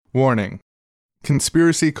Warning.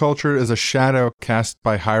 Conspiracy culture is a shadow cast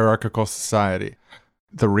by hierarchical society.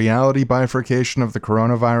 The reality bifurcation of the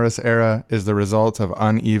coronavirus era is the result of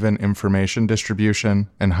uneven information distribution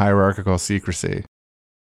and hierarchical secrecy.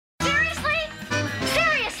 Seriously?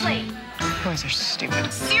 Seriously? Boys are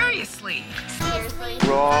stupid. Seriously?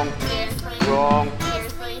 Wrong. Wrong.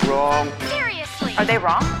 Wrong. Seriously? Are they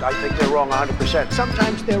wrong? I think they're wrong 100%.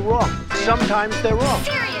 Sometimes they're wrong. Sometimes they're wrong.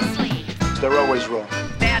 Seriously? They're always wrong.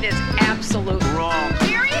 That is absolute Wrong.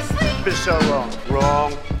 Seriously? Is so wrong.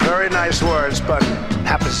 Wrong. Very nice words, but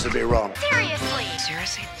happens to be wrong. Seriously?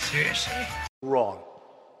 Seriously? Wrong.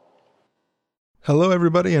 Hello,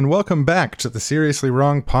 everybody, and welcome back to the Seriously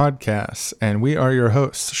Wrong podcast. And we are your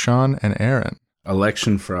hosts, Sean and Aaron.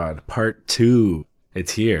 Election Fraud, Part 2.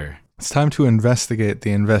 It's here. It's time to investigate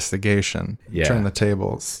the investigation. Yeah. Turn the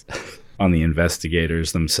tables. On the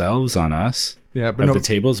investigators themselves, on us. Yeah, but Have no, the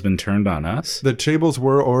tables been turned on us? the tables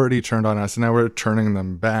were already turned on us, and now we're turning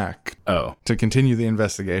them back Oh, to continue the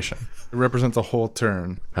investigation. It represents a whole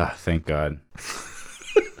turn. thank God.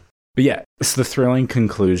 But yeah, it's the thrilling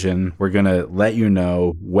conclusion. We're going to let you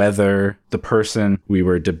know whether the person we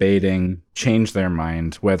were debating changed their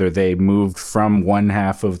mind, whether they moved from one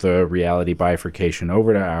half of the reality bifurcation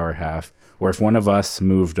over to our half, or if one of us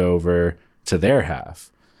moved over to their half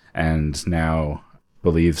and now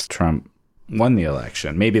believes Trump won the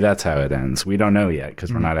election. Maybe that's how it ends. We don't know yet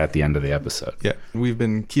because we're not at the end of the episode. Yeah, we've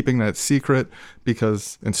been keeping that secret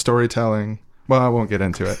because in storytelling, well, I won't get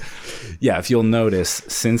into it. Yeah, if you'll notice,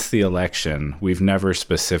 since the election, we've never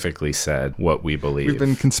specifically said what we believe. We've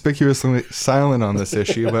been conspicuously silent on this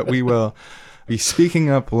issue, but we will be speaking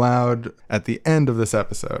up loud at the end of this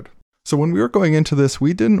episode. So when we were going into this,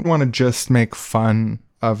 we didn't want to just make fun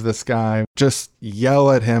of this guy, just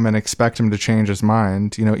yell at him and expect him to change his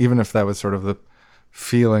mind, you know, even if that was sort of the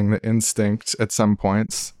feeling, the instinct at some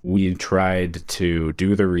points. We tried to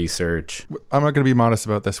do the research. I'm not going to be modest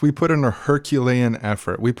about this. We put in a Herculean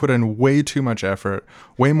effort. We put in way too much effort,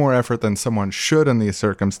 way more effort than someone should in these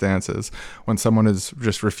circumstances, when someone is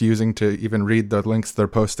just refusing to even read the links they're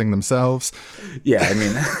posting themselves. Yeah, I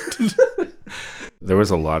mean, there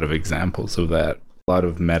was a lot of examples of that. A lot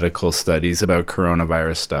of medical studies about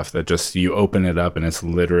coronavirus stuff that just, you open it up and it's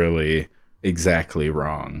literally exactly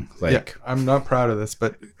wrong. Like, Yeah, I'm not proud of this,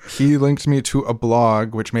 but he linked me to a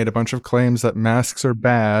blog which made a bunch of claims that masks are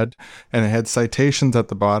bad, and it had citations at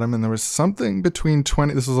the bottom, and there was something between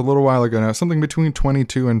 20, this was a little while ago now, something between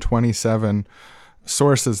 22 and 27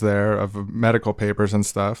 sources there of medical papers and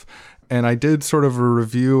stuff. And I did sort of a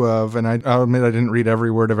review of, and I'll admit I didn't read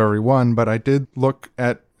every word of every one, but I did look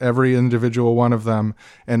at every individual one of them,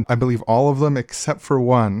 and I believe all of them except for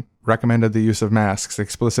one recommended the use of masks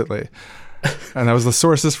explicitly. And that was the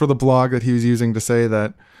sources for the blog that he was using to say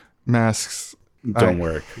that masks don't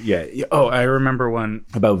work. Yeah. Oh, I remember one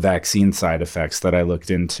about vaccine side effects that I looked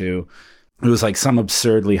into. It was like some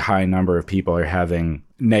absurdly high number of people are having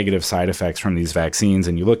negative side effects from these vaccines.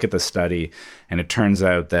 And you look at the study, and it turns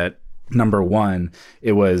out that, number one,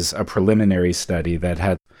 it was a preliminary study that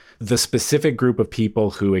had the specific group of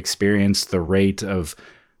people who experienced the rate of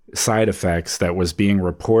side effects that was being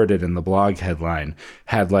reported in the blog headline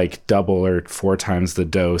had like double or 4 times the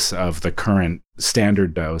dose of the current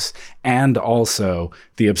standard dose. And also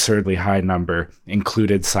the absurdly high number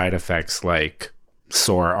included side effects like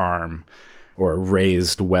sore arm or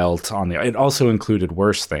raised welt on the, it also included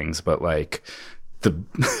worse things, but like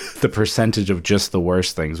the percentage of just the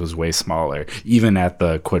worst things was way smaller, even at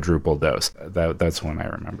the quadruple dose. That's one I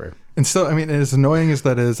remember. And still, I mean, as annoying as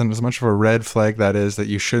that is, and as much of a red flag that is, that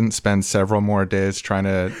you shouldn't spend several more days trying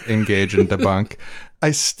to engage and debunk,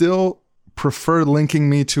 I still prefer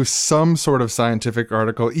linking me to some sort of scientific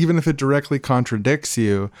article, even if it directly contradicts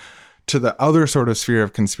you, to the other sort of sphere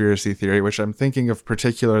of conspiracy theory, which I'm thinking of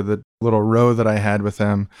particular, the little row that I had with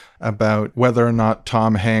him about whether or not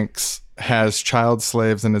Tom Hanks has child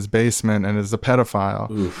slaves in his basement and is a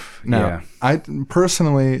pedophile. Oof, Now, yeah. I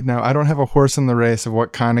personally, I don't have a horse in the race of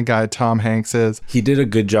what kind of guy Tom Hanks is. He did a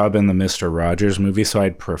good job in the Mr. Rogers movie, so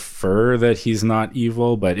I'd prefer that he's not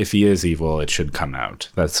evil, but if he is evil, it should come out.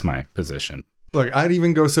 That's my position. Look, I'd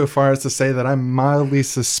even go so far as to say that I'm mildly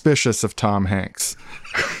suspicious of Tom Hanks.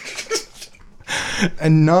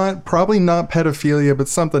 And probably not pedophilia, but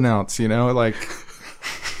something else, you know, like.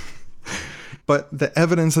 But the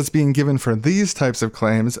evidence that's being given for these types of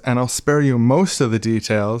claims, and I'll spare you most of the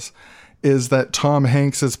details, is that Tom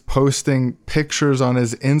Hanks is posting pictures on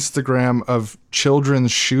his Instagram of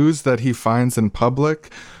children's shoes that he finds in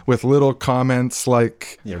public with little comments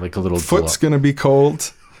like, Yeah, like a little foot's gonna be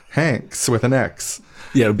cold, Hanks with an X.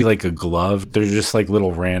 Yeah, it'd be like a glove. They're just like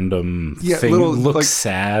little random things. Look like,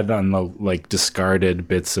 sad on the like discarded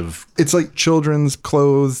bits of. It's like children's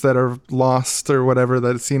clothes that are lost or whatever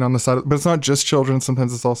that's seen on the side. But it's not just children.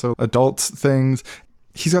 Sometimes it's also adults things.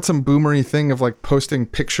 He's got some boomery thing of like posting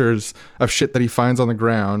pictures of shit that he finds on the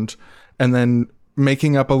ground and then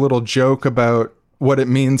making up a little joke about what it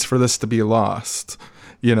means for this to be lost.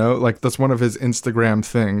 You know, like that's one of his Instagram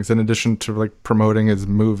things, in addition to like promoting his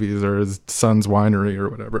movies or his son's winery or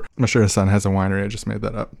whatever. I'm sure his son has a winery. I just made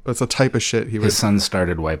that up. But it's the type of shit he was. His son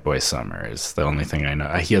started White Boy Summer is the only thing I know.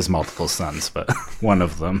 He has multiple sons, but one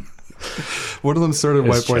of them. One of them started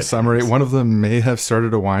White Boy Summer. One of them may have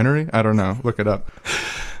started a winery. I don't know. Look it up.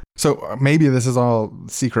 So maybe this is all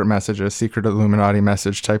secret messages, secret Illuminati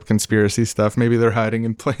message type conspiracy stuff. Maybe they're hiding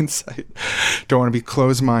in plain sight. Don't want to be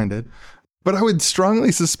closed-minded. But I would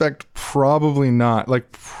strongly suspect probably not.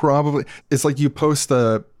 Like, probably. It's like you post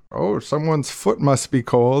someone's foot must be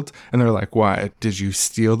cold. And they're like, why? Did you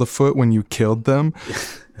steal the foot when you killed them?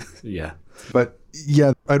 Yeah. But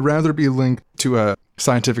yeah, I'd rather be linked to a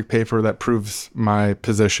scientific paper that proves my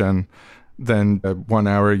position than a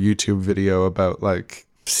 1-hour YouTube video about like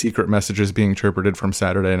secret messages being interpreted from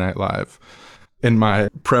Saturday Night Live. In my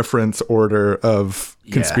preference order of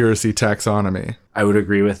conspiracy taxonomy. I would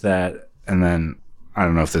agree with that. And then I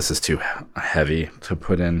don't know if this is too heavy to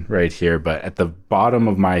put in right here, but at the bottom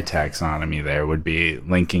of my taxonomy there would be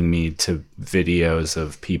linking me to videos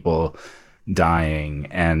of people dying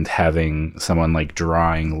and having someone like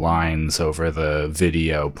drawing lines over the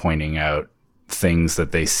video pointing out things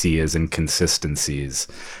that they see as inconsistencies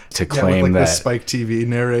to claim with, like, that the Spike TV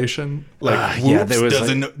narration, like there was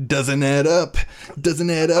doesn't add up.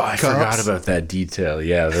 I forgot about that detail.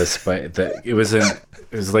 Yeah, it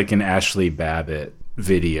was like an Ashley Babbitt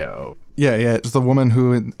video. Yeah, it's the woman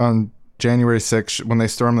who on January 6th when they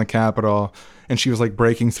stormed the Capitol, and she was like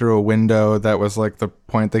breaking through a window that was like the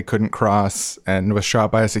point they couldn't cross, and was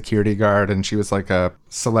shot by a security guard, and she was like a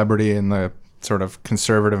celebrity in the sort of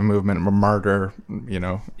conservative movement, a martyr, you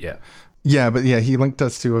know. But he linked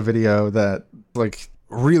us to a video that like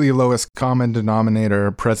really lowest common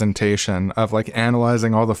denominator presentation of like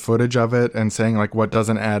analyzing all the footage of it and saying like what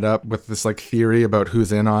doesn't add up with this like theory about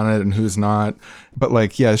who's in on it and who's not. But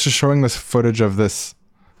like, yeah, it's just showing this footage of this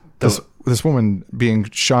woman being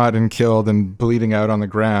shot and killed and bleeding out on the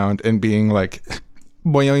ground and being like,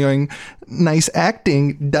 boing, nice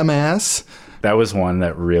acting, dumbass. That was one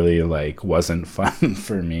that really like wasn't fun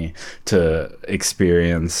for me to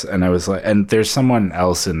experience. And I was like, and there's someone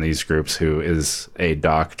else in these groups who is a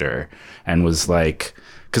doctor and was like,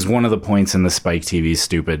 because one of the points in the Spike TV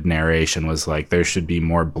stupid narration was like, there should be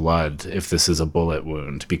more blood if this is a bullet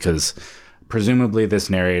wound, because presumably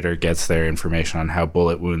this narrator gets their information on how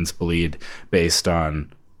bullet wounds bleed based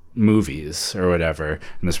on movies or whatever,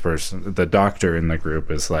 and this person, the doctor in the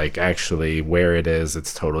group, is like, actually where it is,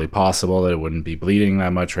 it's totally possible that it wouldn't be bleeding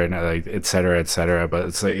that much right now, like et cetera, but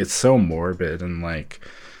it's like, it's so morbid and like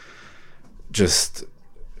just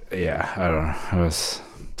I don't know,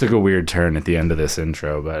 took a weird turn at the end of this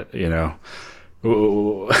intro, but you know,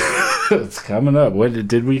 it's coming up. What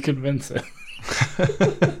did we convince it?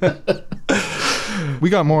 We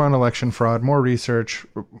got more on election fraud, more research,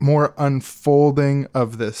 more unfolding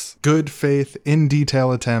of this good faith, in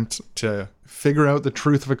detail attempt to figure out the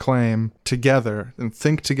truth of a claim together and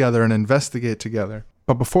think together and investigate together.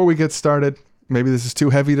 But before we get started, maybe this is too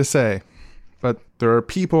heavy to say, but there are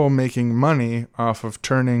people making money off of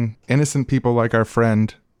turning innocent people like our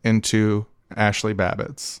friend into Ashley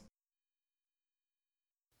Babbitts.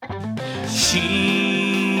 Sheeple.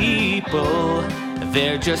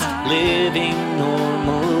 They're just living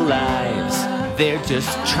normal lives. They're just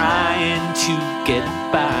trying to get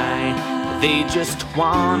by. They just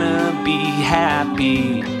wanna be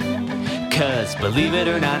happy. 'Cause believe it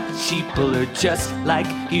or not, sheeple are just like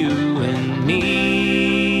you and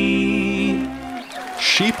me.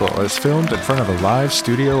 Sheeple is filmed in front of a live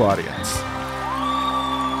studio audience.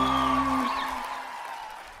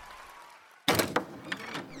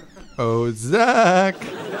 Oh, Zach!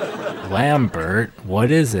 Lambert, what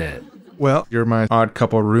is it? Well, you're my odd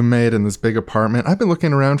couple roommate in this big apartment. I've been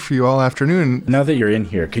looking around for you all afternoon. Now that you're in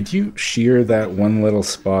here, could you shear that one little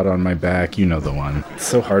spot on my back? You know the one. It's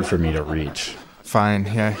so hard for me to reach. Fine.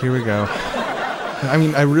 Yeah, here we go. I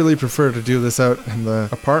mean, I really prefer to do this out in the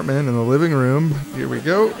apartment, in the living room. Here we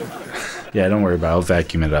go. Yeah, don't worry about it. I'll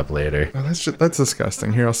vacuum it up later. Oh, that's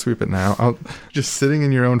disgusting. Here, I'll sweep it now. Just sitting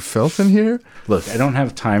in your own filth in here? Look, I don't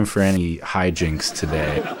have time for any hijinks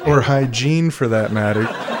today. Or hygiene, for that matter.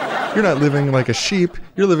 You're not living like a sheep.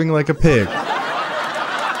 You're living like a pig.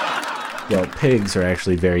 Well, pigs are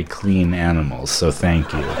actually very clean animals, so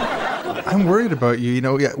thank you. I'm worried about you. You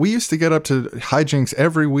know, yeah, we used to get up to hijinks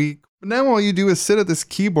every week. But now all you do is sit at this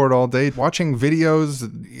keyboard all day watching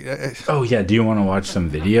videos. Oh, yeah, do you want to watch some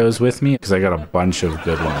videos with me? Because I got a bunch of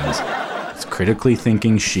good ones. It's Critically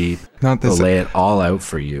Thinking Sheep. Not this. They'll lay it all out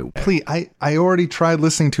for you. Please, I already tried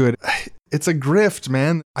listening to it. It's a grift,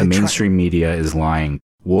 man. The mainstream media is lying.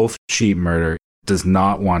 Wolf Sheep Murder does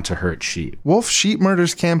not want to hurt sheep. Wolf Sheep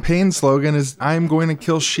Murder's campaign slogan is, I'm going to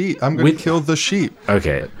kill sheep. I'm going to kill the sheep.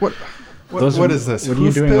 Okay. What is this? What are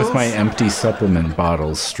you doing pills? with my empty supplement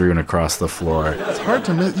bottles strewn across the floor? It's hard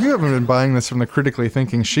to miss. You haven't been buying this from the Critically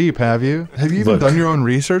Thinking Sheep, have you? Have you even done your own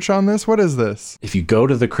research on this? What is this? If you go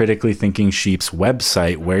to the Critically Thinking Sheep's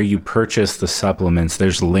website where you purchase the supplements,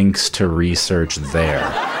 there's links to research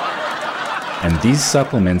there. And these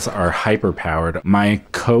supplements are hyper-powered. My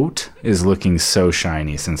coat is looking so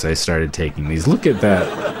shiny since I started taking these. Look at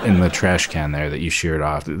that in the trash can there that you sheared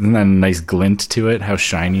off. Isn't that a nice glint to it, how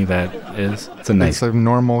shiny that is? It's a nice... It's a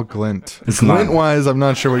normal glint. It's not... Glint-wise, I'm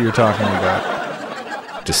not sure what you're talking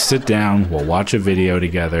about. Just sit down, we'll watch a video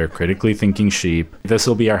together, Critically Thinking Sheep. This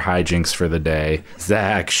will be our hijinks for the day.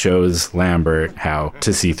 Zach shows Lambert how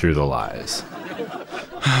to see through the lies.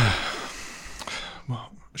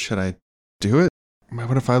 Well, should I do it?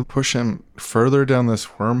 What if I push him further down this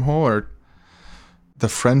wormhole? Or the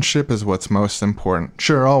friendship is what's most important?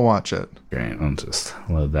 Sure, I'll watch it. Great, I'll just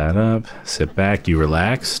load that up. Sit back. You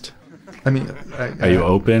relaxed? I mean, are you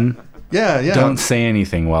open? Yeah. Don't say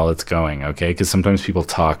anything while it's going, okay? Because sometimes people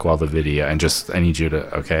talk while the video, and I need you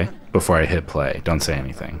to, okay? Before I hit play, don't say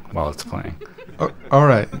anything while it's playing. Oh, all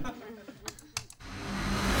right.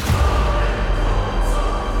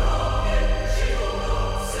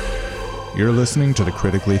 You're listening to the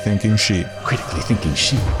Critically Thinking Sheep. Critically Thinking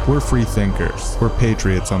Sheep. We're free thinkers. We're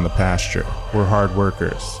patriots on the pasture. We're hard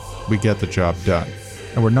workers. We get the job done.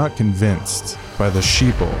 And we're not convinced by the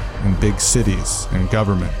sheeple in big cities and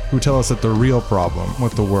government who tell us that the real problem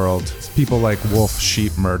with the world is people like Wolf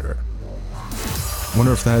Sheep Murder.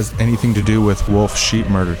 Wonder if that has anything to do with Wolf Sheep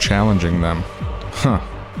Murder challenging them. Huh.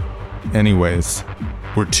 Anyways,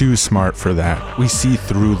 we're too smart for that. We see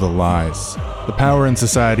through the lies. The power in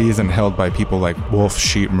society isn't held by people like Wolf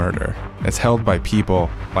Sheep Murder. It's held by people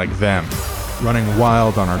like them, running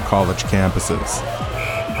wild on our college campuses.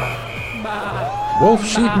 Wolf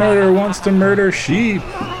Sheep Murder wants to murder sheep.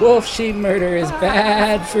 Wolf Sheep Murder is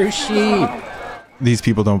bad for sheep. These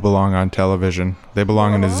people don't belong on television. They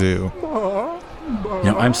belong in a zoo. You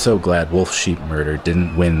know, I'm so glad Wolf Sheep Murder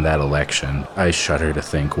didn't win that election. I shudder to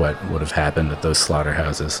think what would have happened at those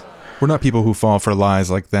slaughterhouses. We're not people who fall for lies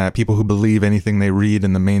like that, people who believe anything they read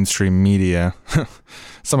in the mainstream media.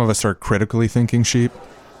 Some of us are critically thinking sheep.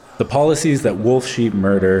 The policies that Wolf Sheep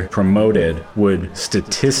Murder promoted would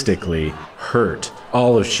statistically hurt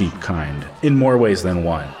all of sheep kind in more ways than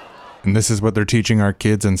one. And this is what they're teaching our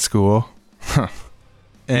kids in school?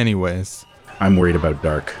 Anyways. I'm worried about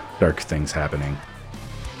dark things happening.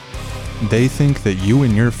 They think that you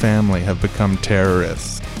and your family have become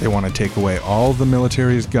terrorists. They want to take away all the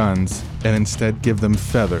military's guns and instead give them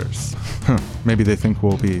feathers. Maybe they think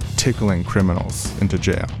we'll be tickling criminals into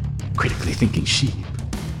jail. Critically Thinking Sheep.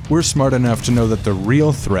 We're smart enough to know that the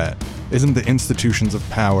real threat isn't the institutions of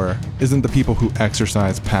power, isn't the people who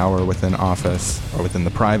exercise power within office or within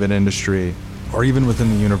the private industry or even within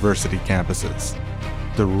the university campuses.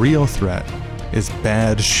 The real threat is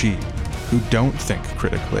bad sheep who don't think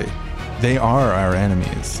critically. They are our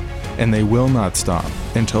enemies, and they will not stop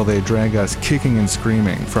until they drag us kicking and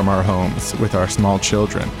screaming from our homes with our small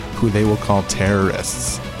children, who they will call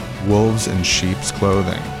terrorists, wolves in sheep's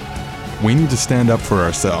clothing. We need to stand up for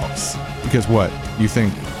ourselves. Because what, you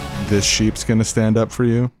think this sheep's gonna stand up for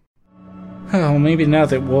you? Well, maybe now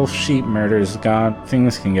that Wolf Sheep Murder's gone,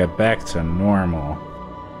 things can get back to normal.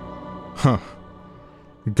 Huh.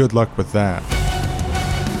 Good luck with that.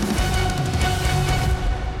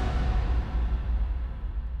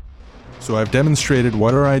 So I've demonstrated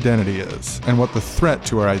what our identity is and what the threat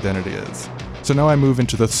to our identity is. So now I move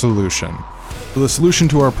into the solution. The solution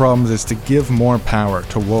to our problems is to give more power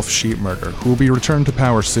to Wolf Sheep Murder, who will be returned to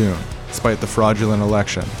power soon, despite the fraudulent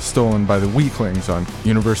election stolen by the weaklings on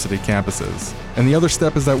university campuses. And the other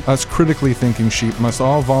step is that us critically thinking sheep must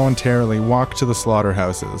all voluntarily walk to the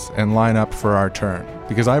slaughterhouses and line up for our turn.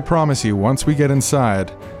 Because I promise you, once we get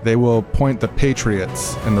inside, they will point the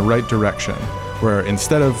patriots in the right direction, where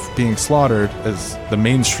instead of being slaughtered, as the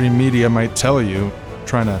mainstream media might tell you,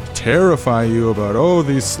 trying to terrify you about, oh,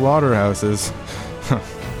 these slaughterhouses,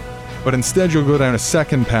 But instead, you'll go down a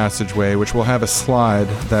second passageway, which will have a slide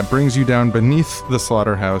that brings you down beneath the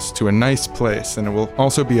slaughterhouse to a nice place, and it will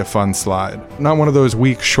also be a fun slide. Not one of those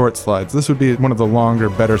weak, short slides. This would be one of the longer,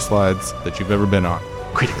 better slides that you've ever been on.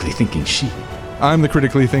 Critically Thinking Sheep. I'm the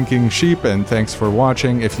Critically Thinking Sheep, and thanks for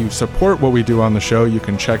watching. If you support what we do on the show, you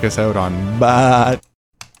can check us out on Bot.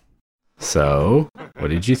 So, what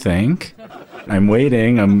did you think? I'm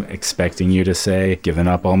waiting. I'm expecting you to say, given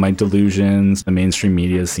up all my delusions, the mainstream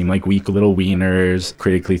media seem like weak little wieners.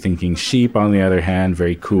 Critically Thinking Sheep, on the other hand,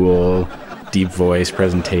 very cool. Deep voice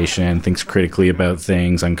presentation, thinks critically about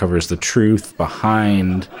things, uncovers the truth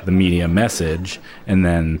behind the media message, and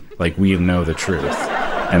then, like, we know the truth,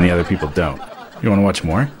 and the other people don't. You want to watch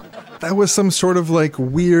more? That was some sort of like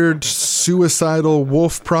weird suicidal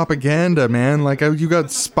wolf propaganda, man. Like you got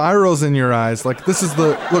spirals in your eyes. Like this is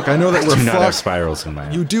the look. I know that we're I do not have spirals in my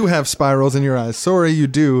eyes. You do have spirals in your eyes. Sorry, you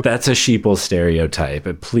do. That's a sheeple stereotype.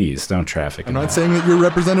 But please don't traffic. I'm not saying that you're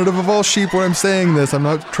representative of all sheep when I'm saying this. I'm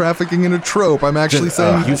not trafficking in a trope. I'm actually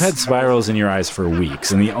saying you've had spirals in your eyes for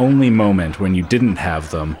weeks, and the only moment when you didn't have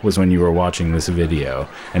them was when you were watching this video,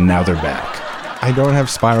 and now they're back. I don't have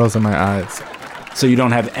spirals in my eyes. So you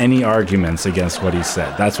don't have any arguments against what he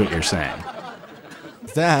said. That's what you're saying.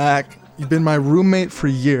 Zach, you've been my roommate for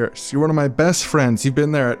years. You're one of my best friends. You've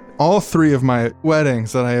been there at all 3 of my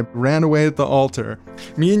weddings that I ran away at the altar.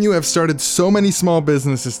 Me and you have started so many small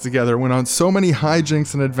businesses together, went on so many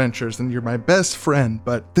hijinks and adventures, and you're my best friend.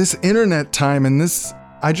 But this internet time and this...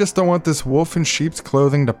 I just don't want this wolf in sheep's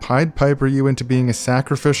clothing to Pied Piper you into being a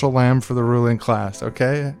sacrificial lamb for the ruling class,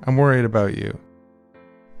 okay? I'm worried about you.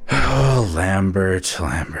 Oh, Lambert.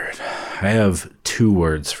 I have 2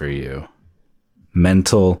 words for you.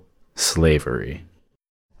 Mental slavery.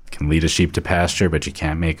 Can lead a sheep to pasture, but you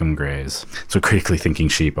can't make them graze. That's what Critically Thinking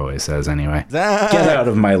Sheep always says anyway. Get out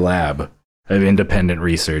of my lab. I have independent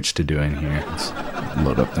research to do in here. Let's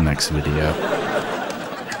load up the next video.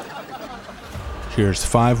 Here's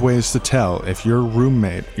 5 ways to tell if your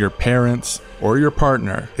roommate, your parents, or your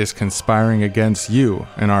partner is conspiring against you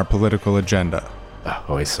and our political agenda. Oh,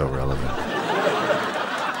 always so relevant.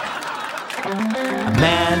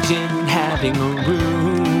 Imagine having a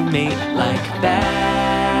roommate like that.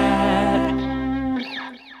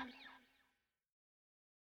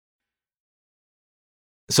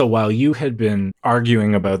 So while you had been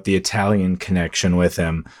arguing about the Italian connection with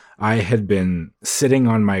him, I had been sitting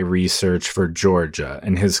on my research for Georgia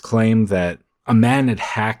and his claim that a man had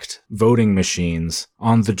hacked voting machines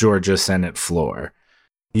on the Georgia Senate floor.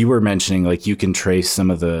 You were mentioning, like, you can trace some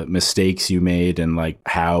of the mistakes you made and, like,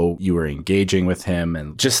 how you were engaging with him.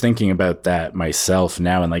 And just thinking about that myself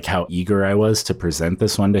now and, like, how eager I was to present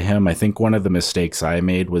this one to him, I think one of the mistakes I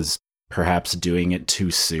made was perhaps doing it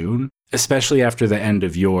too soon, especially after the end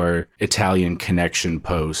of your Italian connection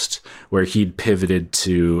post, where he'd pivoted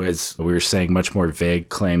to, as we were saying, much more vague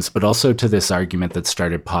claims, but also to this argument that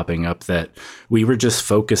started popping up that we were just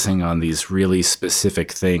focusing on these really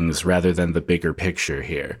specific things rather than the bigger picture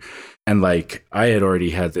here. And like, I had already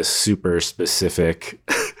had this super specific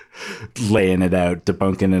laying it out,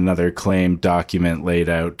 debunking another claim document laid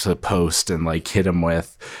out to post and like hit him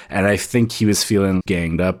with. And I think he was feeling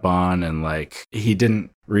ganged up on, and like he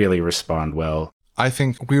didn't really respond well. I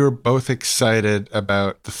think we were both excited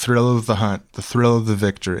about the thrill of the hunt, the thrill of the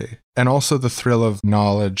victory, and also the thrill of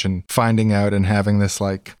knowledge and finding out and having this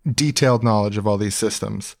like detailed knowledge of all these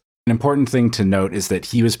systems. An important thing to note is that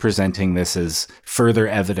he was presenting this as further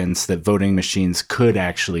evidence that voting machines could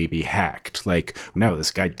actually be hacked. Like, no,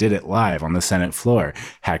 this guy did it live on the Senate floor,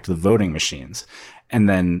 hacked the voting machines. And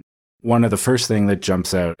then one of the first thing that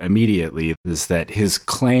jumps out immediately is that his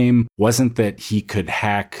claim wasn't that he could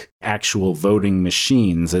hack actual voting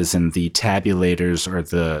machines, as in the tabulators or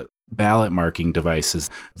the ballot marking devices.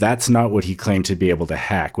 That's not what he claimed to be able to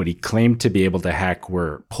hack. What he claimed to be able to hack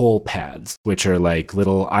were poll pads, which are like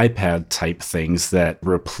little iPad type things that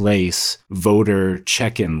replace voter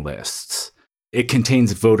check-in lists. It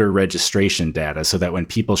contains voter registration data so that when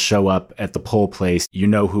people show up at the poll place, you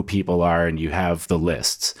know who people are and you have the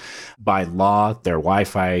lists. By law, their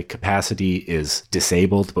Wi-Fi capacity is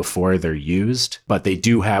disabled before they're used, but they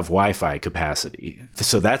do have Wi-Fi capacity.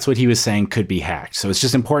 So that's what he was saying could be hacked. So it's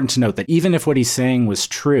just important to note that even if what he's saying was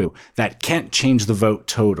true, that can't change the vote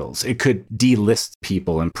totals. It could delist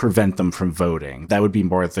people and prevent them from voting. That would be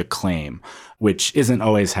more the claim, which isn't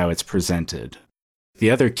always how it's presented. The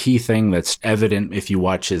other key thing that's evident if you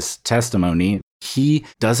watch his testimony, he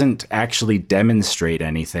doesn't actually demonstrate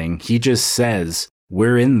anything. He just says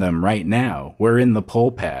We're in them right now. We're in the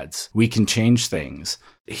poll pads. We can change things.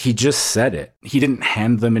 He just said it. He didn't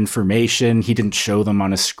hand them information. He didn't show them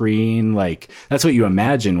on a screen. Like, that's what you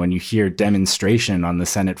imagine when you hear demonstration on the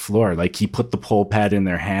Senate floor. Like, he put the poll pad in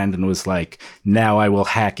their hand and was like, now I will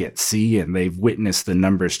hack it. See? And they've witnessed the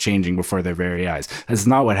numbers changing before their very eyes. That's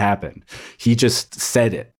not what happened. He just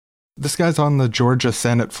said it. This guy's on the Georgia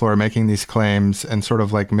Senate floor making these claims and sort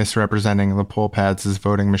of like misrepresenting the poll pads as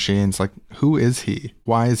voting machines. Like, who is he?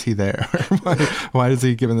 Why is he there? why is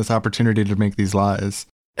he given this opportunity to make these lies?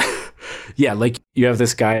 Yeah, like, you have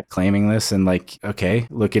this guy claiming this and like, okay,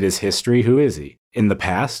 look at his history. Who is he? In the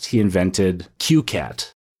past, he invented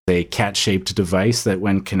QCat, a cat-shaped device that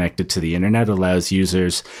when connected to the internet allows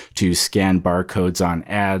users to scan barcodes on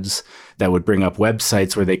ads that would bring up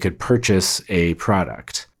websites where they could purchase a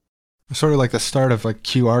product. Sort of like the start of like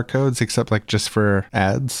QR codes, except like just for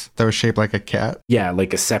ads that was shaped like a cat. Yeah,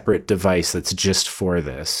 like a separate device that's just for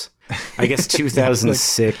this. I guess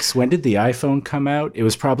 2006, when did the iPhone come out? It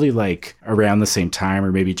was probably like around the same time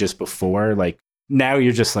or maybe just before. Like, now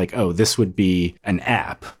you're just like, oh, this would be an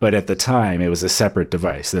app. But at the time, it was a separate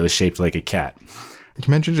device that was shaped like a cat. You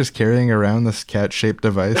mentioned just carrying around this cat-shaped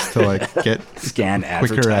device to like get Scan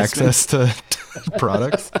quicker access to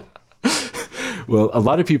products. Well, a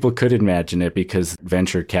lot of people could imagine it because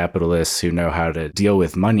venture capitalists who know how to deal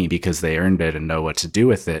with money because they earned it and know what to do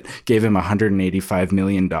with it gave him $185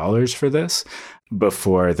 million for this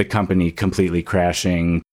before the company completely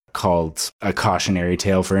crashing, called a cautionary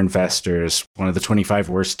tale for investors, one of the 25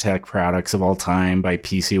 worst tech products of all time by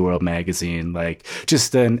PC World magazine, like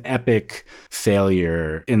just an epic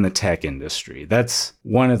failure in the tech industry. That's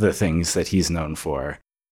one of the things that he's known for.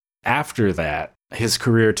 After that, his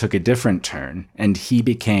career took a different turn, and he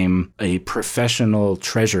became a professional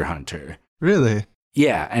treasure hunter. Really?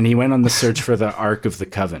 Yeah, and he went on the search for the Ark of the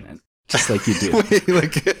Covenant, just like you do.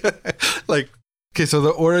 Wait, okay, so the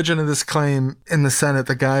origin of this claim in the Senate,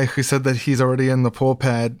 the guy who said that he's already in the poll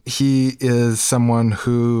pad, he is someone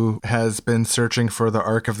who has been searching for the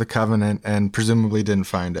Ark of the Covenant and presumably didn't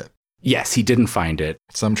find it. Yes, he didn't find it.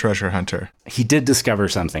 Some treasure hunter. He did discover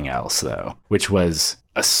something else, though, which was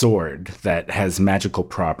a sword that has magical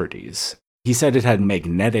properties. He said it had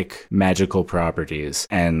magnetic magical properties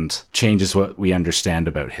and changes what we understand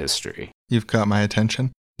about history. You've caught my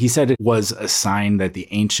attention. He said it was a sign that the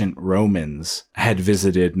ancient Romans had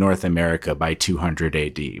visited North America by 200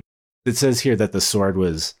 AD. It says here that the sword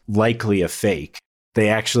was likely a fake. They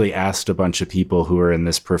actually asked a bunch of people who were in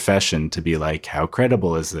this profession to be like, how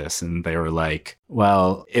credible is this? And they were like,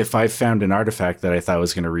 well, if I found an artifact that I thought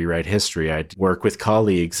was going to rewrite history, I'd work with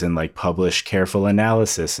colleagues and like publish careful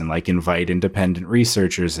analysis and like invite independent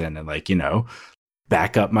researchers in and like, you know,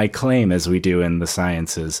 back up my claim as we do in the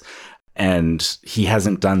sciences. And he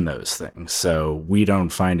hasn't done those things. So we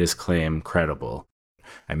don't find his claim credible.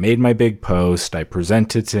 I made my big post. I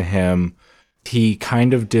presented to him. He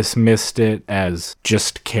kind of dismissed it as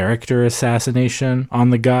just character assassination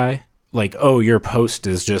on the guy. Like, oh, your post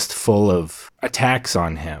is just full of attacks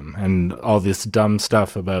on him and all this dumb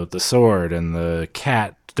stuff about the sword and the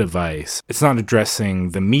cat device. It's not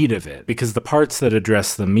addressing the meat of it, because the parts that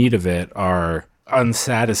address the meat of it are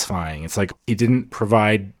unsatisfying. It's like he didn't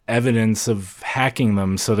provide evidence of hacking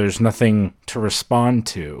them, so there's nothing to respond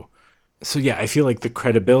to. So yeah, I feel like the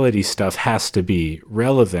credibility stuff has to be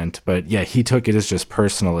relevant, but yeah, he took it as just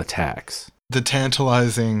personal attacks. The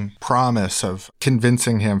tantalizing promise of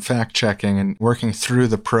convincing him, fact-checking, and working through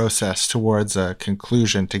the process towards a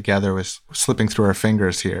conclusion together was slipping through our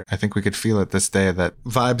fingers here. I think we could feel it this day that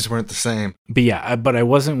vibes weren't the same. But yeah, but I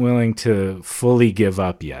wasn't willing to fully give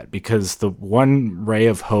up yet, because the one ray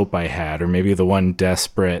of hope I had, or maybe the one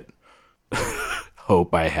desperate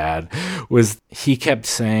hope I had, was he kept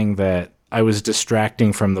saying that I was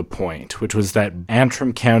distracting from the point, which was that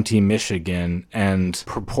Antrim County, Michigan, and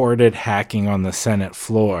purported hacking on the Senate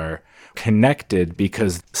floor connected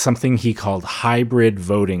because something he called hybrid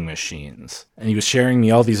voting machines. And he was sharing me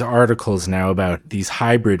all these articles now about these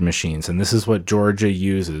hybrid machines, and this is what Georgia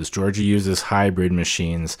uses. Georgia uses hybrid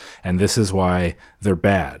machines, and this is why they're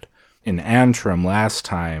bad. In Antrim last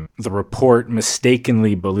time, the report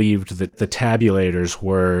mistakenly believed that the tabulators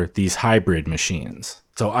were these hybrid machines.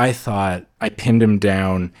 So I thought I pinned him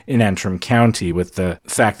down in Antrim County with the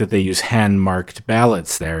fact that they use hand-marked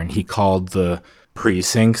ballots there, and he called the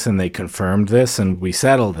precincts and they confirmed this and we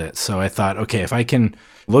settled it. So I thought, okay, if I can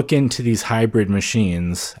look into these hybrid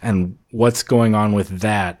machines and what's going on with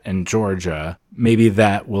that in Georgia, maybe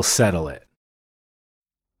that will settle it.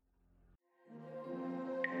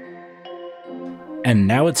 And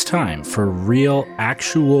now it's time for real,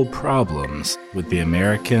 actual problems with the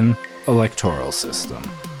American electoral system.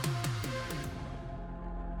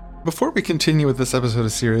 Before we continue with this episode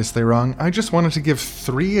of Seriously Wrong, I just wanted to give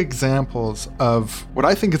 3 examples of what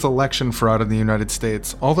I think is election fraud in the United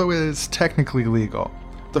States, although it is technically legal.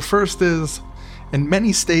 The first is, in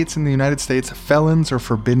many states in the United States, felons are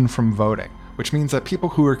forbidden from voting, which means that people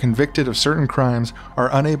who are convicted of certain crimes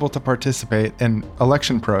are unable to participate in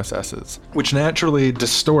election processes, which naturally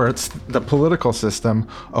distorts the political system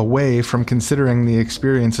away from considering the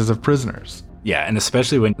experiences of prisoners. Yeah, and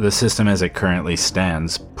especially when the system as it currently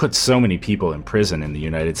stands puts so many people in prison in the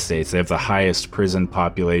United States. They have the highest prison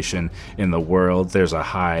population in the world. There's a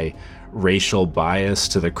high racial bias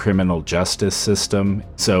to the criminal justice system.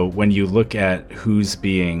 So when you look at who's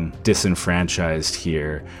being disenfranchised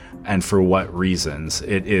here and for what reasons,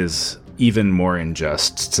 it is even more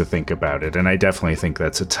unjust to think about it. And I definitely think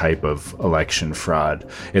that's a type of election fraud.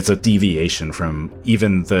 It's a deviation from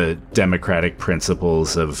even the democratic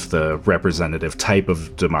principles of the representative type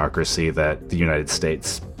of democracy that the United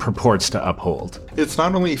States purports to uphold. It's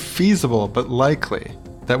not only feasible, but likely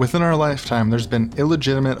that within our lifetime there's been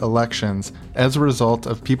illegitimate elections as a result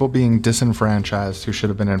of people being disenfranchised who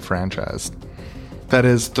should have been enfranchised. That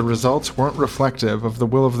is, the results weren't reflective of the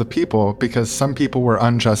will of the people because some people were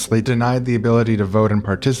unjustly denied the ability to vote and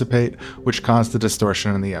participate, which caused the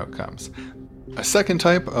distortion in the outcomes. A second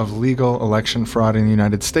type of legal election fraud in the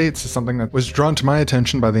United States is something that was drawn to my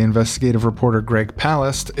attention by the investigative reporter Greg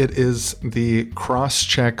Palast. It is the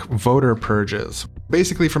cross-check voter purges.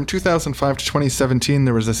 Basically, from 2005 to 2017,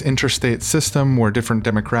 there was this interstate system where different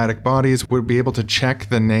democratic bodies would be able to check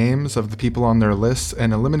the names of the people on their lists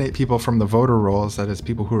and eliminate people from the voter rolls, that is,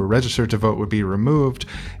 people who were registered to vote would be removed,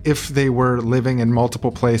 if they were living in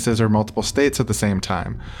multiple places or multiple states at the same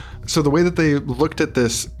time. So the way that they looked at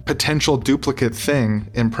this potential duplicate thing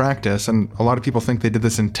in practice, and a lot of people think they did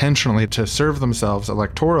this intentionally to serve themselves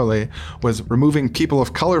electorally, was removing people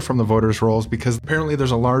of color from the voters' rolls because apparently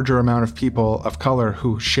there's a larger amount of people of color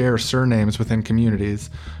who share surnames within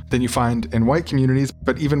communities than you find in white communities.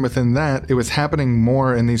 But even within that, it was happening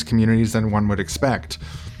more in these communities than one would expect.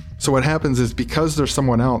 So what happens is because there's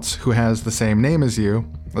someone else who has the same name as you,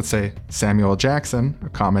 let's say Samuel Jackson, a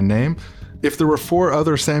common name, if there were 4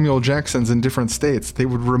 other Samuel Jacksons in different states, they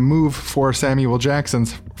would remove 4 Samuel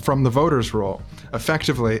Jacksons from the voters' roll,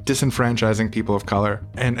 effectively disenfranchising people of color,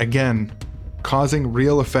 and again, causing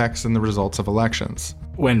real effects in the results of elections.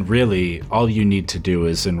 When really, all you need to do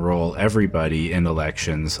is enroll everybody in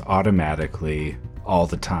elections automatically all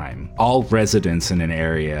the time. All residents in an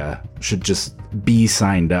area should just be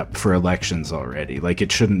signed up for elections already. Like,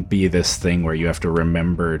 it shouldn't be this thing where you have to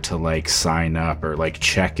remember to sign up or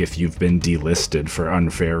check if you've been delisted for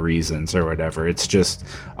unfair reasons or whatever. It's just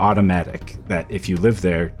automatic that if you live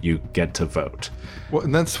there, you get to vote. Well,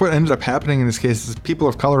 and that's what ended up happening in this case is people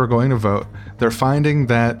of color are going to vote. They're finding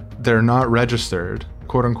that they're not registered,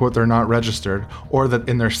 quote unquote, they're not registered, or that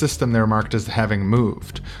in their system they're marked as having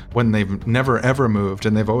moved when they've never ever moved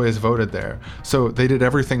and they've always voted there. So they did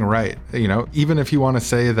everything right. Even if you want to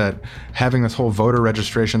say that having this whole voter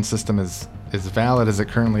registration system is valid as it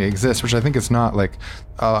currently exists, which I think it's not.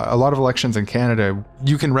 A lot of elections in Canada,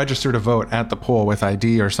 you can register to vote at the poll with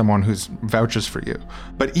ID or someone who vouches for you.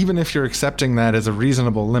 But even if you're accepting that as a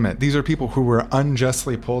reasonable limit, these are people who were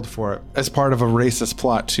unjustly pulled for it as part of a racist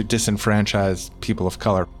plot to disenfranchise people of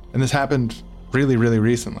color. And this happened really, really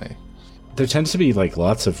recently. There tends to be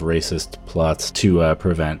lots of racist plots to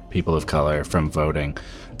prevent people of color from voting.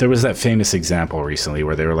 There was that famous example recently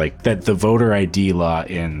where they were that the voter ID law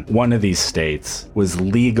in one of these states was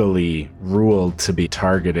legally ruled to be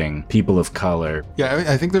targeting people of color. Yeah,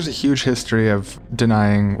 I think there's a huge history of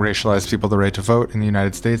denying racialized people the right to vote in the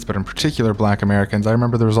United States, but in particular Black Americans. I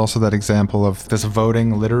remember there was also that example of this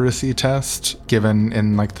voting literacy test given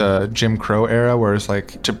in the Jim Crow era, where it's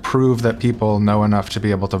to prove that people know enough to be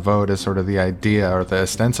able to vote is sort of the idea, or the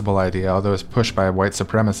ostensible idea, although it was pushed by white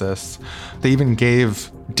supremacists. They even gave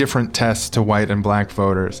different tests to white and black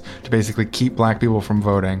voters to basically keep black people from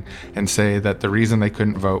voting and say that the reason they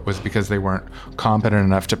couldn't vote was because they weren't competent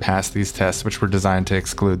enough to pass these tests, which were designed to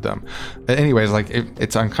exclude them. Anyways,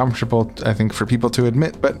 it's uncomfortable, I think, for people to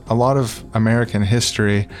admit, but a lot of American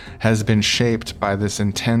history has been shaped by this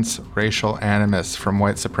intense racial animus from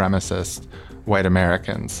white supremacists, white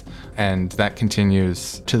Americans, and that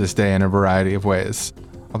continues to this day in a variety of ways.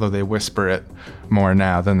 Although they whisper it more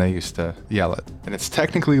now than they used to yell it. And it's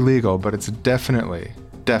technically legal, but it's definitely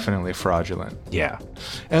fraudulent. Yeah.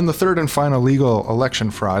 And the third and final legal election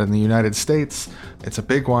fraud in the United States, it's a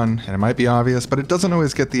big one, and it might be obvious, but it doesn't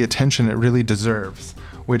always get the attention it really deserves,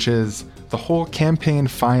 which is the whole campaign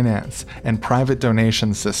finance and private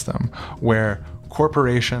donation system where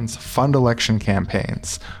corporations fund election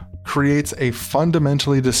campaigns creates a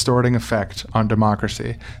fundamentally distorting effect on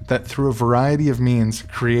democracy that through a variety of means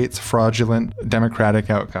creates fraudulent democratic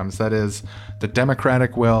outcomes. That is, the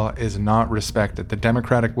democratic will is not respected. The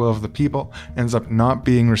democratic will of the people ends up not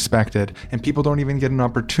being respected, and people don't even get an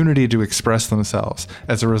opportunity to express themselves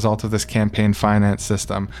as a result of this campaign finance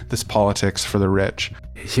system, this politics for the rich.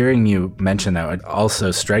 Hearing you mention that, it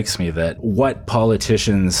also strikes me that what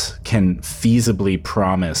politicians can feasibly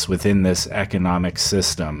promise within this economic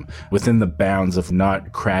system, within the bounds of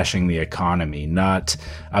not crashing the economy, not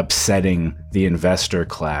upsetting the investor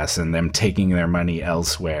class and them taking their money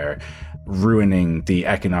elsewhere, ruining the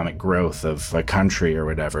economic growth of a country or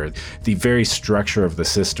whatever. The very structure of the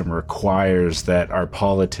system requires that our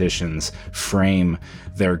politicians frame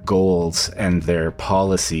their goals and their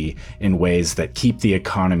policy in ways that keep the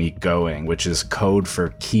economy going, which is code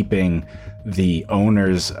for keeping the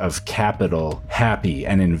owners of capital happy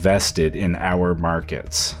and invested in our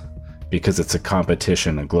markets. Because it's a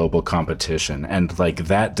competition, a global competition. And like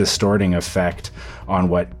that distorting effect on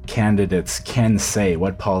what candidates can say,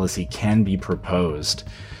 what policy can be proposed,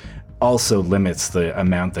 also limits the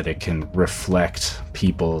amount that it can reflect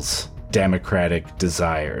people's democratic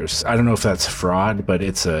desires. I don't know if that's fraud, but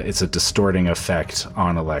it's a distorting effect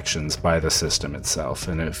on elections by the system itself,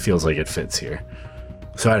 and it feels like it fits here.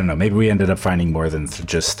 So I don't know, maybe we ended up finding more than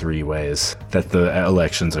just 3 ways that the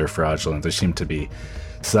elections are fraudulent. There seem to be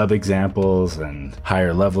sub-examples and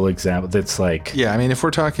higher level examples. It's like... Yeah, I mean, if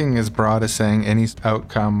we're talking as broad as saying any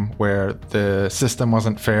outcome where the system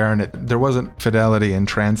wasn't fair and there wasn't fidelity in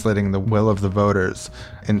translating the will of the voters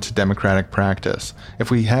into democratic practice,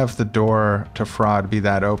 if we have the door to fraud be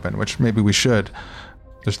that open, which maybe we should,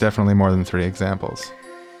 there's definitely more than 3 examples.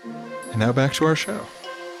 And now back to our show.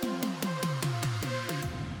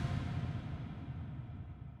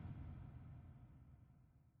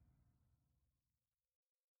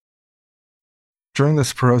 During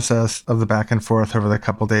this process of the back and forth over the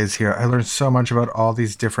couple days here, I learned so much about all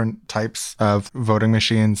these different types of voting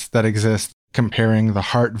machines that exist, comparing the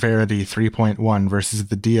Hart Verity 3.1 versus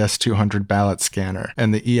the DS200 ballot scanner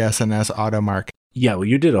and the ES&S AutoMark. Yeah, well,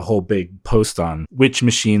 you did a whole big post on which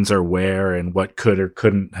machines are where and what could or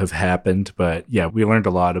couldn't have happened. But yeah, we learned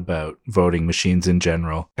a lot about voting machines in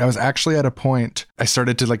general. I was actually at a point, I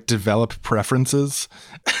started to develop preferences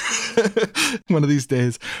one of these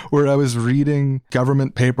days where I was reading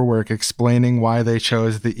government paperwork explaining why they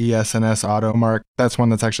chose the ES&S AutoMark. That's one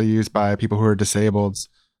that's actually used by people who are disabled.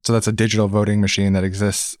 So that's a digital voting machine that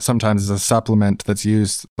exists sometimes as a supplement that's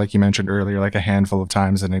used, like you mentioned earlier, like a handful of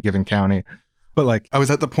times in a given county. But I was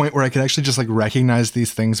at the point where I could actually just recognize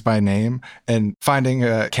these things by name, and finding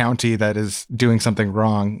a county that is doing something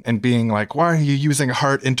wrong and being like, why are you using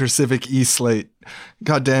Hart InterCivic eSlate?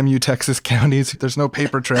 God damn you, Texas counties. There's no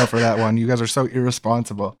paper trail for that one. You guys are so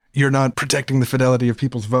irresponsible. You're not protecting the fidelity of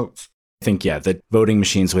people's votes. I think, yeah, that voting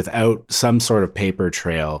machines without some sort of paper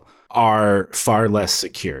trail are far less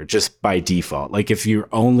secure just by default. If you're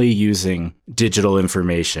only using digital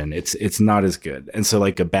information, it's not as good. And so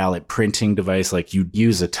a ballot printing device, you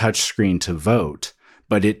use a touch screen to vote,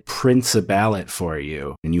 but it prints a ballot for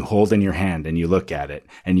you and you hold in your hand and you look at it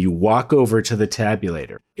and you walk over to the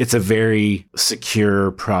tabulator. It's a very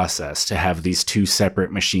secure process to have these 2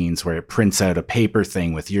 separate machines where it prints out a paper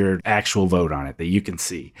thing with your actual vote on it that you can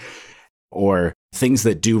see. Or things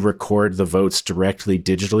that do record the votes directly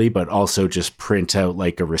digitally, but also just print out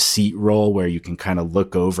a receipt roll where you can kind of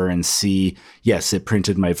look over and see, yes, it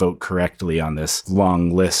printed my vote correctly on this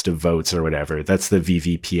long list of votes or whatever. That's the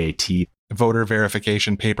VVPAT. Voter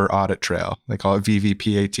verification paper audit trail. They call it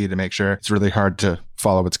VVPAT to make sure it's really hard to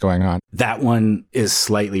follow what's going on. That one is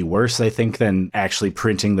slightly worse, I think, than actually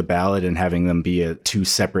printing the ballot and having them be 2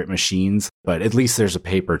 separate machines. But at least there's a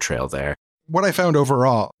paper trail there. What I found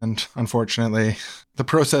overall, and unfortunately, the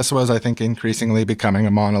process was, I think, increasingly becoming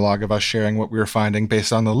a monologue of us sharing what we were finding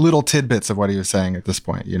based on the little tidbits of what he was saying at this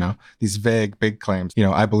point, these vague, big claims.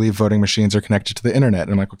 I believe voting machines are connected to the internet.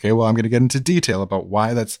 And I'm like, okay, well, I'm going to get into detail about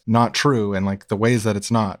why that's not true and the ways that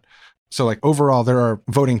it's not. So overall, there are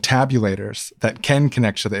voting tabulators that can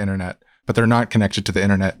connect to the internet, but they're not connected to the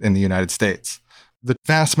internet in the United States. The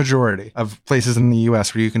vast majority of places in the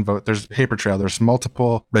US where you can vote, there's a paper trail. There's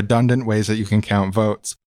multiple redundant ways that you can count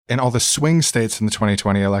votes. In all the swing states in the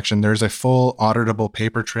 2020 election, there's a full auditable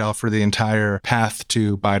paper trail for the entire path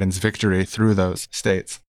to Biden's victory through those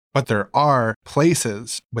states. But there are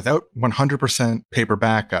places without 100% paper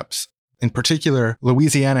backups. In particular,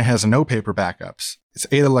 Louisiana has no paper backups. It's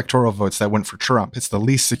 8 electoral votes that went for Trump. It's the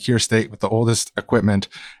least secure state with the oldest equipment,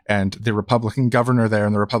 and the Republican governor there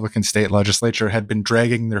and the Republican state legislature had been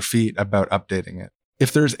dragging their feet about updating it.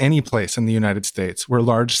 If there's any place in the United States where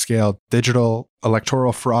large-scale digital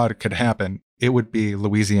electoral fraud could happen, it would be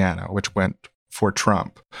Louisiana, which went for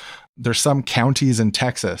Trump. There's some counties in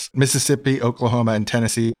Texas, Mississippi, Oklahoma, and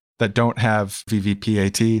Tennessee that don't have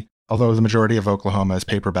VVPAT, although the majority of Oklahoma is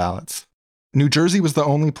paper ballots. New Jersey was the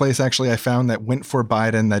only place actually I found that went for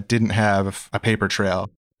Biden that didn't have a paper trail.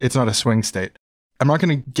 It's not a swing state. I'm not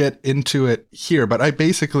going to get into it here, but I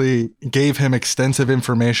basically gave him extensive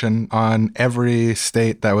information on every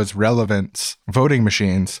state that was relevant voting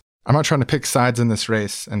machines. I'm not trying to pick sides in this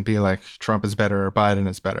race and be like Trump is better or Biden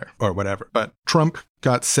is better or whatever. But Trump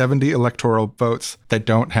got 70 electoral votes that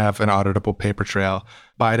don't have an auditable paper trail.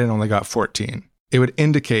 Biden only got 14. It would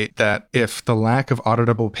indicate that if the lack of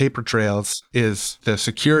auditable paper trails is the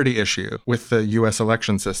security issue with the U.S.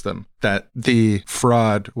 election system, that the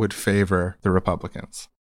fraud would favor the Republicans.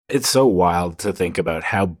 It's so wild to think about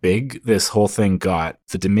how big this whole thing got,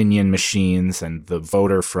 the Dominion machines and the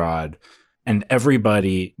voter fraud, and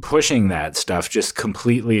everybody pushing that stuff, just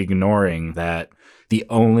completely ignoring that the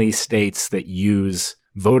only states that use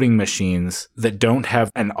voting machines that don't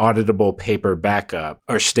have an auditable paper backup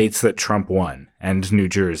are states that Trump won and New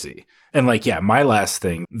Jersey. And my last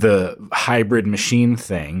thing, the hybrid machine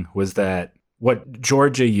thing, was that what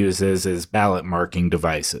Georgia uses is ballot marking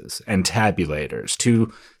devices and tabulators,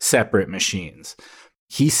 2 separate machines.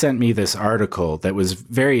 He sent me this article that was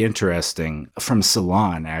very interesting from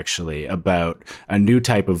Salon, actually, about a new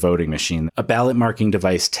type of voting machine, a ballot marking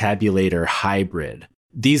device tabulator hybrid.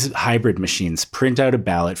 These hybrid machines print out a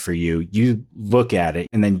ballot for you, you look at it,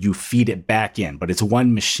 and then you feed it back in, but it's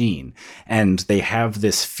one machine. And they have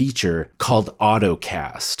this feature called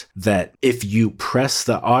AutoCast that if you press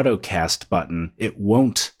the AutoCast button, it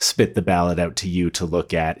won't spit the ballot out to you to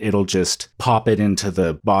look at. It'll just pop it into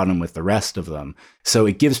the bottom with the rest of them. So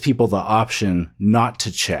it gives people the option not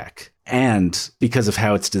to check. And because of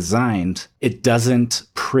how it's designed, it doesn't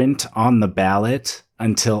print on the ballot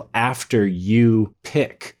until after you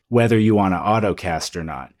pick whether you want to autocast or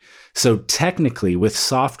not. So technically, with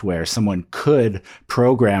software, someone could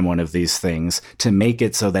program one of these things to make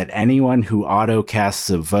it so that anyone who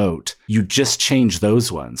autocasts a vote, you just change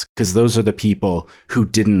those ones, because those are the people who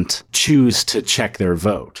didn't choose to check their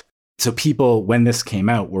vote. So people, when this came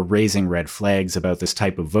out, were raising red flags about this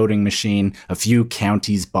type of voting machine. A few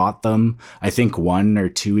counties bought them. I think 1 or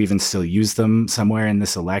 2 even still use them somewhere in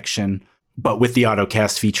this election. But with the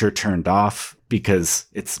AutoCast feature turned off, because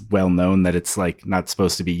it's well known that it's not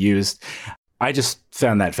supposed to be used. I just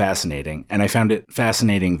found that fascinating. And I found it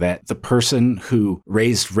fascinating that the person who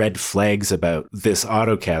raised red flags about this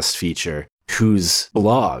AutoCast feature, whose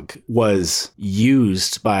blog was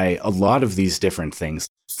used by a lot of these different things,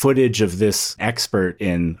 footage of this expert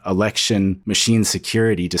in election machine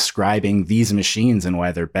security describing these machines and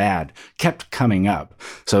why they're bad, kept coming up.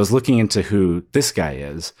 So I was looking into who this guy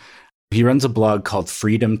is. He runs a blog called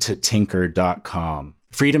freedomtotinker.com.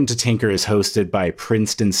 Freedom to Tinker is hosted by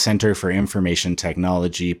Princeton Center for Information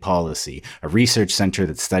Technology Policy, a research center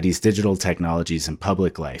that studies digital technologies in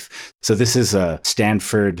public life. So this is a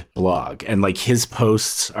Stanford blog, and his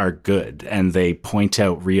posts are good, and they point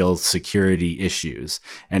out real security issues.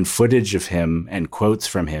 And footage of him and quotes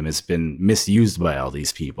from him has been misused by all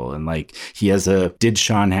these people. And he has a "Did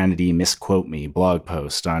Sean Hannity misquote me" blog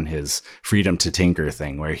post on his Freedom to Tinker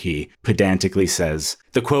thing, where he pedantically says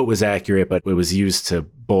the quote was accurate, but it was used to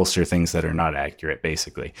bolster things that are not accurate,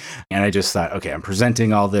 basically. And I just thought, okay, I'm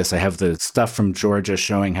presenting all this. I have the stuff from Georgia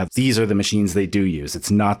showing how these are the machines they do use.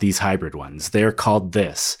 It's not these hybrid ones. They're called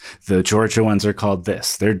this. The Georgia ones are called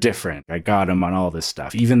this. They're different. I got them on all this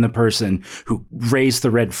stuff. Even the person who raised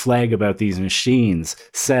the red flag about these machines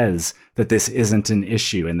says that this isn't an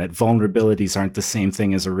issue and that vulnerabilities aren't the same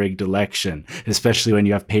thing as a rigged election, especially when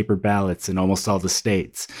you have paper ballots in almost all the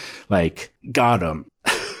states. Got them.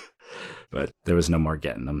 But there was no more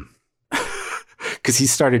getting them. Because he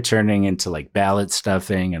started turning into ballot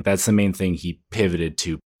stuffing, and that's the main thing he pivoted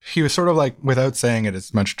to. He was sort of without saying it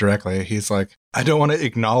as much directly, he's I don't want to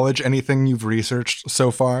acknowledge anything you've researched so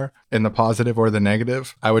far in the positive or the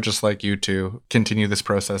negative. I would just like you to continue this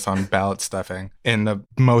process on ballot stuffing in the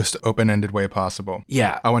most open-ended way possible.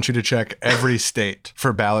 Yeah. I want you to check every state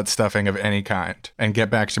for ballot stuffing of any kind and get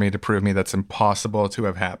back to me to prove me that's impossible to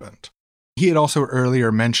have happened. He had also earlier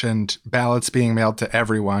mentioned ballots being mailed to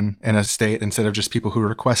everyone in a state instead of just people who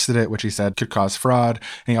requested it, which he said could cause fraud.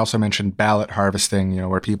 And he also mentioned ballot harvesting,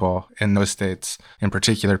 where people in those states in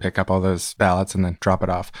particular pick up all those ballots and then drop it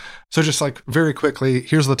off. So just like very quickly,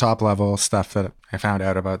 here's the top level stuff that I found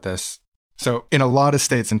out about this. So in a lot of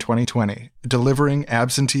states in 2020, delivering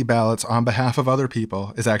absentee ballots on behalf of other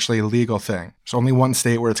people is actually a legal thing. There's only one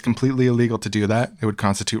state where it's completely illegal to do that. It would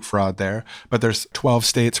constitute fraud there. But there's 12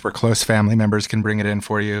 states where close family members can bring it in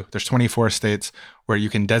for you. There's 24 states where you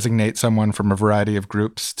can designate someone from a variety of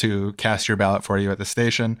groups to cast your ballot for you at the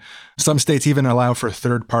station. Some states even allow for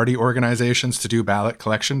third-party organizations to do ballot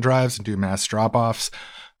collection drives and do mass drop-offs.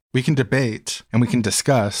 We can debate and we can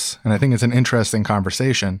discuss, and I think it's an interesting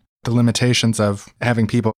conversation, the limitations of having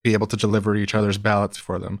people be able to deliver each other's ballots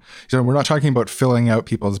for them. So we're not talking about filling out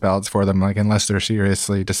people's ballots for them, like unless they're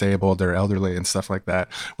seriously disabled or elderly and stuff like that.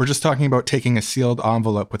 We're just talking about taking a sealed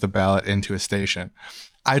envelope with a ballot into a station.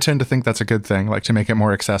 I tend to think that's a good thing, like to make it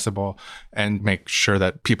more accessible and make sure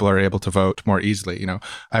that people are able to vote more easily.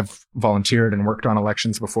 I've volunteered and worked on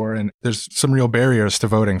elections before, and there's some real barriers to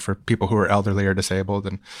voting for people who are elderly or disabled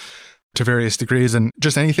and to various degrees, and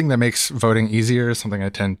just anything that makes voting easier is something I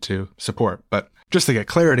tend to support. But just to get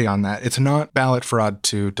clarity on that, it's not ballot fraud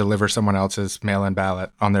to deliver someone else's mail-in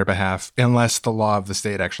ballot on their behalf unless the law of the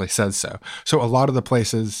state actually says so. So a lot of the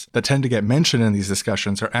places that tend to get mentioned in these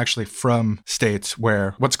discussions are actually from states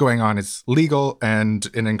where what's going on is legal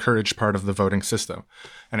and an encouraged part of the voting system.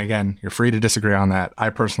 And again, you're free to disagree on that. I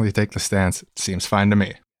personally take the stance. It seems fine to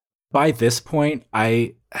me. By this point,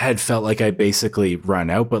 I had felt like I basically run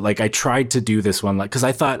out, but like I tried to do this one, because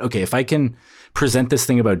I thought, okay, if I can present this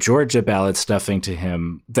thing about Georgia ballot stuffing to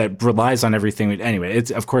him that relies on everything. Anyway,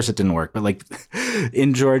 of course it didn't work, but like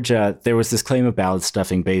in Georgia, there was this claim of ballot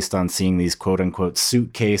stuffing based on seeing these quote unquote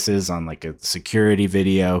suitcases on like a security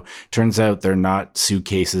video. Turns out they're not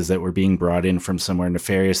suitcases that were being brought in from somewhere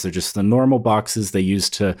nefarious. They're just the normal boxes they use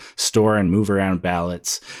to store and move around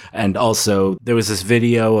ballots. And also there was this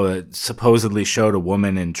video supposedly showed a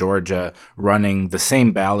woman in Georgia running the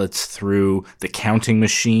same ballots through the counting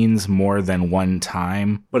machines more than one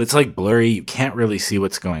time, but it's like blurry. You can't really see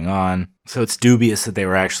what's going on. So it's dubious that they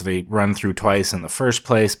were actually run through twice in the first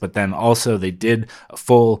place, but then also they did a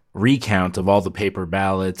full recount of all the paper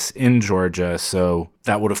ballots in Georgia, so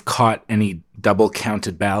that would have caught any double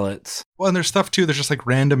counted ballots. Well, and there's stuff too, there's just like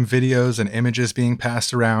random videos and images being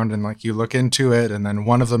passed around, and like you look into it, and then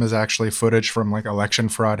one of them is actually footage from like election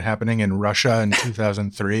fraud happening in Russia in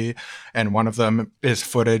 2003, and one of them is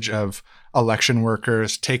footage of election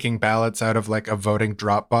workers taking ballots out of like a voting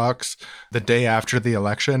drop box the day after the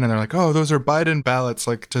election, and they're like, oh, those are Biden ballots,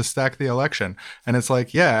 like to stack the election. And it's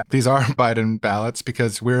like, yeah, these are Biden ballots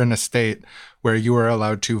because we're in a state where you are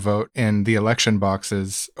allowed to vote in the election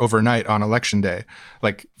boxes overnight on election day.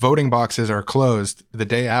 Like voting boxes are closed the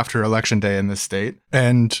day after election day in this state.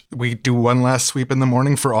 And we do one last sweep in the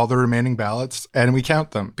morning for all the remaining ballots and we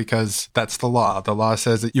count them because that's the law. The law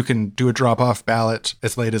says that you can do a drop-off ballot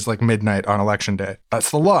as late as like midnight on election day.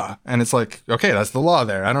 That's the law. And it's like, okay, that's the law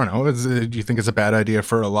there. I don't know. Do you think it's a bad idea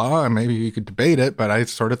for a law? Maybe you could debate it, but I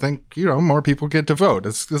sort of think, more people get to vote.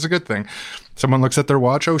 It's a good thing. Someone looks at their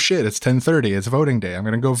watch, oh shit, it's 10:30, it's voting day, I'm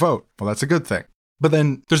going to go vote. Well, that's a good thing. But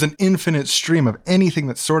then there's an infinite stream of anything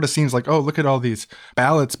that sort of seems like, oh, look at all these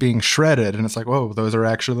ballots being shredded. And it's like, whoa, those are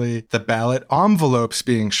actually the ballot envelopes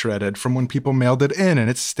being shredded from when people mailed it in. And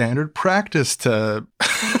it's standard practice to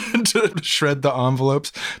shred the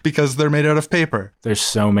envelopes because they're made out of paper. There's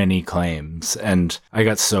so many claims, and I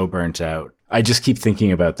got so burnt out. I just keep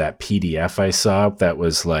thinking about that PDF I saw that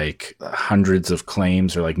was like hundreds of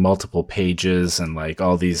claims or like multiple pages and like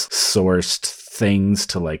all these sourced things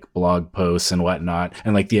to like blog posts and whatnot.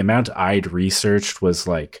 And like the amount I'd researched was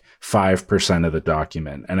like 5% of the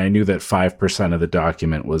document. And I knew that 5% of the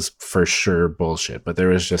document was for sure bullshit, but there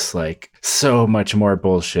was just like so much more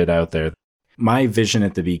bullshit out there. My vision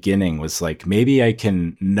at the beginning was like, maybe I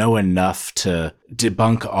can know enough to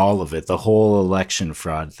debunk all of it, the whole election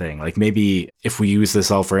fraud thing. Like maybe if we use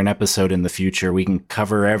this all for an episode in the future, we can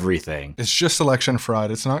cover everything. It's just election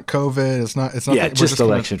fraud. It's not COVID. It's not. Yeah, just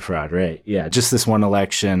election fraud, right? Yeah, just this one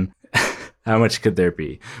election. How much could there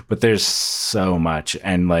be? But there's so much,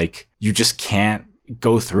 and like you just can't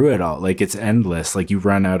go through it all. Like it's endless. Like you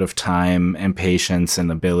run out of time and patience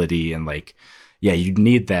and ability, and like. Yeah, you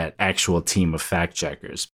need that actual team of fact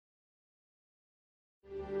checkers.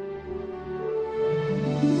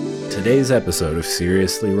 Today's episode of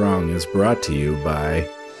Seriously Wrong is brought to you by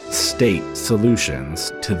State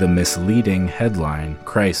Solutions to the Misleading Headline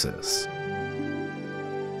Crisis.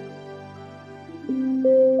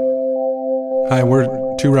 Hi,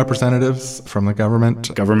 we're 2 representatives from the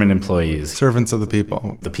government, Government employees. servants of the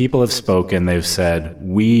people. The people have spoken. They've said,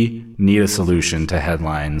 we need a solution to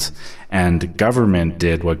headlines. And government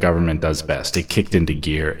did what government does best. It kicked into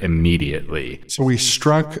gear immediately. So we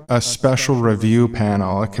struck a special review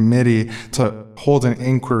panel, a committee, to hold an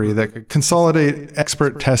inquiry that could consolidate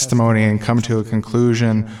expert testimony and come to a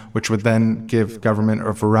conclusion, which would then give government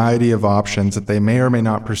a variety of options that they may or may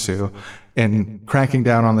not pursue in cracking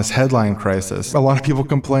down on this headline crisis. A lot of people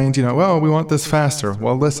complained, well, we want this faster.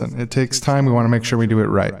 Well, listen, it takes time. We want to make sure we do it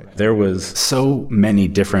right. There was so many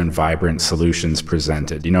different vibrant solutions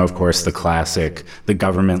presented. Of course, the classic, the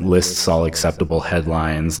government lists all acceptable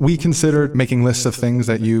headlines. We considered making lists of things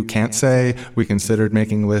that you can't say. We considered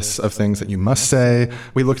making lists of things that you must say.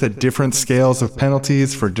 We looked at different scales of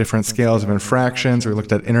penalties for different scales of infractions. We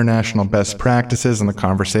looked at international best practices and the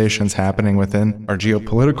conversations happening within our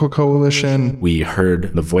geopolitical coalition. We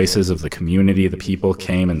heard the voices of the community. The people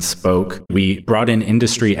came and spoke. We brought in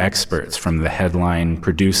industry experts from the headline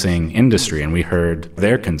producing industry, and we heard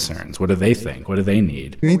their concerns. What do they think? What do they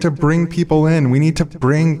need? We need to bring people in. We need to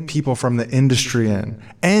bring people from the industry in.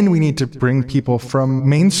 And we need to bring people from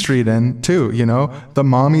Main Street in, too, the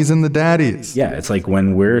mommies and the daddies. Yeah, it's like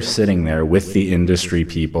when we're sitting there with the industry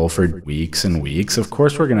people for weeks and weeks, of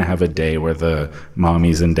course we're going to have a day where the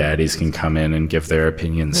mommies and daddies can come in and give their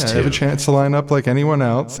opinions too. Have a chance to line up like anyone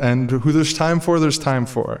else, and who there's time for, there's time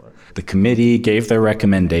for. The committee gave their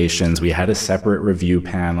recommendations. We had a separate review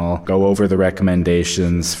panel go over the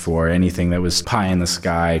recommendations for anything that was pie in the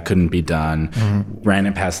sky, couldn't be done, ran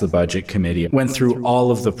it past the budget committee, went through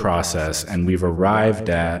all of the process, and we've arrived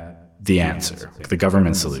at the answer, the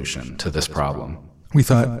government solution to this problem. We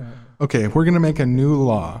thought, okay, if we're going to make a new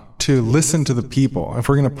law to listen to the people, if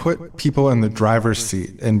we're going to put people in the driver's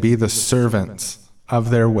seat and be the servants of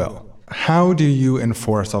their will, how do you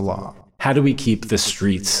enforce a law? How do we keep the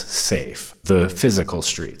streets safe? The physical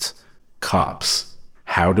streets. Cops.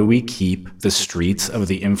 How do we keep the streets of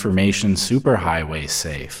the information superhighway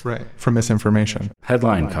safe? Right, from misinformation.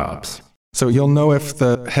 Headline cops. So you'll know if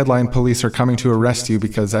the headline police are coming to arrest you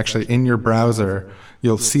because actually in your browser,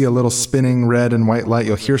 you'll see a little spinning red and white light.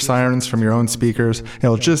 You'll hear sirens from your own speakers.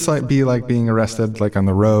 It'll just be like being arrested like on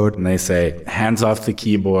the road. And they say, hands off the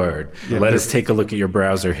keyboard. Let us take a look at your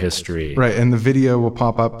browser history. Right, and the video will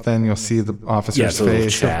pop up. Then you'll see the officer's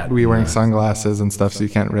face. Chat. They'll be wearing sunglasses and stuff, so you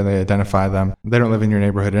can't really identify them. They don't live in your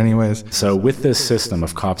neighborhood anyways. So with this system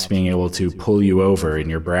of cops being able to pull you over in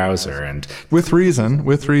your browser and... With reason,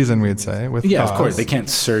 we'd say. With yeah, cause. Of course. They can't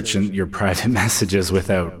search in your private messages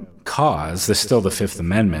without cause. There's still the Fifth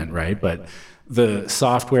Amendment, right? But the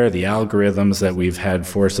software, the algorithms that we've had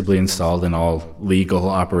forcibly installed in all legal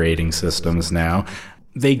operating systems now,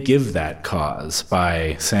 they give that cause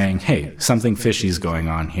by saying, hey, something fishy's going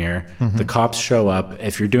on here. The cops show up.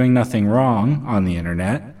 If you're doing nothing wrong on the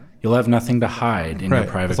internet, you'll have nothing to hide in your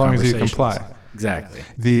private as long as you conversations. comply. Exactly.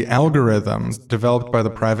 The algorithms developed by the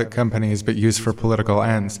private companies but used for political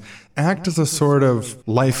ends act as a sort of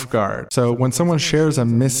lifeguard. So when someone shares a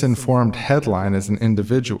misinformed headline as an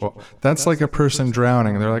individual, that's like a person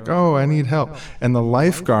drowning. They're like, oh, I need help. And the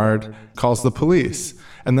lifeguard calls the police.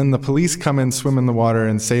 And then the police come in, swim in the water,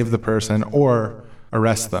 and save the person or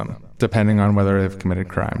arrest them, depending on whether they've committed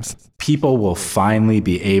crimes. People will finally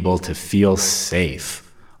be able to feel safe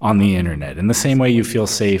on the internet in the same way you feel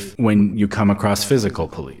safe when you come across physical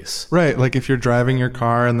police. Right, like if you're driving your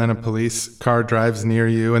car and then a police car drives near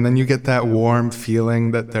you and then you get that warm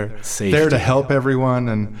feeling that they're there to help everyone,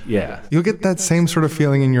 and you'll get that same sort of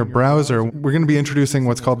feeling in your browser. We're going to be introducing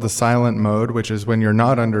what's called the silent mode, which is when you're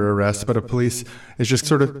not under arrest, but a police is just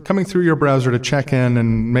sort of coming through your browser to check in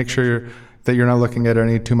and make sure that you're not looking at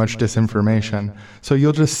any too much disinformation. So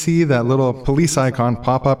you'll just see that little police icon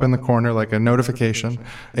pop up in the corner like a notification,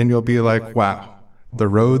 and you'll be like, wow, the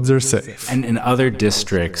roads are safe. And in other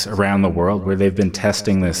districts around the world where they've been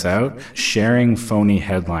testing this out, sharing phony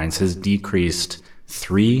headlines has decreased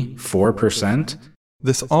 3-4%.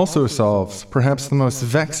 This also solves perhaps the most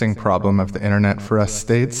vexing problem of the internet for us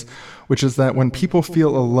states, which is that when people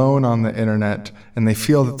feel alone on the internet and they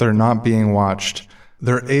feel that they're not being watched,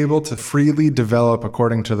 they're able to freely develop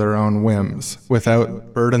according to their own whims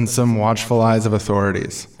without burdensome, watchful eyes of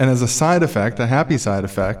authorities. And as a side effect, a happy side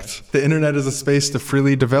effect, the internet as a space to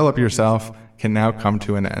freely develop yourself can now come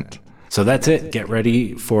to an end. So that's it. Get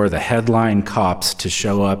ready for the headline cops to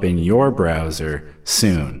show up in your browser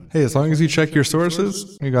soon. Hey, as long as you check your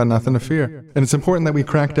sources, you got nothing to fear. And it's important that we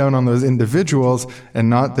crack down on those individuals and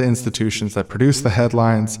not the institutions that produce the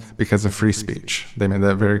headlines because of free speech. They made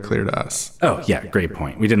that very clear to us. Oh, yeah, great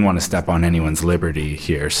point. We didn't want to step on anyone's liberty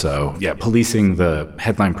here. So, yeah, policing the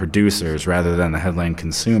headline producers rather than the headline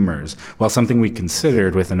consumers, while something we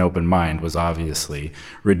considered with an open mind, was obviously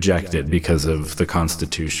rejected because of the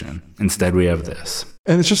Constitution. Instead, we have this.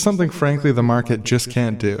 And it's just something, frankly, the market just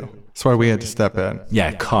can't do. That's why we had to step in.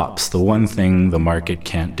 Yeah, cops, the one thing the market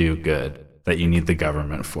can't do good that you need the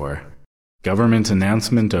government for. Government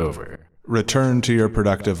announcement over. Return to your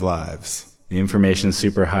productive lives. The information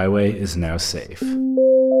superhighway is now safe.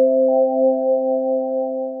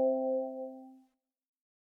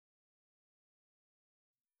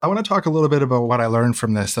 I want to talk a little bit about what I learned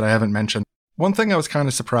from this that I haven't mentioned. One thing I was kind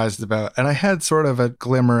of surprised about, and I had sort of a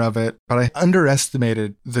glimmer of it, but I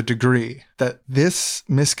underestimated the degree that this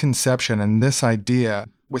misconception and this idea,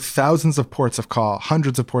 with thousands of ports of call,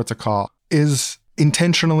 hundreds of ports of call, is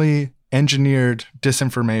intentionally engineered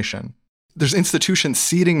disinformation. There's institutions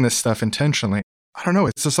seeding this stuff intentionally. I don't know,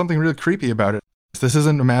 it's just something really creepy about it. This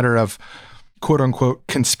isn't a matter of quote-unquote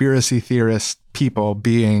conspiracy theorist people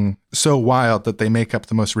being so wild that they make up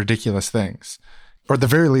the most ridiculous things. Or at the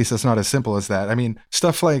very least, it's not as simple as that. I mean,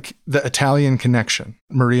 stuff like the Italian connection,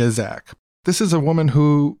 Maria Zack. This is a woman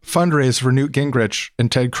who fundraised for Newt Gingrich and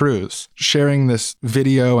Ted Cruz, sharing this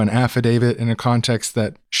video and affidavit in a context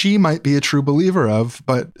that she might be a true believer of,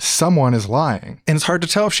 but someone is lying. And it's hard to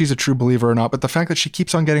tell if she's a true believer or not, but the fact that she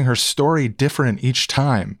keeps on getting her story different each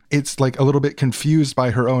time, it's like a little bit confused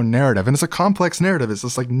by her own narrative. And it's a complex narrative. It's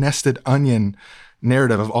this like nested onion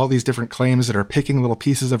narrative of all these different claims that are picking little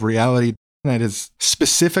pieces of reality that is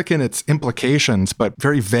specific in its implications, but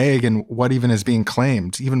very vague in what even is being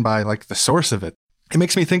claimed, even by like the source of it. It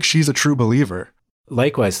makes me think she's a true believer.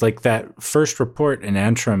 Likewise, like that first report in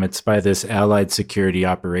Antrim, it's by this Allied Security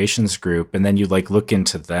Operations Group. And then you like look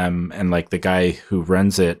into them and like the guy who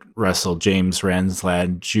runs it, Russell James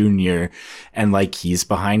Renslad Jr., and like he's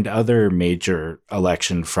behind other major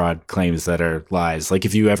election fraud claims that are lies. Like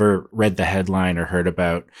if you ever read the headline or heard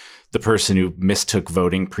about the person who mistook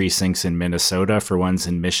voting precincts in Minnesota for ones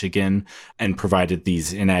in Michigan and provided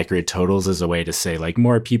these inaccurate totals as a way to say like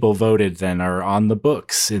more people voted than are on the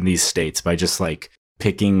books in these states by just like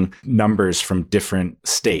picking numbers from different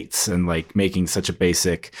states and like making such a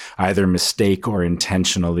basic either mistake or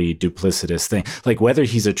intentionally duplicitous thing. Like whether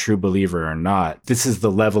he's a true believer or not, this is the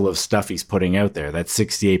level of stuff he's putting out there. That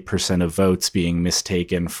 68% of votes being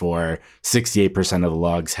mistaken for 68% of the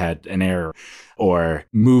logs had an error, or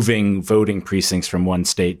moving voting precincts from one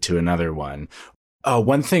state to another one.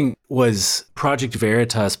 One thing was Project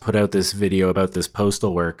Veritas put out this video about this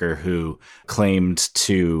postal worker who claimed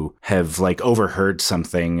to have like overheard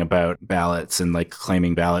something about ballots and like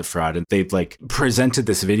claiming ballot fraud. And they've like presented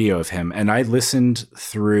this video of him. And I listened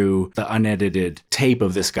through the unedited tape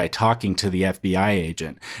of this guy talking to the FBI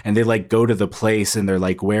agent. And they like go to the place and they're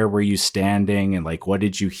like, where were you standing? And like, what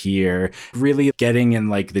did you hear? Really getting in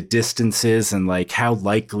like the distances and like how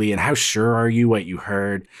likely and how sure are you what you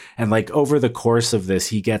heard? And like over the course of this,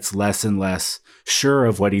 he gets less and less sure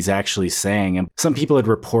of what he's actually saying. And some people had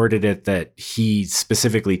reported it that he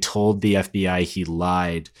specifically told the FBI he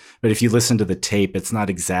lied. But if you listen to the tape, it's not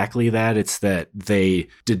exactly that. It's that they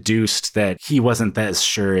deduced that he wasn't as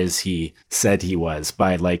sure as he said he was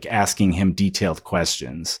by like asking him detailed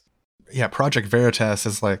questions. Yeah, Project Veritas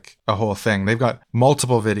is like a whole thing. They've got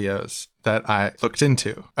multiple videos that I looked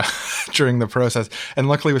into during the process. And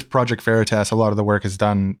luckily with Project Veritas, a lot of the work is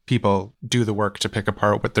done. People do the work to pick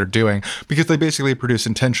apart what they're doing because they basically produce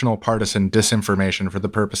intentional partisan disinformation for the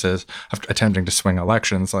purposes of attempting to swing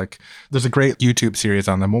elections. Like there's a great YouTube series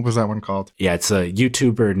on them. What was that one called? Yeah, it's a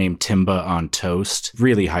YouTuber named Timba on Toast.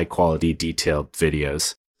 Really high quality, detailed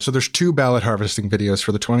videos. So there's two ballot harvesting videos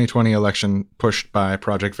for the 2020 election pushed by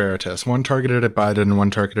Project Veritas. One targeted at Biden and one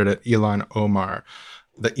targeted at Ilhan Omar.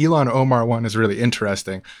 The Ilhan Omar one is really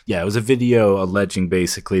interesting. Yeah, it was a video alleging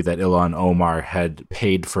basically that Ilhan Omar had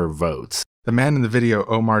paid for votes. The man in the video,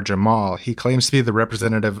 Omar Jamal, he claims to be the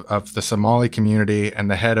representative of the Somali community and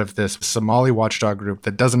the head of this Somali watchdog group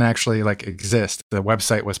that doesn't actually like exist. The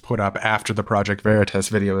website was put up after the Project Veritas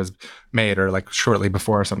video was made or like shortly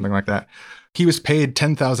before or something like that. He was paid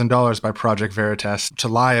 $10,000 by Project Veritas to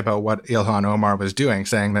lie about what Ilhan Omar was doing,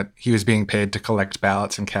 saying that he was being paid to collect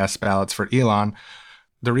ballots and cast ballots for Ilhan.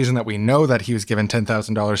 The reason that we know that he was given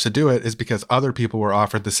 $10,000 to do it is because other people were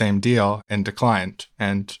offered the same deal and declined,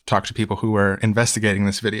 and talked to people who were investigating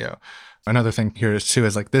this video. Another thing here is too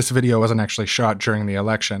is like this video wasn't actually shot during the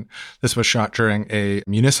election. This was shot during a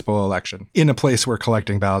municipal election in a place where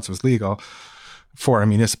collecting ballots was legal for a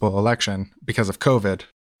municipal election because of COVID.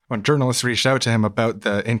 When journalists reached out to him about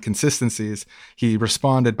the inconsistencies, he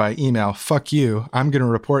responded by email, "Fuck you. I'm going to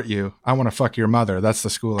report you. I want to fuck your mother. That's the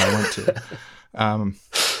school I went to."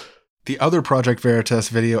 The other Project Veritas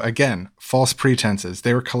video, again, false pretenses.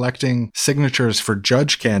 They were collecting signatures for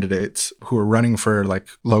judge candidates who were running for like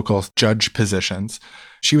local judge positions.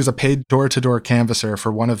 She was a paid door-to-door canvasser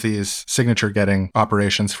for one of these signature-getting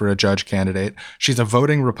operations for a judge candidate. She's a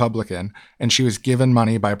voting Republican, and she was given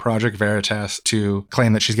money by Project Veritas to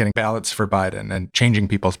claim that she's getting ballots for Biden and changing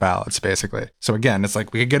people's ballots, basically. So again, it's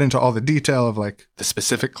like we could get into all the detail of like the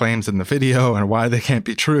specific claims in the video and why they can't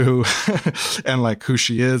be true and like who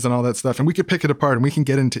she is and all that stuff. And we could pick it apart and we can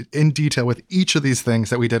get into in detail with each of these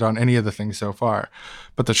things that we did on any of the things so far.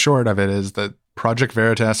 But the short of it is that Project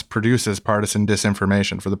Veritas produces partisan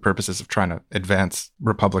disinformation for the purposes of trying to advance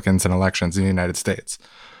Republicans in elections in the United States.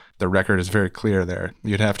 The record is very clear there.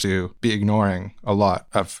 You'd have to be ignoring a lot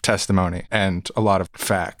of testimony and a lot of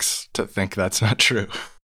facts to think that's not true.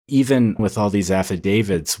 Even with all these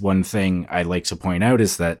affidavits, one thing I like to point out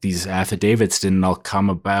is that these affidavits didn't all come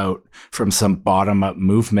about from some bottom-up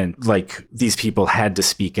movement like these people had to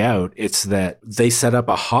speak out. It's that they set up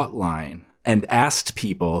a hotline and asked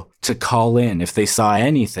people to call in if they saw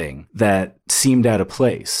anything that seemed out of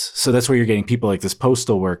place. So that's where you're getting people like this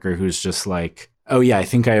postal worker who's just like, oh yeah, I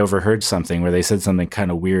think I overheard something where they said something kind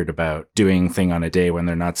of weird about doing a thing on a day when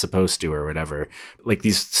they're not supposed to or whatever. Like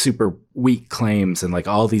these super weak claims and like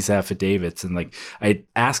all these affidavits. And like I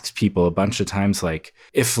asked people a bunch of times, like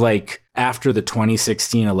if like after the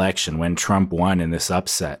 2016 election when Trump won in this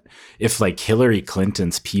upset, if like Hillary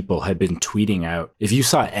Clinton's people had been tweeting out, if you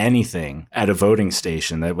saw anything at a voting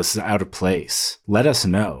station that was out of place, let us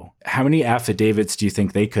know. How many affidavits do you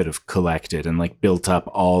think they could have collected and like built up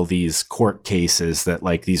all these court cases that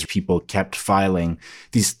like these people kept filing,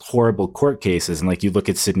 these horrible court cases? And like you look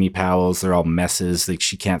at Sidney Powell's, they're all messes, like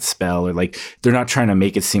she can't spell, or like they're not trying to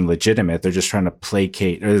make it seem legitimate. They're just trying to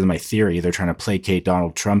placate, or this is my theory, they're trying to placate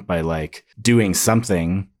Donald Trump by like doing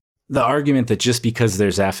something. The argument that just because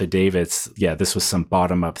there's affidavits, yeah, this was some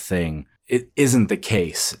bottom up thing, it isn't the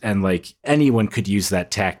case. And like anyone could use that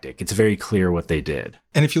tactic. It's very clear what they did.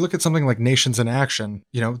 And if you look at something like Nations in Action,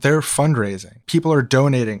 you know, they're fundraising. People are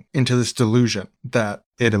donating into this delusion that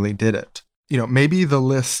Italy did it. You know, maybe the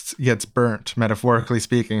list gets burnt, metaphorically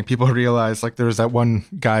speaking. People realize, like, there was that one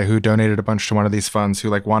guy who donated a bunch to one of these funds who,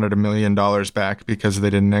 like, wanted $1 million back because they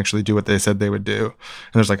didn't actually do what they said they would do. And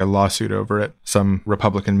there's, like, a lawsuit over it, some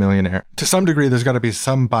Republican millionaire. To some degree, there's got to be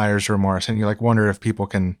some buyer's remorse, and you, like, wonder if people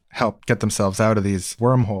can help get themselves out of these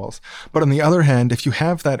wormholes. But on the other hand, if you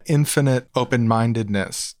have that infinite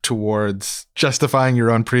open-mindedness towards justifying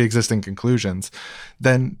your own pre-existing conclusions,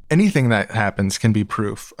 then anything that happens can be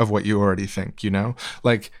proof of what you already think, you know?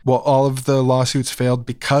 Like, well, all of the lawsuits failed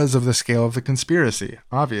because of the scale of the conspiracy,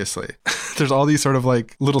 obviously. There's all these sort of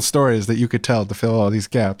like little stories that you could tell to fill all these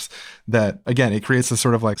gaps that, again, it creates this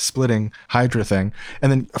sort of like splitting Hydra thing.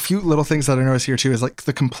 And then a few little things that I notice here too is like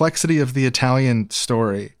the complexity of the Italian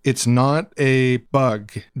story. It's not a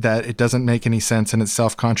bug that it doesn't make any sense and it's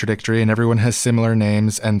self-contradictory and everyone has similar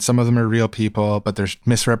names and some of them are real people, but they're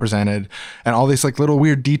misrepresented and all these like little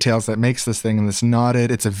weird details that makes this thing and this knotted.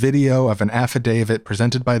 It's a video of an affidavit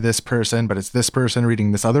presented by this person, but it's this person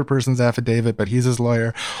reading this other person's affidavit, but he's his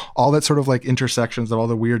lawyer. All that sort of like intersections of all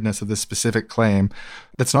the weirdness of this specific claim.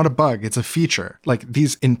 That's not a bug, it's a feature. Like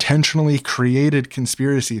these intentionally created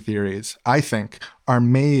conspiracy theories, I think, are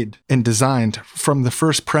made and designed from the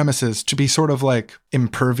first premises to be sort of like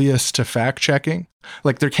impervious to fact checking.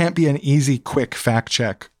 Like there can't be an easy, quick fact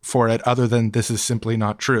check for it other than this is simply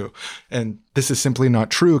not true. And this is simply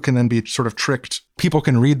not true can then be sort of tricked. People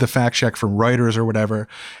can read the fact check from Reuters or whatever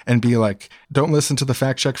and be like, don't listen to the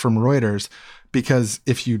fact check from Reuters because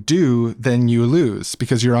if you do, then you lose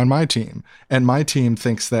because you're on my team. And my team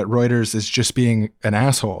thinks that Reuters is just being an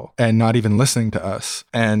asshole and not even listening to us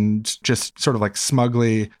and just sort of like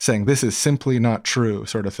smugly saying this is simply not true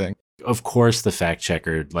sort of thing. Of course, the fact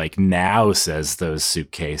checker like now says those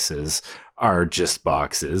suitcases are just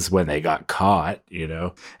boxes when they got caught, you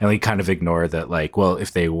know, and we kind of ignore that, like, well,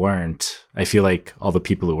 if they weren't, I feel like all the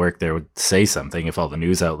people who work there would say something if all the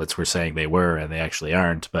news outlets were saying they were and they actually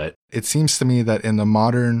aren't. But it seems to me that in the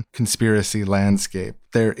modern conspiracy landscape,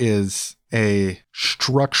 there is a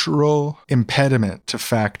structural impediment to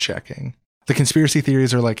fact checking. The conspiracy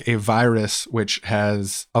theories are like a virus which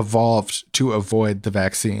has evolved to avoid the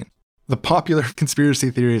vaccine. The popular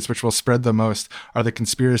conspiracy theories which will spread the most are the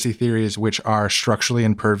conspiracy theories which are structurally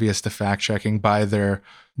impervious to fact checking by their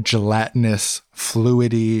gelatinous,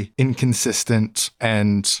 fluidy, inconsistent,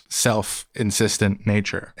 and self-insistent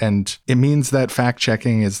nature. And it means that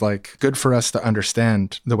fact-checking is like good for us to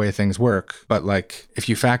understand the way things work. But like if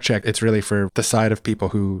you fact-check, it's really for the side of people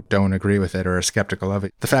who don't agree with it or are skeptical of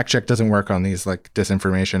it. The fact-check doesn't work on these like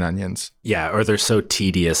disinformation onions. Yeah, or they're so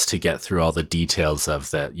tedious to get through all the details of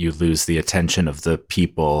that you lose the attention of the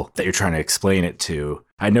people that you're trying to explain it to.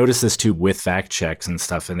 I noticed this too with fact checks and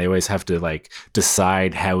stuff, and they always have to like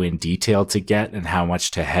decide how in detail to get and how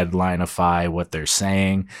much to headlineify what they're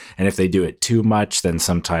saying. And if they do it too much, then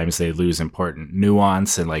sometimes they lose important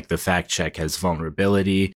nuance and like the fact check has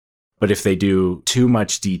vulnerability. But if they do too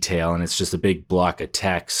much detail and it's just a big block of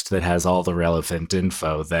text that has all the relevant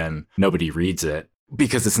info, then nobody reads it.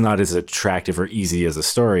 Because it's not as attractive or easy as a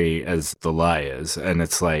story as the lie is. And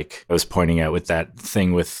it's like I was pointing out with that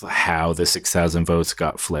thing with how the 6,000 votes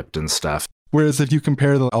got flipped and stuff. Whereas if you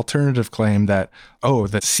compare the alternative claim that, oh,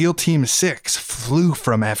 the SEAL Team 6 flew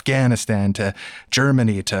from Afghanistan to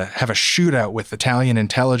Germany to have a shootout with Italian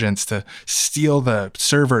intelligence to steal the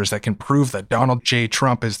servers that can prove that Donald J.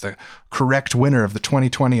 Trump is the correct winner of the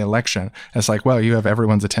 2020 election. And it's like, well, you have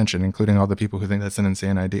everyone's attention, including all the people who think that's an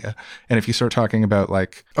insane idea. And if you start talking about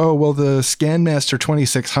like, oh, well, the ScanMaster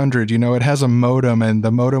 2600, you know, it has a modem and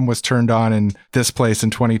the modem was turned on in this place in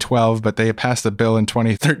 2012, but they passed a bill in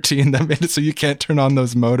 2013 that made it so you can't turn on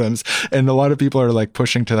those modems. And a lot of people are like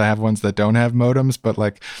pushing to have ones that don't have modems, but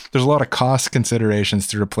like there's a lot of cost considerations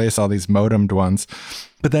to replace all these modemed ones.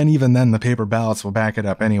 But then even then the paper ballots will back it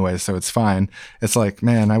up anyway, so it's fine. It's like,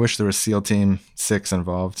 man, I wish there was SEAL Team 6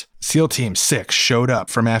 involved. SEAL Team 6 showed up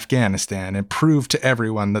from Afghanistan and proved to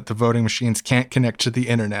everyone that the voting machines can't connect to the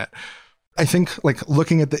internet. I think, like,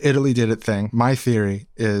 looking at the Italy did it thing, my theory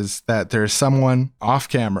is that there's someone off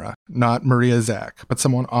camera, not Maria Zack, but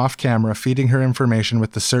someone off camera feeding her information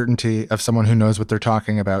with the certainty of someone who knows what they're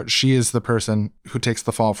talking about. She is the person who takes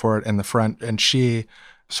the fall for it in the front, and she,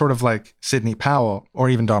 sort of like Sidney Powell or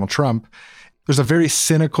even Donald Trump, there's a very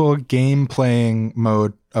cynical game-playing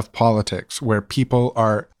mode of politics where people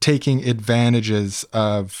are taking advantages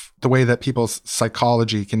of the way that people's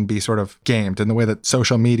psychology can be sort of gamed and the way that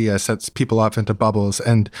social media sets people up into bubbles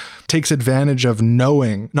and takes advantage of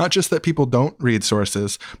knowing not just that people don't read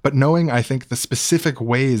sources, but knowing, I think, the specific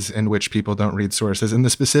ways in which people don't read sources and the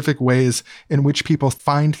specific ways in which people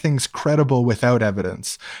find things credible without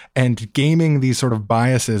evidence and gaming these sort of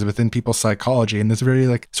biases within people's psychology in this very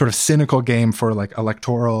like sort of cynical game for like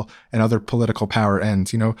electoral and other political power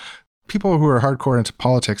ends. You know, people who are hardcore into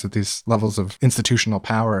politics at these levels of institutional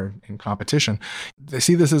power and competition, they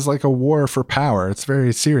see this as like a war for power. It's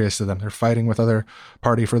very serious to them. They're fighting with other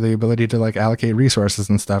party for the ability to like allocate resources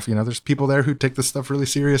and stuff. You know, there's people there who take this stuff really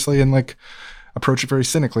seriously and like approach it very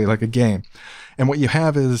cynically, like a game. And what you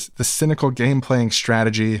have is the cynical game-playing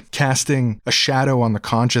strategy casting a shadow on the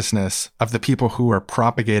consciousness of the people who are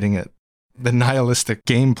propagating it. The nihilistic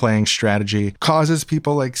game-playing strategy causes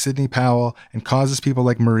people like Sidney Powell and causes people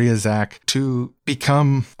like Maria Zack to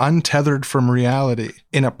become untethered from reality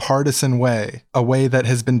in a partisan way, a way that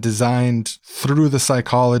has been designed through the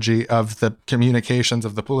psychology of the communications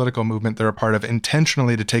of the political movement they're a part of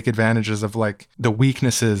intentionally to take advantages of like the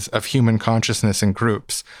weaknesses of human consciousness in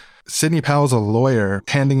groups. Sidney Powell's a lawyer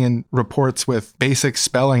handing in reports with basic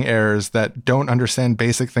spelling errors that don't understand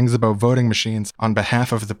basic things about voting machines on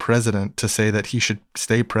behalf of the president to say that he should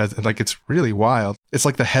stay president. Like, it's really wild. It's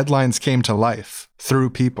like the headlines came to life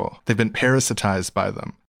through people. They've been parasitized by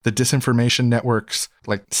them. The disinformation networks,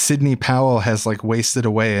 like Sidney Powell has like wasted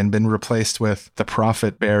away and been replaced with the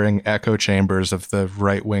profit-bearing echo chambers of the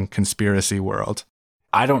right-wing conspiracy world.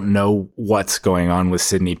 I don't know what's going on with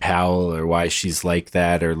Sidney Powell or why she's like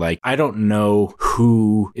that, or like, I don't know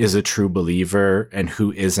who is a true believer and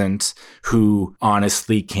who isn't, who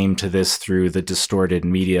honestly came to this through the distorted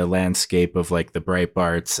media landscape of like the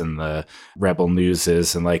Breitbarts and the Rebel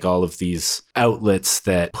Newses and like all of these outlets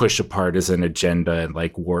that push a partisan agenda and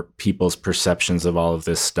like warp people's perceptions of all of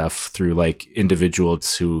this stuff through like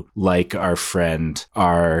individuals who, like our friend,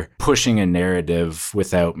 are pushing a narrative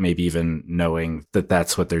without maybe even knowing that that's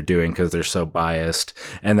what they're doing because they're so biased.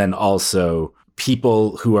 And then also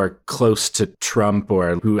people who are close to Trump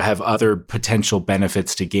or who have other potential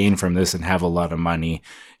benefits to gain from this and have a lot of money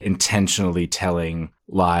intentionally telling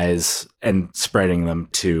lies and spreading them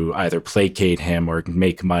to either placate him or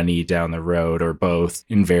make money down the road or both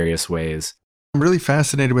in various ways. I'm really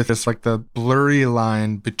fascinated with this, like the blurry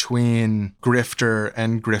line between grifter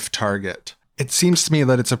and grift target. It seems to me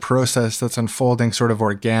that it's a process that's unfolding sort of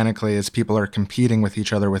organically as people are competing with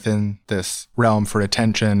each other within this realm for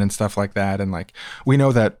attention and stuff like that. And like, we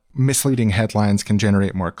know that misleading headlines can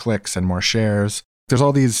generate more clicks and more shares. There's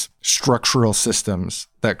all these structural systems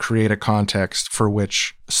that create a context for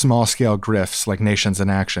which small-scale grifts like Nations in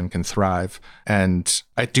Action can thrive. And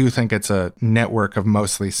I do think it's a network of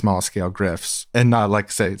mostly small-scale grifts and not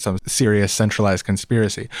like, say, some serious centralized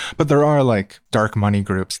conspiracy. But there are like dark money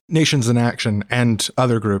groups. Nations in Action and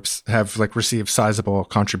other groups have like received sizable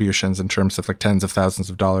contributions in terms of like tens of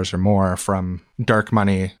thousands of dollars or more from dark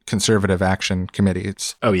money conservative action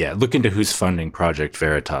committees. Oh yeah, look into who's funding Project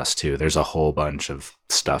Veritas too. There's a whole bunch of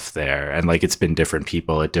stuff there, and like it's been different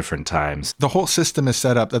people at different times. The whole system is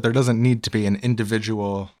set up that there doesn't need to be an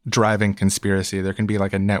individual driving conspiracy. There can be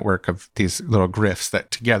like a network of these little grifts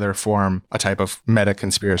that together form a type of meta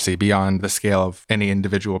conspiracy beyond the scale of any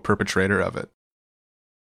individual perpetrator of it.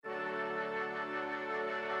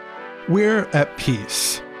 We're at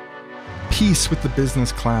peace. Peace with the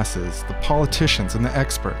business classes, the politicians, and the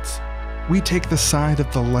experts. We take the side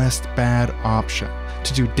of the less bad option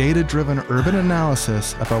to do data-driven urban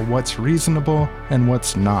analysis about what's reasonable and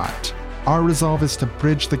what's not. Our resolve is to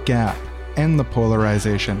bridge the gap, end the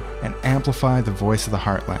polarization, and amplify the voice of the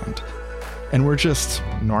heartland. And we're just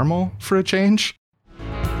normal for a change?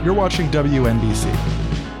 You're watching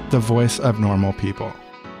WNBC, the voice of normal people.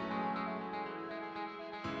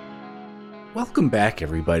 Welcome back,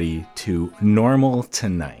 everybody, to Normal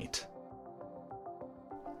Tonight.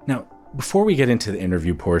 Now, before we get into the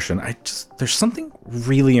interview portion, there's something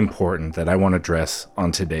really important that I want to address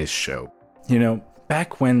on today's show. You know,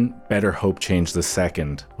 back when Better Hope Change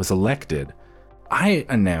II was elected, I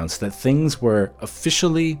announced that things were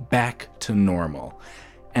officially back to normal.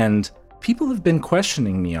 And people have been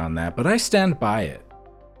questioning me on that, but I stand by it.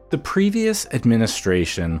 The previous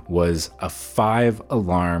administration was a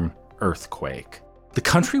 5-alarm earthquake. The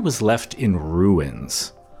country was left in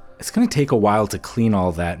ruins. It's going to take a while to clean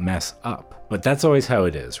all that mess up, but that's always how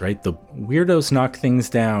it is, right? The weirdos knock things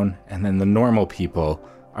down, and then the normal people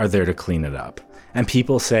are there to clean it up. And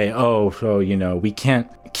people say, we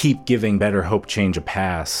can't keep giving Better Hope Change a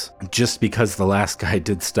pass just because the last guy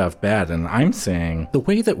did stuff bad. And I'm saying the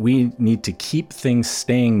way that we need to keep things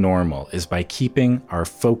staying normal is by keeping our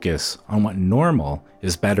focus on what normal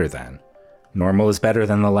is better than. Normal is better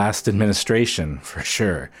than the last administration, for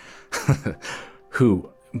sure. Who,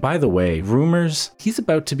 by the way, rumors, he's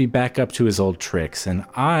about to be back up to his old tricks, and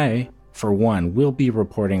I, for one, will be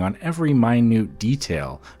reporting on every minute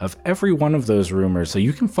detail of every one of those rumors, so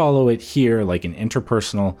you can follow it here like an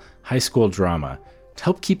interpersonal high school drama to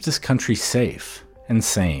help keep this country safe and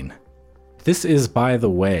sane. This is, by the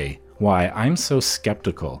way, why I'm so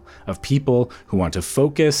skeptical of people who want to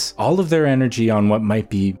focus all of their energy on what might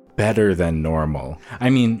be better than normal. I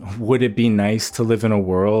mean, would it be nice to live in a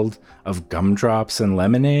world of gumdrops and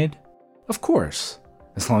lemonade? Of course.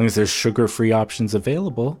 As long as there's sugar-free options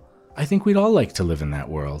available, I think we'd all like to live in that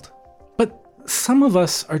world. But some of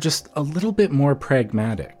us are just a little bit more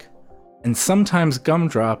pragmatic. And sometimes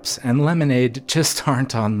gumdrops and lemonade just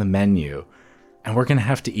aren't on the menu. And we're gonna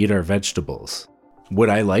have to eat our vegetables. Would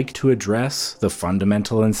I like to address the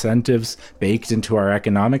fundamental incentives baked into our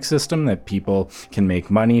economic system that people can make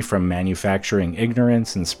money from manufacturing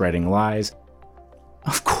ignorance and spreading lies?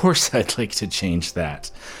 Of course I'd like to change that.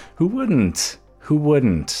 Who wouldn't? Who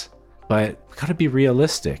wouldn't? But we gotta be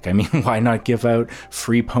realistic. I mean, why not give out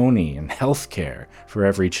free pony and healthcare for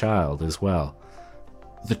every child as well?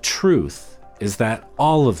 The truth is that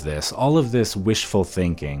all of this wishful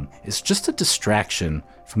thinking is just a distraction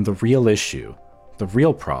from the real issue. The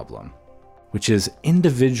real problem, which is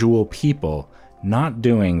individual people not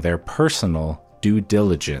doing their personal due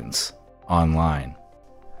diligence online.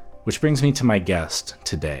 Which brings me to my guest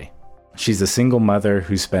today. She's a single mother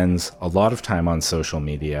who spends a lot of time on social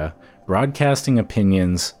media, broadcasting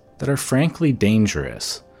opinions that are frankly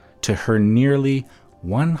dangerous to her nearly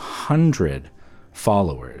 100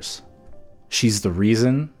 followers. She's the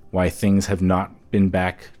reason why things have not been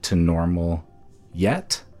back to normal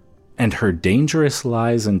yet. And her dangerous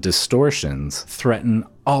lies and distortions threaten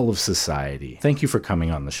all of society. Thank you for coming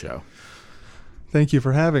on the show. Thank you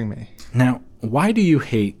for having me. Now, why do you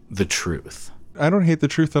hate the truth? I don't hate the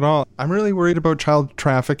truth at all. I'm really worried about child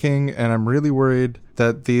trafficking, and I'm really worried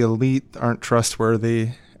that the elite aren't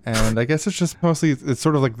trustworthy. And I guess it's just mostly, it's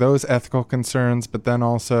sort of like those ethical concerns, but then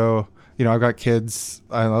also, you know, I've got kids.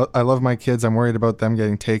 I love my kids. I'm worried about them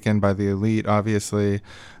getting taken by the elite, obviously,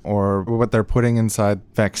 or what they're putting inside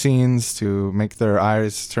vaccines to make their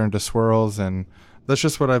eyes turn to swirls. And That's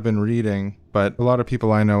just what I've been reading, but a lot of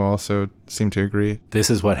people I know also seem to agree. This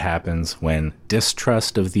is what happens when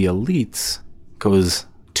distrust of the elites goes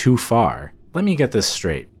too far. Let me get this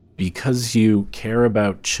straight. Because you care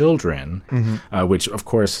about children, which, of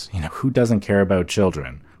course, who doesn't care about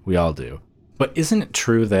children? We all do. But isn't it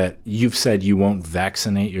true that you've said you won't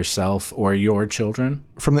vaccinate yourself or your children?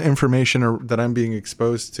 From the information that I'm being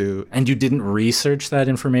exposed to. And you didn't research that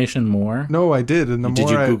information more? No, I did. And Did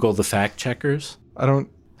you Google the fact checkers? I don't.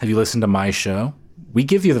 Have you listened to my show? We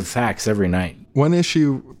give you the facts every night. One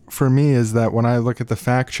issue for me is that when I look at the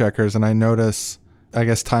fact checkers and I notice, I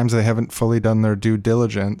guess, times they haven't fully done their due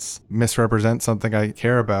diligence, misrepresent something I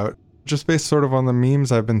care about, just based sort of on the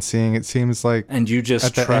memes I've been seeing, it seems like... And you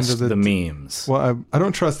just trust the memes. Well, I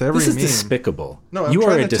don't trust every meme. This is despicable. No, I'm you are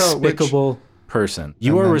trying a to tell despicable person.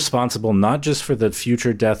 You are responsible not just for the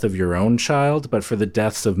future death of your own child, but for the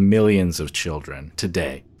deaths of millions of children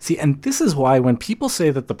today. See, and this is why when people say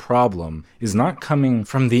that the problem is not coming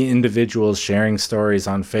from the individuals sharing stories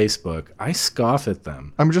on Facebook, I scoff at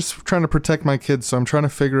them. I'm just trying to protect my kids, so I'm trying to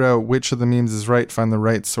figure out which of the memes is right, find the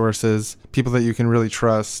right sources, people that you can really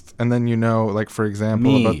trust, and then like, for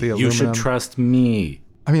example, about the aluminum. You should trust me.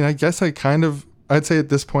 I mean, I guess I'd say at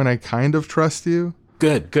this point I kind of trust you.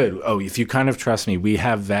 Good. Oh, if you kind of trust me, we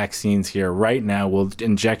have vaccines here right now. We'll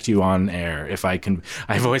inject you on air. If I can,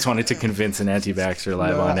 I've always wanted to convince an anti-vaxxer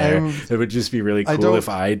live on air. It would just be really cool if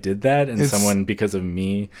I did that and someone because of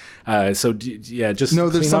me. Just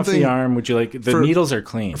clean off the arm. Would you like the needles are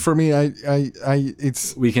clean? For me,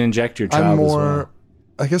 we can inject your child as well.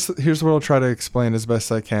 I guess here's what I'll try to explain as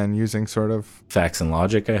best I can using sort of facts and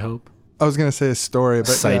logic. I hope. I was gonna say a story, but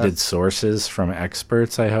cited sources from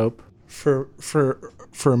experts. I hope. For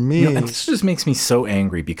me, and this just makes me so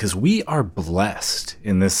angry because we are blessed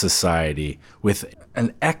in this society with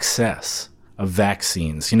an excess of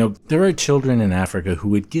vaccines. There are children in Africa who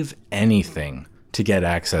would give anything to get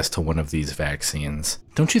access to one of these vaccines.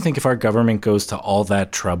 Don't you think if our government goes to all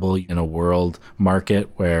that trouble in a world market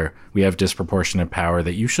where we have disproportionate power,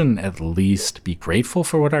 that you shouldn't at least be grateful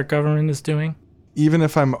for what our government is doing? Even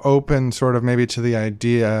if I'm open sort of maybe to the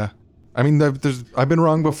idea... I mean, I've been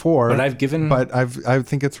wrong before, but I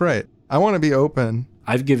think it's right. I want to be open.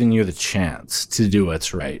 I've given you the chance to do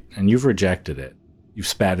what's right, and you've rejected it. You've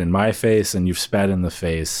spat in my face, and you've spat in the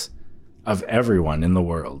face of everyone in the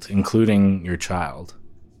world, including your child,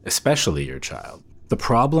 especially your child. The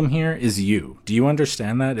problem here is you. Do you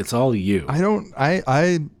understand that? It's all you. I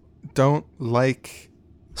don't like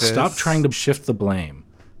this. Stop trying to shift the blame.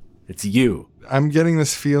 It's you. I'm getting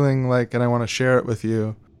this feeling like, and I want to share it with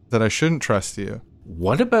you, that I shouldn't trust you.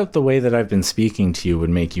 What about the way that I've been speaking to you would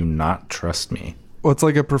make you not trust me? Well, it's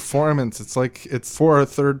like a performance. It's for a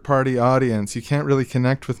third-party audience. You can't really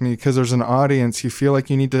connect with me because there's an audience. You feel like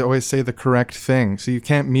you need to always say the correct thing. So you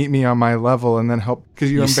can't meet me on my level and then help,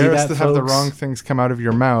 because you're embarrassed to have the wrong things come out of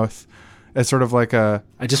your mouth. It's sort of like like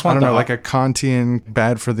a Kantian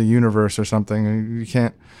bad for the universe or something. You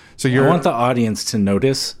can't. I want the audience to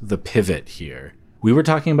notice the pivot here. We were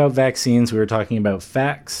talking about vaccines, we were talking about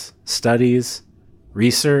facts, studies,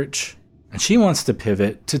 research, and she wants to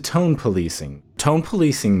pivot to tone policing. Tone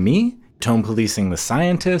policing me? Tone policing the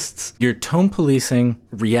scientists? You're tone policing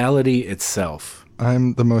reality itself.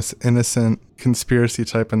 I'm the most innocent conspiracy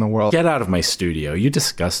type in the world. Get out of my studio. You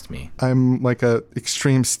disgust me. I'm like a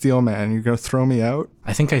extreme steel man. You're going to throw me out?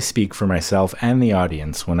 I think I speak for myself and the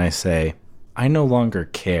audience when I say, I no longer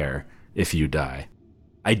care if you die.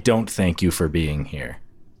 I don't thank you for being here.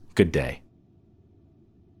 Good day.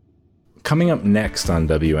 Coming up next on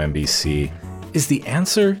WNBC, is the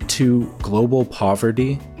answer to global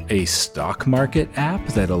poverty a stock market app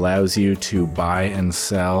that allows you to buy and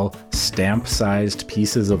sell stamp-sized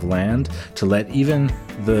pieces of land to let even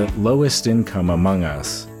the lowest income among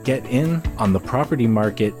us get in on the property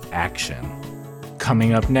market action?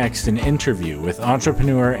 Coming up next, an interview with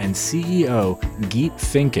entrepreneur and CEO Geet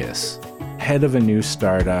Finkus, head of a new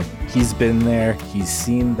startup. He's been there, he's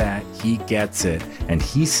seen that, he gets it, and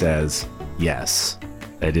he says, yes,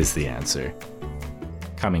 that is the answer.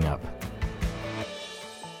 Coming up.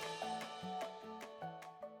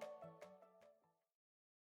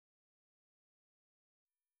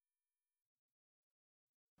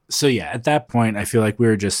 So yeah, at that point, I feel like we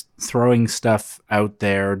were just throwing stuff out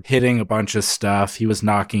there, hitting a bunch of stuff. He was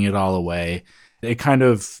knocking it all away. It kind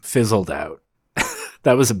of fizzled out.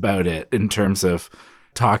 That was about it in terms of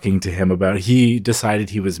talking to him about it. He decided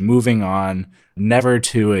he was moving on, never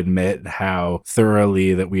to admit how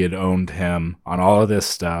thoroughly that we had owned him on all of this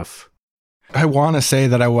stuff. I want to say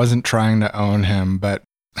that I wasn't trying to own him, but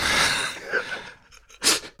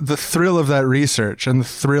the thrill of that research and the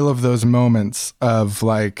thrill of those moments of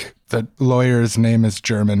like the lawyer's name is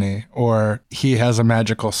Germany or he has a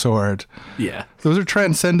magical sword. Yeah. Those are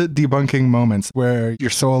transcendent debunking moments where your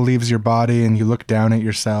soul leaves your body and you look down at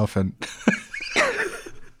yourself and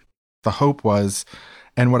the hope was,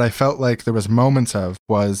 and what I felt like there was moments of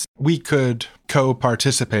was we could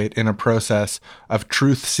co-participate in a process of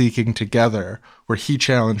truth seeking together where he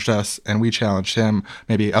challenged us and we challenged him.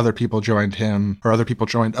 Maybe other people joined him or other people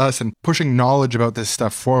joined us and pushing knowledge about this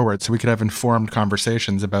stuff forward so we could have informed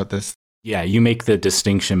conversations about this. Yeah, you make the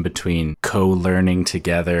distinction between co-learning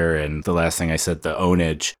together and the last thing I said, the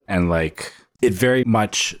ownage, and like it very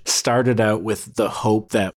much started out with the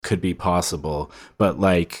hope that could be possible. But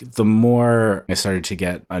like the more I started to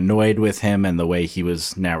get annoyed with him and the way he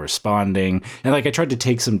was now responding, and like I tried to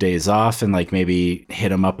take some days off and like maybe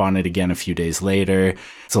hit him up on it again a few days later.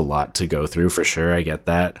 It's a lot to go through for sure. I get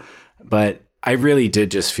that. But I really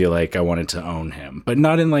did just feel like I wanted to own him, but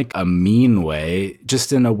not in like a mean way,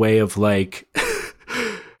 just in a way of like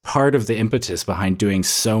part of the impetus behind doing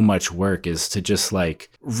so much work is to just like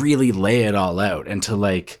really lay it all out and to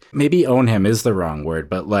like maybe own him is the wrong word,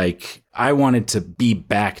 but like I wanted to be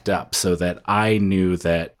backed up so that I knew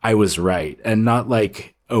that I was right and not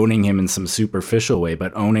like owning him in some superficial way,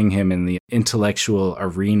 but owning him in the intellectual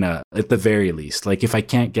arena at the very least. Like if I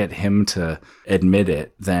can't get him to admit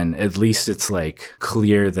it, then at least it's like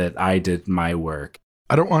clear that I did my work.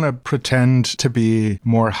 I don't want to pretend to be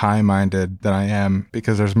more high-minded than I am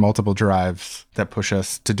because there's multiple drives that push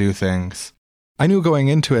us to do things. I knew going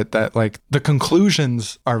into it that like the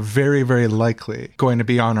conclusions are very, very likely going to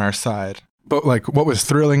be on our side. But like what was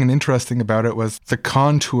thrilling and interesting about it was the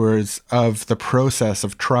contours of the process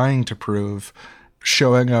of trying to prove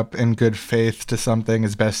showing up in good faith to something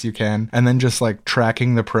as best you can, and then just like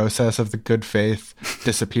tracking the process of the good faith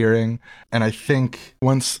disappearing. And I think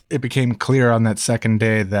once it became clear on that second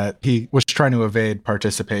day that he was trying to evade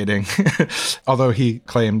participating, although he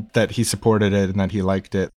claimed that he supported it and that he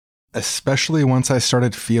liked it, especially once I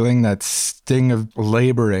started feeling that sting of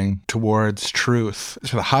laboring towards truth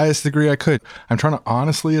to the highest degree I could. I'm trying to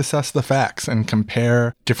honestly assess the facts and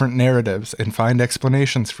compare different narratives and find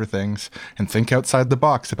explanations for things and think outside the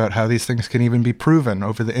box about how these things can even be proven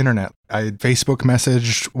over the internet. I Facebook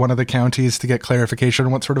messaged one of the counties to get clarification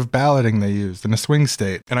on what sort of balloting they used in a swing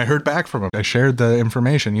state. And I heard back from them. I shared the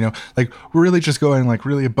information, like really just going like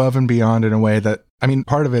really above and beyond in a way that, I mean,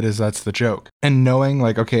 part of it is that's the joke. And knowing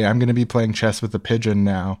like, okay, I'm going to be playing chess with the pigeon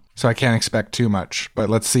now, so I can't expect too much, but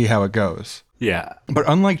let's see how it goes. Yeah. But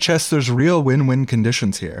unlike chess, there's real win-win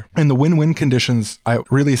conditions here. And the win-win conditions I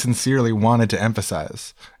really sincerely wanted to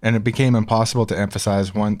emphasize. And it became impossible to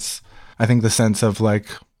emphasize once, I think, the sense of like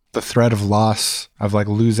the threat of loss, of like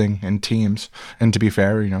losing in teams. And to be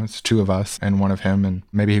fair, it's two of us and one of him, and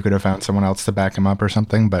maybe he could have found someone else to back him up or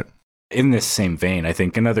something, but in this same vein, I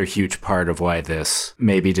think another huge part of why this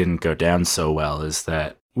maybe didn't go down so well is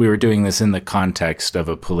that we were doing this in the context of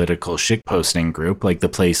a political shitposting group, like the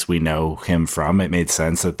place we know him from. It made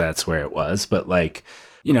sense that that's where it was. But like,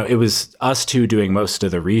 it was us two doing most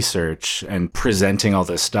of the research and presenting all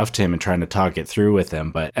this stuff to him and trying to talk it through with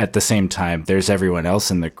him. But at the same time, there's everyone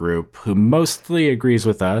else in the group who mostly agrees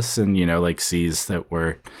with us and, like sees that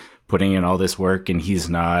we're putting in all this work and he's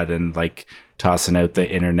not, and like tossing out the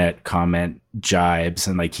internet comment jibes,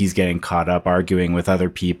 and like he's getting caught up arguing with other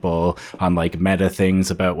people on like meta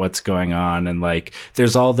things about what's going on, and like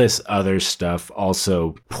there's all this other stuff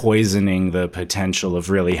also poisoning the potential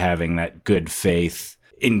of really having that good faith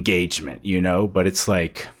engagement, but it's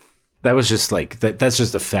like that was just like that's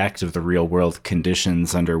just a fact of the real world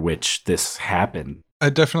conditions under which this happened.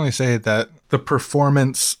 I'd definitely say that the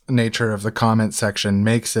performance nature of the comment section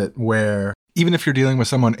makes it where even if you're dealing with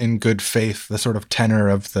someone in good faith, the sort of tenor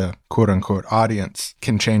of the quote-unquote audience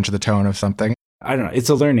can change the tone of something. I don't know. It's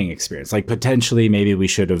a learning experience. Like potentially maybe we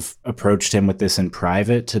should have approached him with this in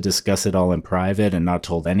private to discuss it all in private and not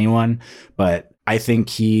told anyone. But I think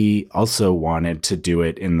he also wanted to do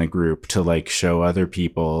it in the group to like show other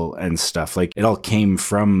people and stuff. Like it all came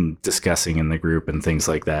from discussing in the group and things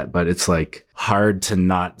like that. But it's like hard to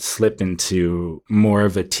not slip into more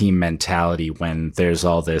of a team mentality when there's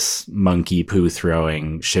all this monkey poo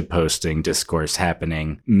throwing, shitposting discourse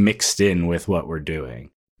happening mixed in with what we're doing.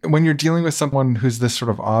 When you're dealing with someone who's this sort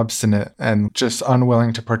of obstinate and just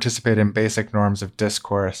unwilling to participate in basic norms of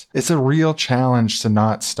discourse, it's a real challenge to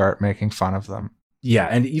not start making fun of them. Yeah,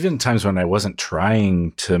 and even times when I wasn't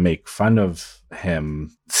trying to make fun of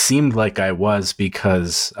him seemed like I was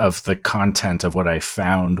because of the content of what I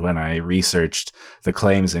found when I researched the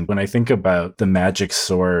claims. And when I think about the magic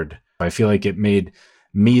sword, I feel like it made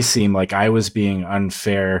me seem like I was being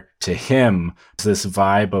unfair to him. This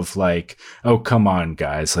vibe of like, oh, come on,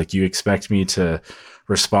 guys. Like, you expect me to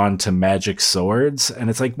respond to magic swords? And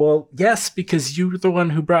it's like, well, yes, because you're the one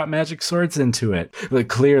who brought magic swords into it. But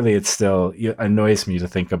clearly it still annoys me to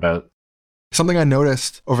think about. Something I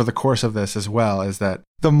noticed over the course of this as well is that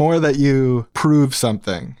the more that you prove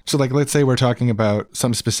something, so like let's say we're talking about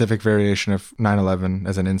some specific variation of 9/11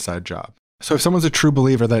 as an inside job. So if someone's a true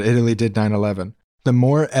believer that Italy did 9/11, the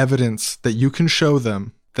more evidence that you can show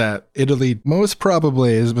them that Italy most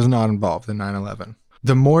probably was not involved in 9/11,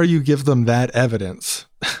 the more you give them that evidence,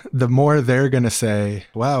 the more they're going to say,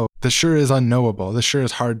 wow, this sure is unknowable. This sure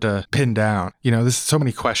is hard to pin down. There's so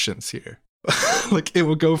many questions here. Like, it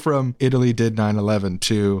will go from Italy did 9/11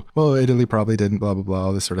 to, well, Italy probably didn't, blah, blah, blah,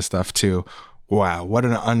 all this sort of stuff, to, wow, what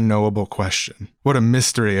an unknowable question. What a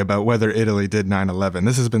mystery about whether Italy did 9/11.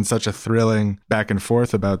 This has been such a thrilling back and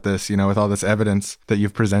forth about this, with all this evidence that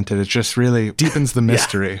you've presented. It just really deepens the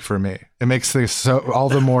mystery for me. It makes things all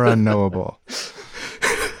the more unknowable.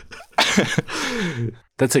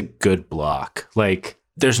 That's a good block. Like,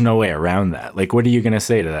 there's no way around that. Like, what are you going to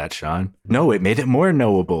say to that, Sean? No, it made it more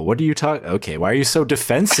knowable. What are you talking? Okay, why are you so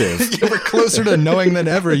defensive? You were closer to knowing than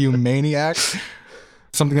ever, you maniac.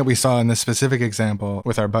 Something that we saw in this specific example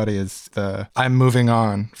with our buddy is the I'm moving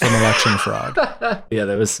on from election fraud. Yeah,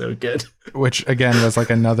 that was so good. Which, again, was like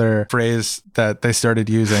another phrase that they started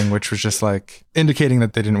using, which was just like indicating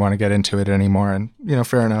that they didn't want to get into it anymore. And,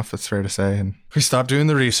 fair enough. That's fair to say. And we stopped doing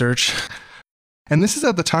the research. And this is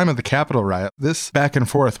at the time of the Capitol riot. This back and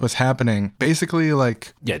forth was happening basically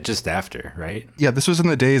like... Yeah, just after, right? Yeah, this was in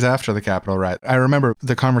the days after the Capitol riot. I remember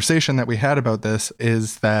the conversation that we had about this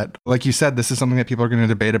is that, like you said, this is something that people are going to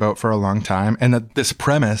debate about for a long time. And that this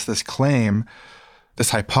premise, this claim, this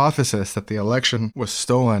hypothesis that the election was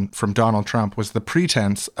stolen from Donald Trump was the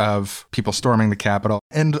pretense of people storming the Capitol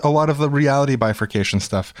and a lot of the reality bifurcation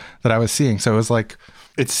stuff that I was seeing. So it was like...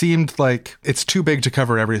 It seemed like it's too big to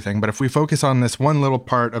cover everything, but if we focus on this one little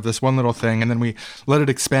part of this one little thing, and then we let it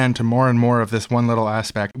expand to more and more of this one little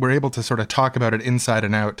aspect, we're able to sort of talk about it inside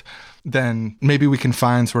and out, then maybe we can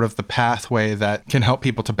find sort of the pathway that can help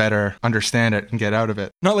people to better understand it and get out of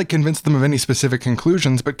it. Not like convince them of any specific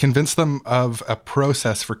conclusions, but convince them of a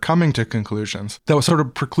process for coming to conclusions that will sort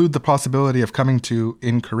of preclude the possibility of coming to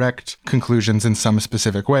incorrect conclusions in some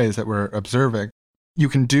specific ways that we're observing. You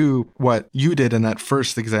can do what you did in that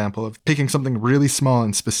first example of taking something really small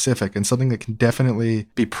and specific and something that can definitely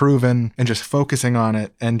be proven and just focusing on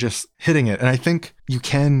it and just hitting it. And I think you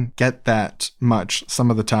can get that much some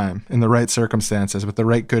of the time in the right circumstances with the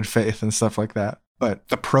right good faith and stuff like that. But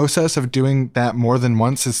the process of doing that more than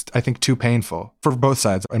once is, I think, too painful for both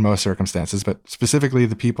sides in most circumstances, but specifically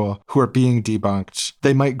the people who are being debunked.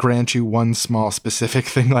 They might grant you one small specific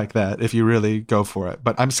thing like that if you really go for it.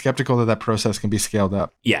 But I'm skeptical that that process can be scaled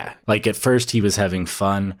up. Yeah, like at first he was having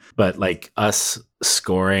fun, but like us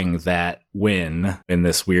scoring that win in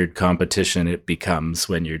this weird competition it becomes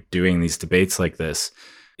when you're doing these debates like this,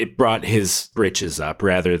 it brought his britches up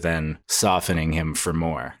rather than softening him for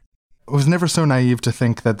more. I was never so naive to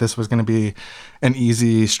think that this was going to be an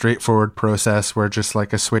easy, straightforward process where just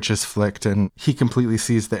like a switch is flicked and he completely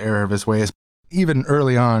sees the error of his ways. Even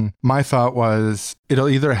early on, my thought was it'll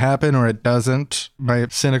either happen or it doesn't. My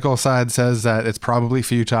cynical side says that it's probably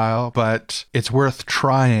futile, but it's worth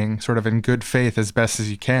trying sort of in good faith as best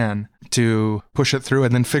as you can to push it through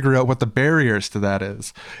and then figure out what the barriers to that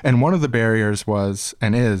is. And one of the barriers was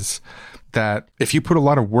and is that if you put a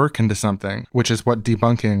lot of work into something, which is what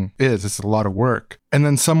debunking is, it's a lot of work, and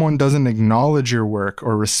then someone doesn't acknowledge your work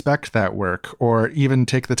or respect that work or even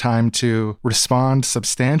take the time to respond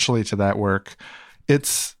substantially to that work,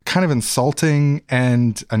 it's kind of insulting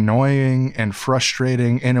and annoying and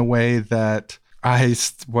frustrating in a way that I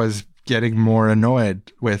was getting more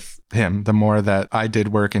annoyed with him the more that I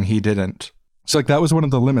did work and he didn't. So like that was one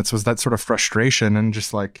of the limits, was that sort of frustration and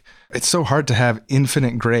just like, it's so hard to have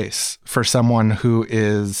infinite grace for someone who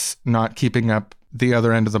is not keeping up the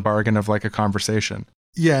other end of the bargain of like a conversation.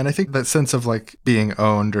 Yeah, and I think that sense of like being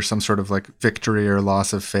owned or some sort of like victory or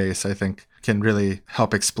loss of face, I think can really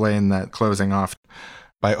help explain that closing off.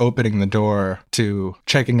 By opening the door to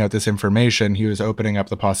checking out this information, he was opening up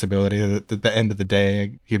the possibility that at the end of the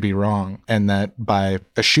day, he'd be wrong. And that by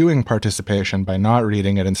eschewing participation, by not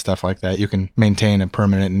reading it and stuff like that, you can maintain a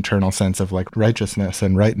permanent internal sense of like righteousness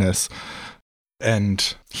and rightness.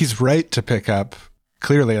 And he's right to pick up,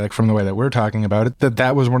 clearly, like from the way that we're talking about it,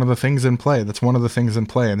 that was one of the things in play. That's one of the things in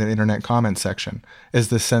play in the internet comment section, is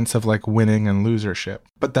this sense of like winning and losership.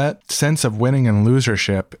 But that sense of winning and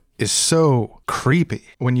losership is so creepy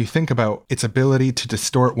when you think about its ability to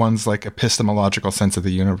distort one's like epistemological sense of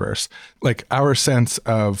the universe. Like our sense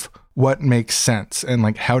of what makes sense and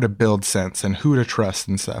like how to build sense and who to trust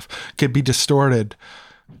and stuff could be distorted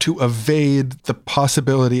to evade the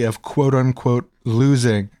possibility of quote unquote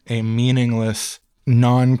losing a meaningless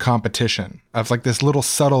non-competition, of like this little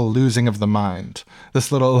subtle losing of the mind,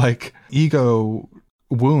 this little like ego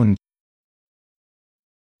wound.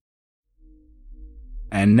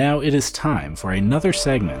 And now it is time for another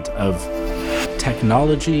segment of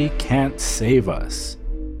Technology Can't Save Us.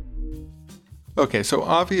 Okay, so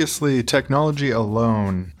obviously technology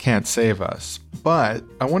alone can't save us, but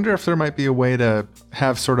I wonder if there might be a way to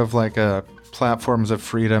have sort of like a platforms of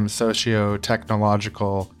freedom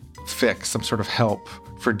socio-technological fix, some sort of help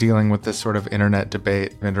for dealing with this sort of internet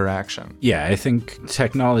debate interaction. Yeah, I think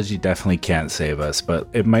technology definitely can't save us, but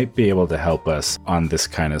it might be able to help us on this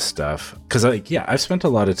kind of stuff. Because, I've spent a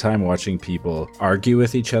lot of time watching people argue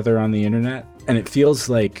with each other on the internet, and it feels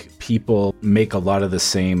like people make a lot of the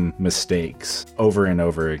same mistakes over and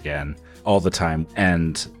over again all the time.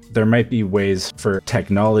 And there might be ways for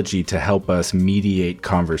technology to help us mediate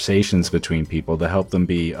conversations between people to help them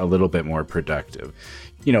be a little bit more productive.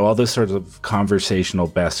 You know, all those sorts of conversational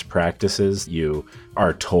best practices you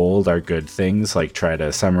are told are good things, like try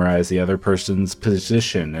to summarize the other person's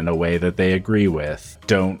position in a way that they agree with.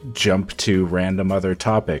 Don't jump to random other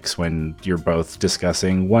topics when you're both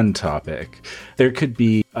discussing one topic. There could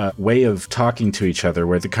be a way of talking to each other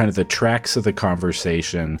where the tracks of the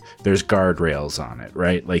conversation, there's guardrails on it,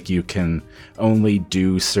 right? Like you can only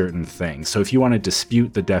do certain things. So if you want to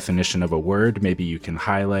dispute the definition of a word, maybe you can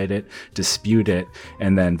highlight it, dispute it,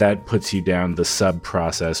 and then that puts you down the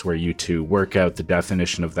sub-process where you two work out the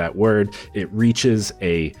definition of that word. It reaches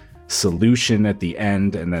a solution at the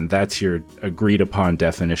end, and then that's your agreed upon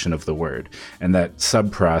definition of the word. And that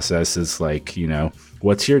sub-process is like, you know,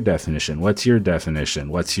 what's your definition? What's your definition?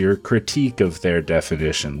 What's your critique of their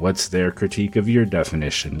definition? What's their critique of your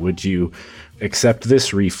definition? Would you accept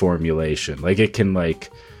this reformulation? Like it can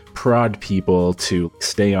prod people to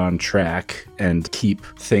stay on track and keep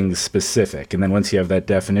things specific. And then once you have that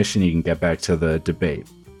definition, you can get back to the debate.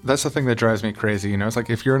 That's the thing that drives me crazy. You know, it's like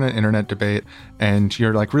if you're in an internet debate and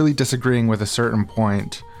you're like really disagreeing with a certain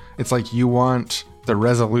point, it's like you want the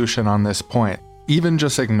resolution on this point. Even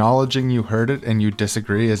just acknowledging you heard it and you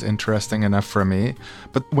disagree is interesting enough for me.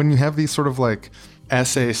 But when you have these sort of like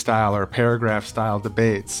essay style or paragraph style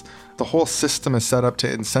debates, the whole system is set up to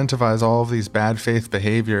incentivize all of these bad faith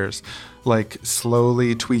behaviors, like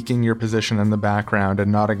slowly tweaking your position in the background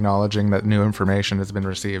and not acknowledging that new information has been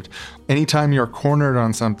received. Anytime you're cornered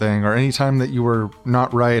on something, or anytime that you were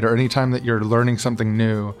not right, or anytime that you're learning something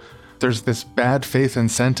new, there's this bad faith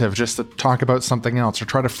incentive just to talk about something else or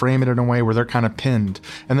try to frame it in a way where they're kind of pinned.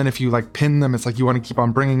 And then if you pin them, it's like you want to keep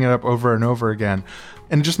on bringing it up over and over again.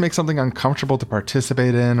 And it just makes something uncomfortable to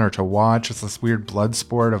participate in or to watch. It's this weird blood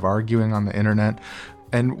sport of arguing on the internet.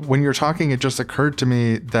 And when you're talking, it just occurred to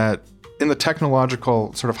me that in the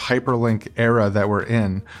technological sort of hyperlink era that we're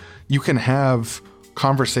in, you can have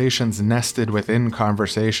conversations nested within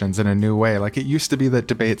conversations in a new way. Like it used to be that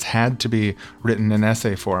debates had to be written in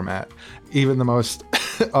essay format. Even the most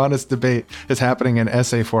honest debate is happening in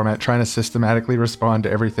essay format, trying to systematically respond to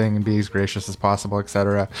everything and be as gracious as possible,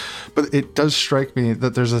 etc. But it does strike me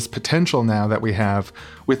that there's this potential now that we have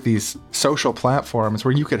with these social platforms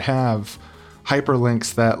where you could have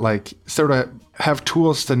hyperlinks that sort of have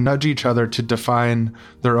tools to nudge each other to define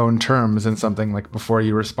their own terms in something before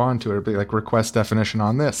you respond to it. It'd be request definition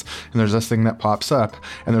on this. And there's this thing that pops up.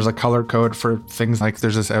 And there's a color code for things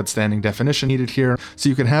there's this outstanding definition needed here. So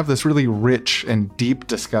you can have this really rich and deep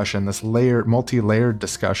discussion, this multi-layered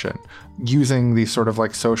discussion using these sort of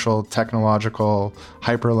social technological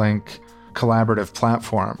hyperlink collaborative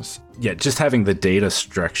platforms. Yeah, just having the data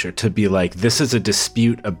structure to be this is a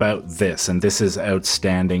dispute about this, and this is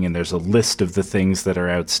outstanding, and there's a list of the things that are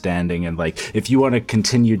outstanding, and if you want to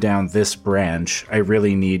continue down this branch, I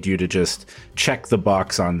really need you to just check the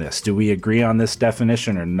box on this. Do we agree on this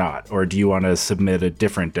definition or not? Or do you want to submit a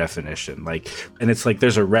different definition? And it's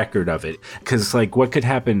there's a record of it. Because what could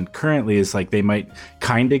happen currently is they might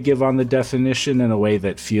kind of give on the definition in a way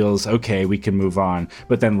that feels, okay, we can move on,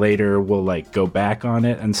 but then later we'll go back on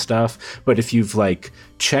it and stuff. But if you've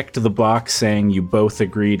checked the box saying you both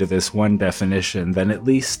agree to this one definition, then at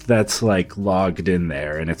least that's logged in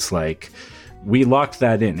there, and it's we locked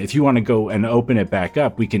that in. If you want to go and open it back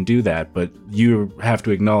up, we can do that, but you have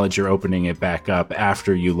to acknowledge you're opening it back up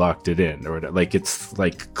after you locked it in, or it's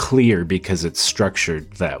clear because it's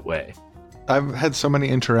structured that way. I've had so many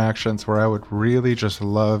interactions where I would really just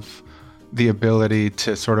love the ability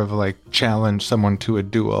to sort of like challenge someone to a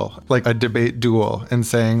duel, like a debate duel, and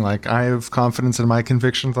saying like, I have confidence in my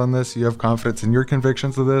convictions on this, you have confidence in your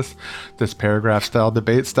convictions of this paragraph style,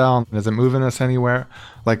 debate style, isn't moving us anywhere.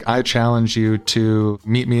 Like, I challenge you to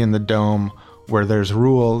meet me in the dome where there's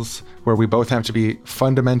rules, where we both have to be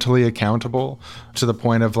fundamentally accountable to the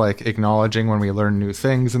point of like acknowledging when we learn new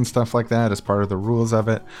things and stuff like that as part of the rules of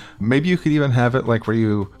it. Maybe you could even have it like where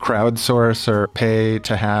you crowdsource or pay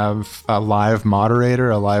to have a live moderator,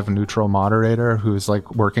 a live neutral moderator who's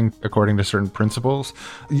like working according to certain principles.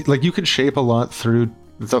 Like, you could shape a lot through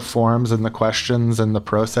the forms and the questions and the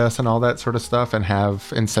process and all that sort of stuff and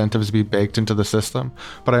have incentives be baked into the system.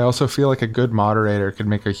 But I also feel like a good moderator could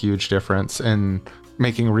make a huge difference in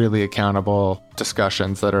making really accountable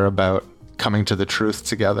discussions that are about coming to the truth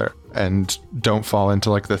together and don't fall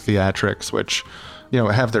into like the theatrics, which, you know,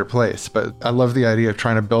 have their place. But I love the idea of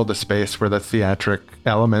trying to build a space where the theatric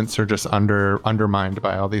elements are just undermined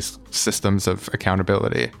by all these systems of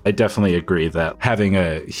accountability. I definitely agree that having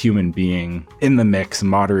a human being in the mix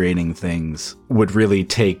moderating things would really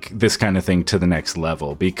take this kind of thing to the next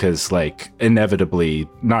level, because like inevitably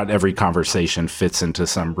not every conversation fits into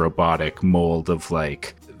some robotic mold of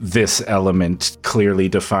like this element clearly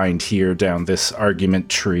defined here down this argument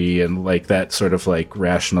tree and like that sort of like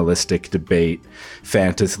rationalistic debate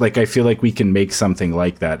fantasy. Like, I feel like we can make something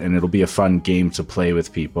like that and it'll be a fun game to play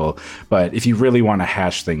with people. But if you really want to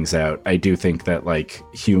hash things out, I do think that like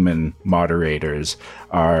human moderators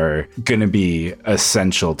are going to be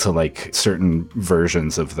essential to like certain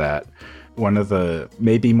versions of that. One of the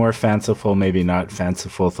maybe more fanciful, maybe not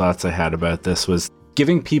fanciful thoughts I had about this was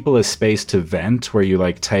giving people a space to vent, where you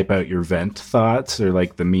like type out your vent thoughts or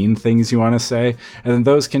like the mean things you want to say, and then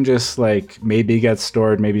those can just like maybe get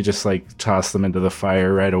stored, maybe just like toss them into the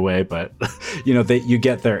fire right away. But you know, that you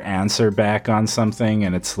get their answer back on something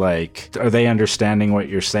and it's like, are they understanding what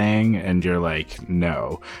you're saying? And you're like,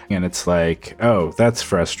 no. And it's like, oh, that's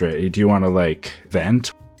frustrating. Do you want to like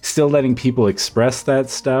vent? Still letting people express that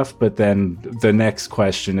stuff, but then the next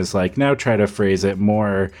question is like, now try to phrase it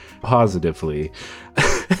more positively.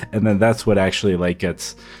 And then that's what actually like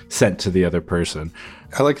gets sent to the other person.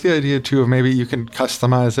 I like the idea too of maybe you can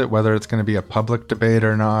customize it, whether it's going to be a public debate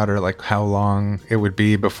or not, or like how long it would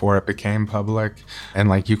be before it became public. And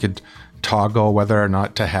like you could toggle whether or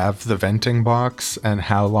not to have the venting box and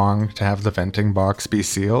how long to have the venting box be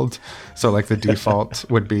sealed. So like the default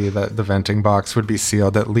would be that the venting box would be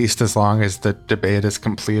sealed at least as long as the debate is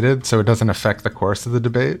completed, so it doesn't affect the course of the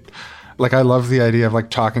debate. Like, I love the idea of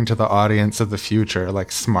like talking to the audience of the future,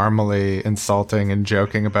 like smarmily insulting and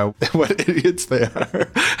joking about what idiots they are,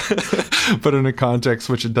 but in a context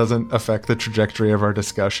which it doesn't affect the trajectory of our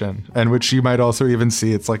discussion, and which you might also even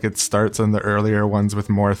see. It's like it starts in the earlier ones with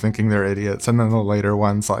more thinking they're idiots, and then the later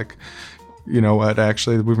ones like, you know what,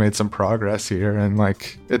 actually we've made some progress here. And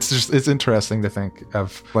like, it's interesting to think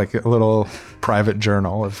of like a little private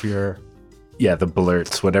journal of your... Yeah, the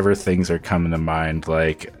blurts, whatever things are coming to mind,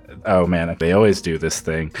 like, oh man, they always do this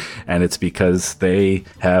thing, and it's because they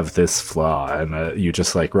have this flaw, and you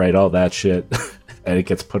just like write all that shit, and it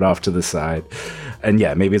gets put off to the side. And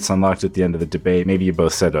yeah, maybe it's unlocked at the end of the debate. Maybe you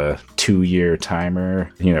both set a 2-year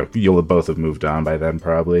timer. You know, you'll both have moved on by then,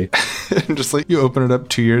 probably. And just like you open it up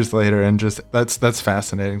 2 years later, and just that's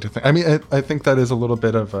fascinating to think. I mean, I think that is a little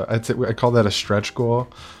bit of I call that a stretch goal.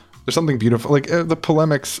 There's something beautiful, like the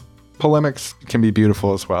polemics can be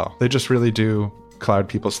beautiful as well. They just really do cloud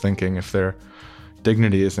people's thinking if their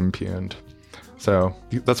dignity is impugned. So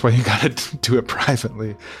that's why you gotta do it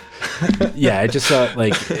privately. Yeah, I just thought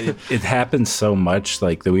like it happens so much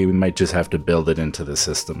like that we might just have to build it into the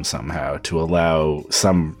system somehow to allow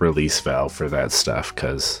some release valve for that stuff,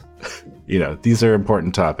 because you know, these are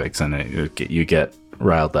important topics and you get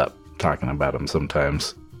riled up talking about them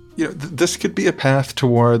sometimes. You know, this could be a path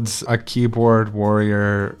towards a keyboard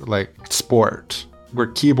warrior like sport, where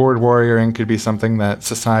keyboard warrioring could be something that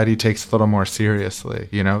society takes a little more seriously.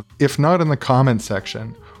 You know, if not in the comment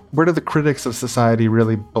section, where do the critics of society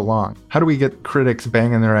really belong? How do we get critics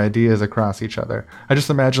banging their ideas across each other? I just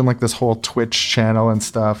imagine like this whole Twitch channel and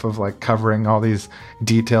stuff of like covering all these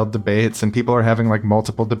detailed debates, and people are having like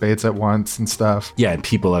multiple debates at once and stuff. Yeah, and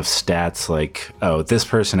people have stats like, oh, this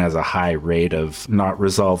person has a high rate of not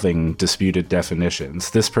resolving disputed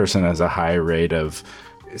definitions. This person has a high rate of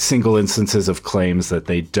single instances of claims that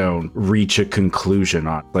they don't reach a conclusion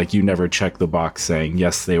on. Like, you never check the box saying,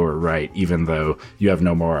 yes, they were right, even though you have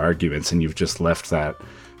no more arguments and you've just left that,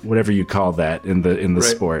 whatever you call that in the right.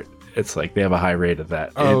 Sport. It's like they have a high rate of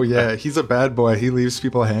that. Oh, yeah. He's a bad boy. He leaves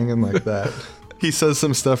people hanging like that. He says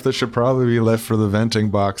some stuff that should probably be left for the venting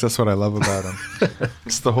box. That's what I love about him.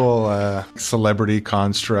 It's the whole celebrity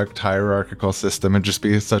construct hierarchical system. It'd just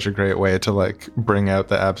be such a great way to like bring out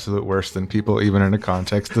the absolute worst in people, even in a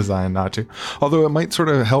context designed not to. Although it might sort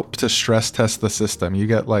of help to stress test the system. You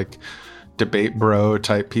get like debate bro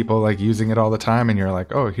type people like using it all the time, and you're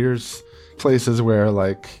like, oh, here's places where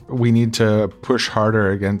like we need to push harder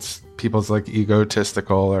against people's like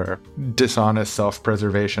egotistical or dishonest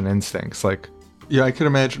self-preservation instincts. Like, yeah, I could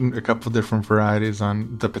imagine a couple different varieties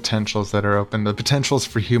on the potentials that are open, the potentials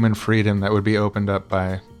for human freedom that would be opened up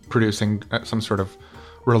by producing some sort of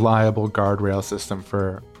reliable guardrail system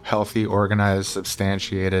for healthy, organized,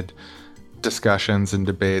 substantiated discussions and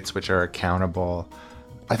debates which are accountable.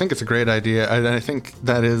 I think it's a great idea. I think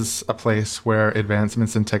that is a place where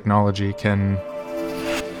advancements in technology can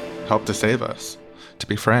help to save us. To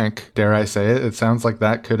be frank, dare I say it, it sounds like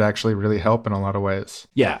that could actually really help in a lot of ways.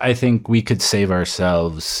 Yeah, I think we could save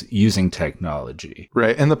ourselves using technology.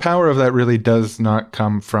 Right. And the power of that really does not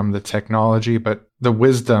come from the technology, but the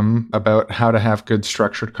wisdom about how to have good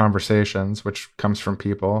structured conversations, which comes from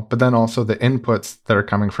people, but then also the inputs that are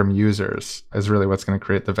coming from users is really what's going to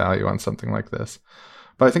create the value on something like this.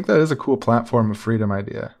 But I think that is a cool platform of freedom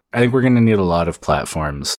idea. I think we're going to need a lot of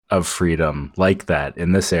platforms of freedom like that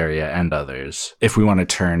in this area and others if we want to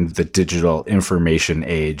turn the digital information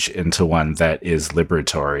age into one that is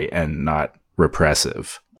liberatory and not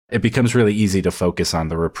repressive. It becomes really easy to focus on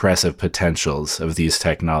the repressive potentials of these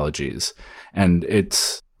technologies. And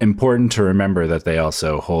it's important to remember that they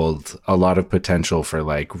also hold a lot of potential for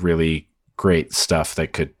like really great stuff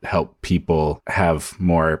that could help people have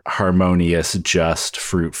more harmonious, just,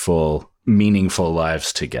 fruitful, meaningful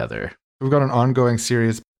lives together. We've got an ongoing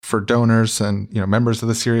series for donors and, you know, members of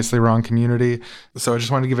the Seriously Wrong community. So I just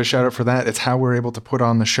wanted to give a shout out for that. It's how we're able to put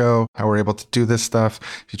on the show, how we're able to do this stuff.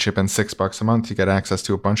 If you chip in $6 a month, you get access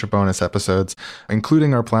to a bunch of bonus episodes,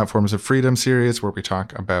 including our Platforms of Freedom series, where we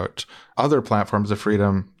talk about other platforms of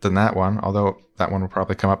freedom than that one, although that one will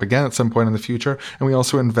probably come up again at some point in the future. And we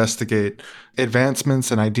also investigate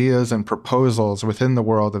advancements and ideas and proposals within the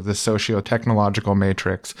world of this socio-technological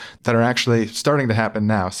matrix that are actually starting to happen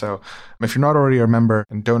now. So if you're not already a member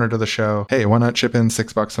and donor to the show, hey, why not chip in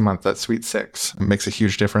 $6 a month? That's sweet $6. It makes a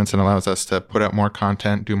huge difference and allows us to put out more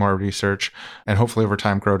content, do more research, and hopefully over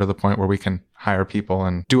time grow to the point where we can hire people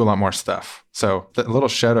and do a lot more stuff. So a little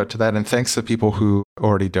shout out to that, and thanks to people who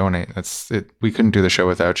already donate. We couldn't do the show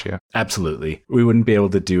without you. Absolutely. We wouldn't be able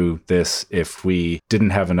to do this if we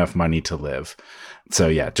didn't have enough money to live.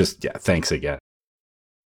 So thanks again.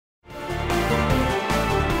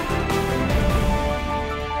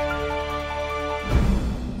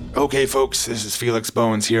 Okay, folks, this is Felix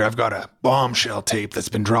Bones here. I've got a bombshell tape that's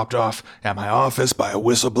been dropped off at my office by a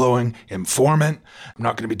whistleblowing informant. I'm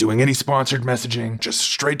not going to be doing any sponsored messaging, just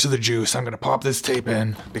straight to the juice. I'm going to pop this tape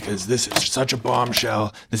in because this is such a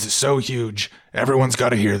bombshell. This is so huge. Everyone's got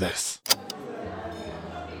to hear this.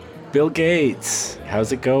 Bill Gates,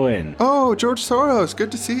 how's it going? Oh, George Soros, good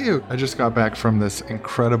to see you. I just got back from this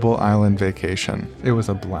incredible island vacation. It was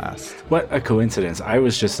a blast. What a coincidence. I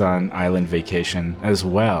was just on island vacation as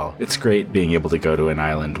well. It's great being able to go to an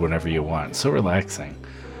island whenever you want. So relaxing.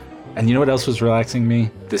 And you know what else was relaxing me?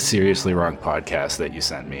 The Seriously Wrong podcast that you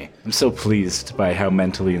sent me. I'm so pleased by how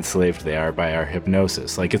mentally enslaved they are by our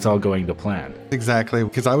hypnosis. Like, it's all going to plan. Exactly,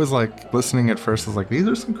 because I was like, listening at first, I was like, these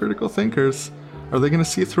are some critical thinkers. Are they going to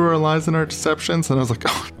see through our lies and our deceptions? And I was like,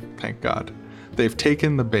 oh, thank God. They've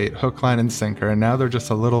taken the bait, hook, line, and sinker, and now they're just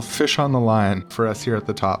a little fish on the line for us here at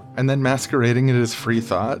the top. And then masquerading it as free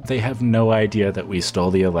thought. They have no idea that we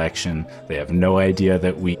stole the election. They have no idea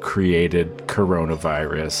that we created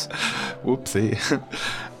coronavirus. Whoopsie.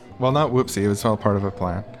 Well, not whoopsie. It was all part of a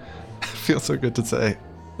plan. It feels so good to say.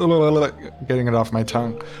 Getting it off my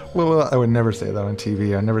tongue. I would never say that on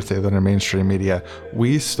TV. I'd never say that in mainstream media.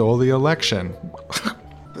 We stole the election.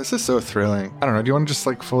 This is so thrilling. I don't know. Do you want to just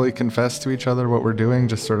like fully confess to each other what we're doing,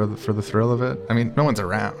 just sort of for the thrill of it? I mean, no one's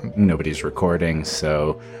around. Nobody's recording,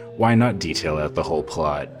 so why not detail out the whole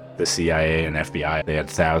plot? The CIA and FBI, they had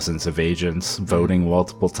thousands of agents voting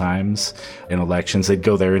multiple times in elections. They'd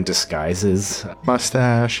go there in disguises.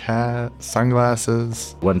 Mustache, hat,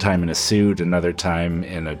 sunglasses. One time in a suit, another time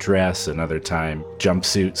in a dress, another time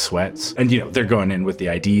jumpsuit, sweats. And, they're going in with the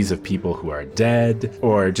IDs of people who are dead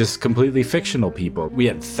or just completely fictional people. We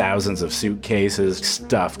had thousands of suitcases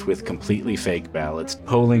stuffed with completely fake ballots.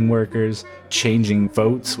 Polling workers changing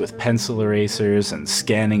votes with pencil erasers and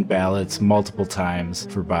scanning ballots multiple times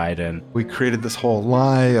for Biden. Biden. We created this whole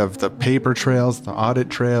lie of the paper trails, the audit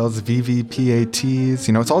trails,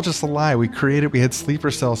 VVPATs. It's all just a lie. We had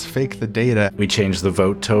sleeper cells fake the data. We changed the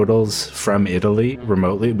vote totals from Italy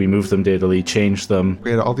remotely. We moved them to Italy, changed them.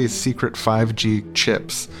 We had all these secret 5G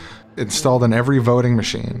chips installed in every voting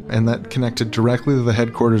machine, and that connected directly to the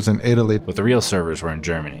headquarters in Italy. But the real servers were in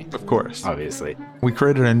Germany. Of course. Obviously. We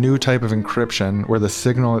created a new type of encryption where the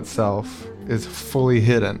signal itself is fully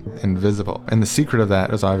hidden, invisible. And the secret of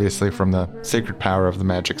that is obviously from the sacred power of the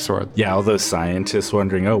magic sword. Yeah, all those scientists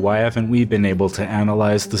wondering, why haven't we been able to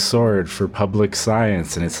analyze the sword for public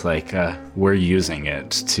science? And it's like, we're using it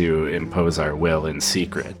to impose our will in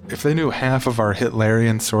secret. If they knew half of our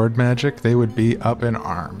Hitlerian sword magic, they would be up in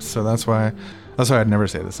arms. So that's why I'd never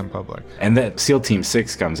say this in public. And that SEAL Team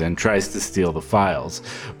 6 comes in, tries to steal the files,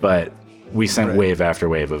 but we sent wave after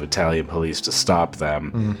wave of Italian police to stop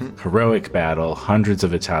them. Mm-hmm. Heroic battle, hundreds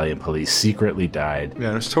of Italian police secretly died.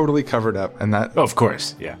 Yeah, it was totally covered up. And that... Oh, of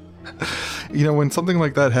course, yeah. When something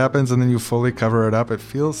like that happens and then you fully cover it up, it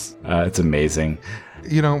feels... It's amazing.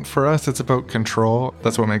 For us, it's about control.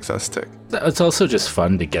 That's what makes us tick. It's also just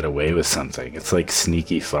fun to get away with something. It's like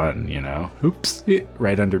sneaky fun, Oops,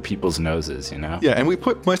 right under people's noses, Yeah, and we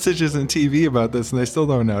put messages in TV about this and they still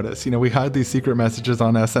don't notice. We hide these secret messages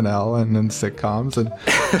on SNL and in sitcoms and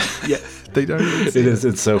yeah, they don't even see it.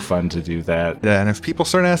 It's so fun to do that. Yeah, and if people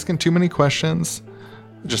start asking too many questions,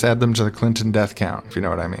 just add them to the Clinton death count, if you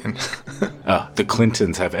know what I mean. The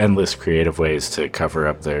Clintons have endless creative ways to cover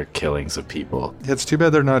up their killings of people. It's too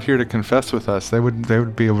bad they're not here to confess with us. They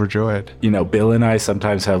would be overjoyed. Bill and I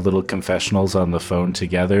sometimes have little confessionals on the phone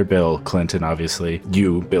together. Bill Clinton, obviously.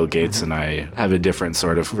 You, Bill Gates, and I have a different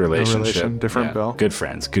sort of relationship. Different Bill. Good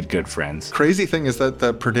friends. Good friends. Crazy thing is that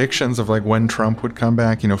the predictions of when Trump would come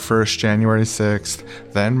back, first January 6th,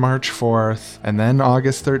 then March 4th, and then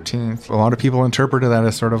August 13th. A lot of people interpreted that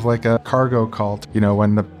as sort of like a cargo cult.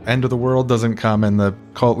 When the end of the world doesn't come and the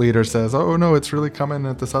cult leader says, oh no, it's really coming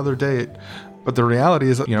at this other date. But the reality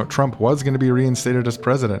is that, Trump was going to be reinstated as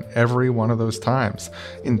president every one of those times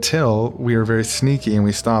until we were very sneaky and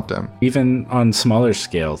we stopped him. Even on smaller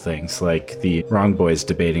scale things like the Wrong Boys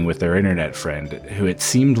debating with their internet friend, who it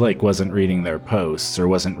seemed like wasn't reading their posts or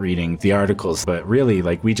wasn't reading the articles, but really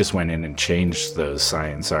we just went in and changed those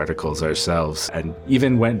science articles ourselves and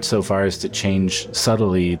even went so far as to change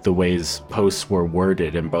subtly the ways posts were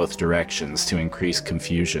worded in both directions to increase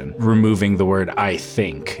confusion, removing the word I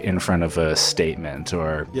think in front of a statement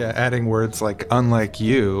or adding words like unlike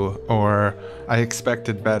you or I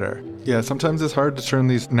expected better. Sometimes it's hard to turn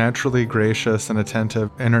these naturally gracious and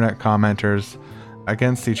attentive internet commenters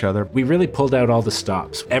against each other. We really pulled out all the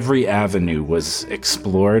stops. Every avenue was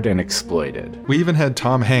explored and exploited. We even had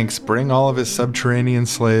Tom Hanks bring all of his subterranean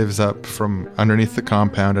slaves up from underneath the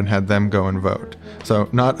compound and had them go and vote. So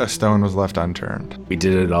not a stone was left unturned. We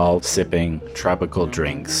did it all sipping tropical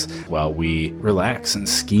drinks while we relax and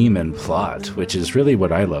scheme and plot, which is really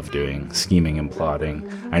what I love doing, scheming and plotting.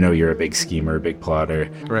 I know you're a big schemer, a big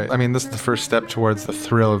plotter. Right. I mean, this is the first step towards the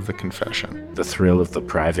thrill of the confession. The thrill of the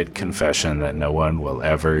private confession that no one will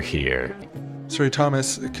ever hear. Sorry,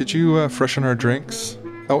 Thomas, could you freshen our drinks?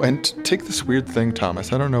 Oh, and take this weird thing,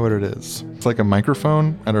 Thomas. I don't know what it is. It's like a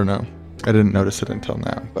microphone? I don't know. I didn't notice it until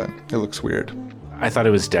now, but it looks weird. I thought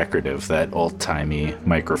it was decorative, that old-timey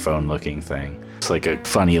microphone-looking thing. It's like a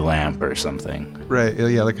funny lamp or something. Right,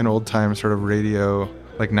 yeah, like an old-time sort of radio,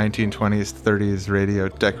 like 1920s, 30s radio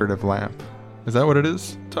decorative lamp. Is that what it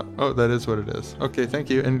is? Oh, that is what it is. Okay, thank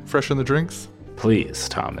you. And freshen the drinks? Please,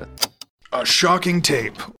 Thomas. A shocking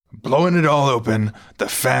tape. Blowing it all open. The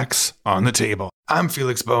facts on the table. I'm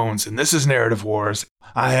Felix Bones, and this is Narrative Wars.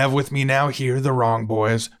 I have with me now here the Wrong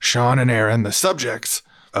Boys, Sean and Aaron, the subjects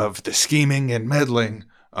of the scheming and meddling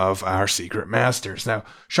of our secret masters. Now,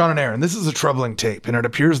 Sean and Aaron, this is a troubling tape, and it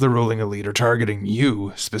appears the ruling elite are targeting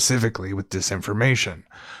you specifically with disinformation.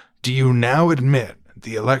 Do you now admit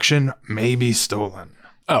the election may be stolen?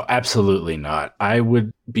 Oh, absolutely not. I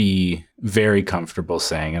would be very comfortable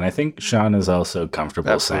saying, and I think Sean is also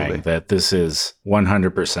comfortable saying, that this is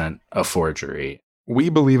 100% a forgery. We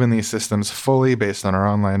believe in these systems fully based on our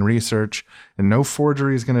online research, and no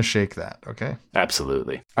forgery is going to shake that, okay?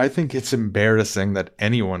 Absolutely. I think it's embarrassing that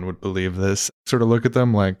anyone would believe this. Sort of look at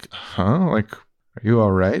them like, huh? Like, are you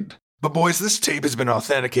all right? But boys, this tape has been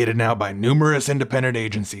authenticated now by numerous independent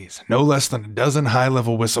agencies. No less than a dozen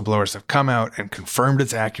high-level whistleblowers have come out and confirmed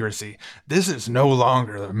its accuracy. This is no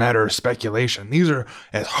longer a matter of speculation. These are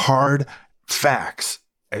as hard facts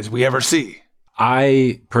as we ever see.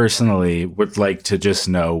 I personally would like to just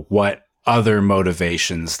know what other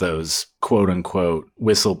motivations those quote-unquote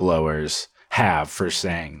whistleblowers have for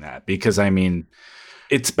saying that. Because, I mean,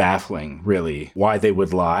 It's baffling, really, why they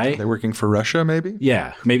would lie. They're working for Russia, maybe?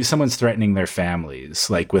 Yeah, maybe someone's threatening their families,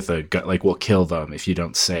 like with a gun, like we'll kill them if you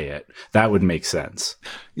don't say it. That would make sense.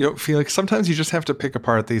 You know, Felix, sometimes you just have to pick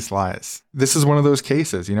apart these lies. This is one of those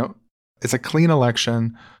cases, you know? It's a clean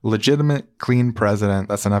election, legitimate, clean president.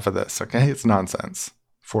 That's enough of this, okay? It's nonsense.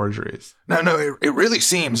 Forgeries. No, it really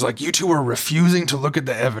seems like you two are refusing to look at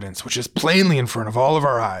the evidence, which is plainly in front of all of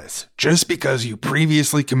our eyes. Just because you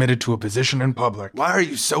previously committed to a position in public, why are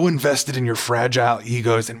you so invested in your fragile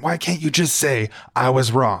egos, and why can't you just say, I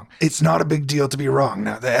was wrong? It's not a big deal to be wrong.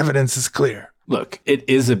 Now, the evidence is clear. Look, it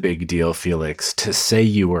is a big deal, Felix, to say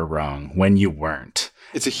you were wrong when you weren't.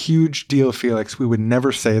 It's a huge deal, Felix. We would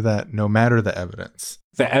never say that, no matter the evidence.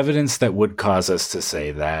 The evidence that would cause us to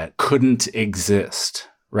say that couldn't exist.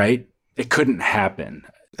 Right? It couldn't happen.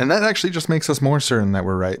 And that actually just makes us more certain that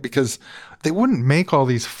we're right, because they wouldn't make all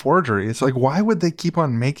these forgeries. Like, why would they keep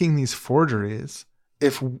on making these forgeries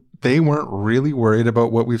if they weren't really worried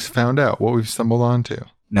about what we've found out, what we've stumbled onto?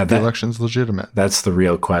 Now, the election's legitimate. That's the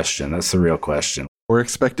real question. That's the real question. We're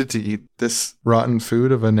expected to eat this rotten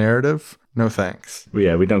food of a narrative? No thanks.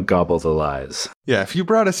 Yeah, we don't gobble the lies. Yeah, if you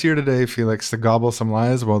brought us here today, Felix, to gobble some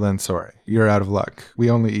lies, well then, sorry. You're out of luck. We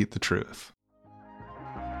only eat the truth.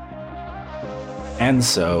 And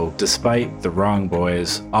so, despite the Wrong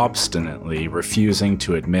Boys obstinately refusing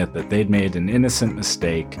to admit that they'd made an innocent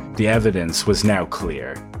mistake, the evidence was now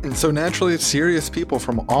clear. And so naturally, serious people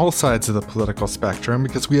from all sides of the political spectrum,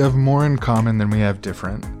 because we have more in common than we have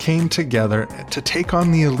different, came together to take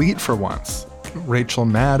on the elite for once. Rachel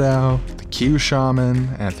Maddow, the Q Shaman,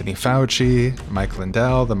 Anthony Fauci, Mike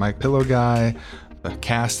Lindell, the Mike Pillow guy, the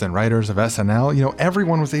cast and writers of SNL. You know,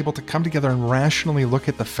 everyone was able to come together and rationally look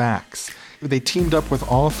at the facts. They teamed up with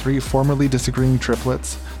all three formerly disagreeing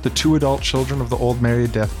triplets, the two adult children of the old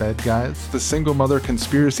married deathbed guys, the single mother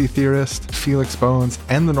conspiracy theorist, Felix Bones,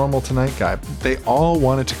 and the Normal Tonight guy. They all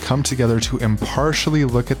wanted to come together to impartially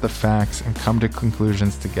look at the facts and come to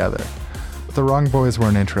conclusions together. But the Wrong Boys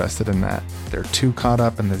weren't interested in that. They're too caught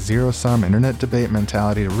up in the zero-sum internet debate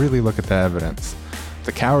mentality to really look at the evidence.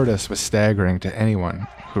 The cowardice was staggering to anyone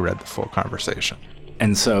who read the full conversation.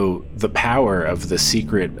 And so the power of the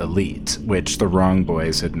secret elite, which the Wrong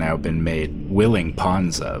Boys had now been made willing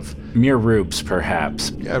pawns of, mere rubes perhaps.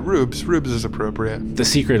 Yeah, rubes is appropriate. The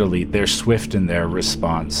secret elite, they're swift in their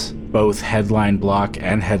response. Both Headline Block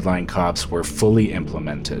and Headline Cops were fully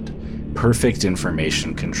implemented. Perfect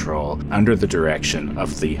information control under the direction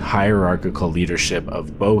of the hierarchical leadership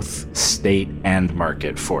of both state and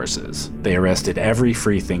market forces. They arrested every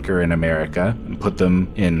freethinker in America and put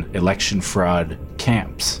them in election fraud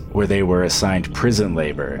camps, where they were assigned prison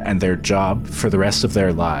labor, and their job for the rest of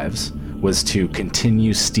their lives was to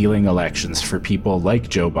continue stealing elections for people like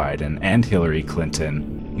Joe Biden and Hillary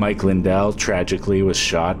Clinton. Mike Lindell tragically was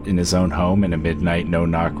shot in his own home in a midnight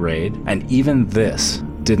no-knock raid, and even this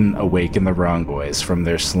didn't awaken the Wrong Boys from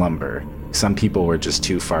their slumber. Some people were just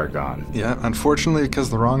too far gone. Yeah, unfortunately,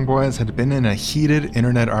 because the Wrong Boys had been in a heated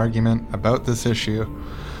internet argument about this issue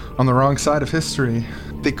on the wrong side of history,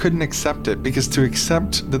 they couldn't accept it, because to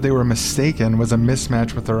accept that they were mistaken was a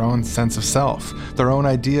mismatch with their own sense of self. Their own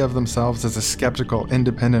idea of themselves as a skeptical,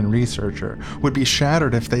 independent researcher would be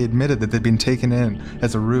shattered if they admitted that they'd been taken in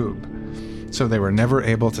as a rube. So they were never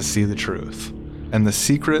able to see the truth. And the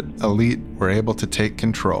secret elite were able to take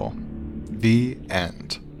control. The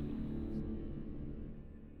end.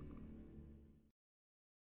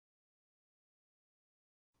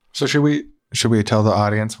 So should we tell the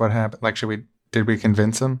audience what happened? Like, did we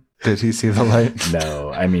convince him? Did he see the light?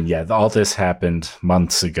 No, I mean, yeah, all this happened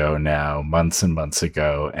months and months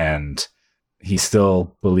ago, and he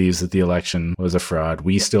still believes that the election was a fraud.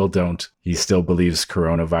 We still don't. He still believes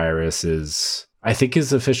coronavirus is... I think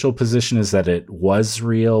his official position is that it was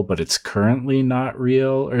real, but it's currently not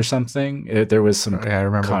real or something. There was some I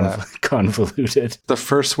remember that. Convoluted. The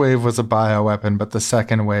first wave was a bioweapon, but the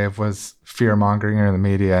second wave was fear-mongering in the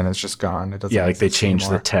media, and it's just gone. It doesn't. Yeah, like they changed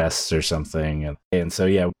anymore. the tests or something. And so,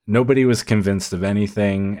 yeah, nobody was convinced of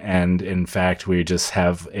anything. And in fact, we just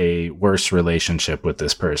have a worse relationship with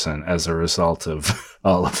this person as a result of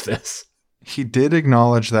all of this. He did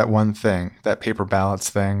acknowledge that one thing, that paper ballots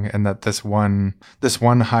thing, and that this one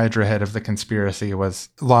Hydra head of the conspiracy was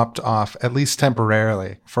lopped off, at least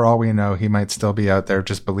temporarily. For all we know, he might still be out there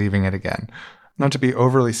just believing it again. not to be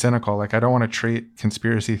overly cynical, like I don't want to treat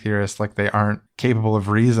conspiracy theorists like they aren't capable of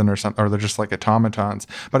reason or something, or they're just like automatons.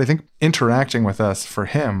 But I think interacting with us for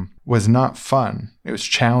him was not fun. It was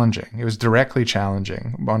challenging. It was directly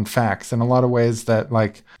challenging on facts in a lot of ways that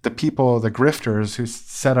like the people, the grifters who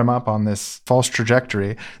set him up on this false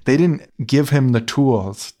trajectory, they didn't give him the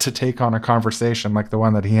tools to take on a conversation like the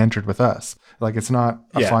one that he entered with us. Like it's not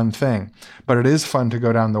a fun thing, but it is fun to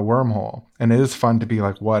go down the wormhole, and it is fun to be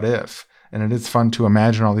like, what if? And it is fun to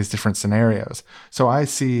imagine all these different scenarios. So I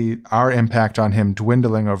see our impact on him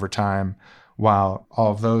dwindling over time, while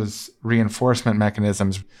all of those reinforcement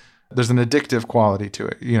mechanisms, there's an addictive quality to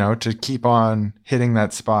it, you know, to keep on hitting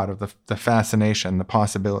that spot of the fascination, the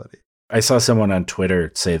possibility. I saw someone on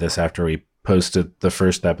Twitter say this after we posted the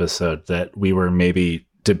first episode, that we were maybe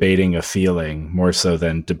debating a feeling more so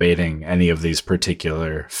than debating any of these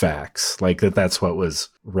particular facts. Like that's what was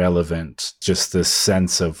relevant. Just this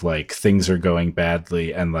sense of like things are going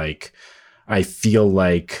badly, and like I feel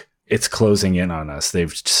like it's closing in on us.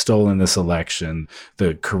 They've stolen this election,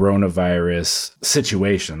 the coronavirus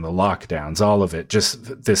situation, the lockdowns, all of it.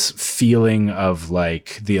 Just this feeling of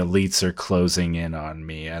like the elites are closing in on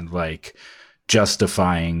me, and like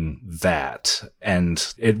justifying that.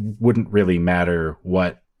 And it wouldn't really matter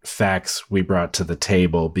what facts we brought to the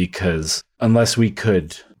table, because unless we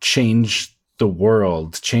could change the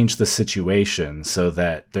world, change the situation so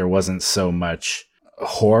that there wasn't so much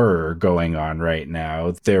horror going on right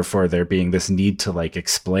now, therefore there being this need to like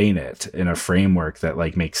explain it in a framework that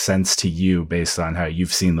like makes sense to you based on how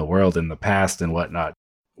you've seen the world in the past and whatnot.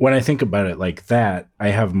 When I think about it like that, I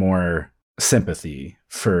have more sympathy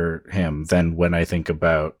for him than when I think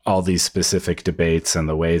about all these specific debates and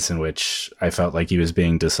the ways in which I felt like he was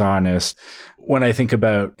being dishonest. When I think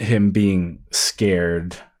about him being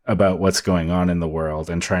scared about what's going on in the world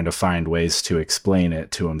and trying to find ways to explain it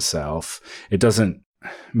to himself, it doesn't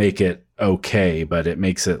make it okay, but it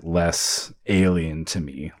makes it less alien to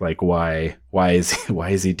me. Like why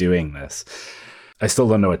is he doing this? I still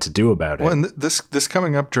don't know what to do about it. Well, and this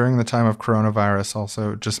coming up during the time of coronavirus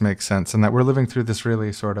also just makes sense, in that we're living through this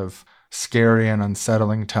really sort of scary and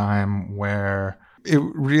unsettling time where it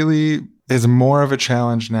really is more of a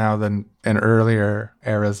challenge now than in earlier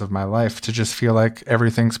eras of my life to just feel like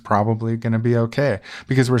everything's probably going to be okay,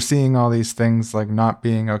 because we're seeing all these things like not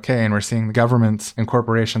being okay, and we're seeing the governments and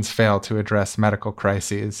corporations fail to address medical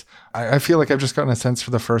crises. I feel like I've just gotten a sense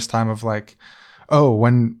for the first time of like, oh,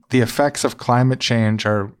 when the effects of climate change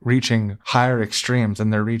are reaching higher extremes than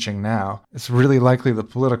they're reaching now, it's really likely the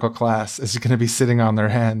political class is going to be sitting on their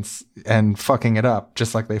hands and fucking it up,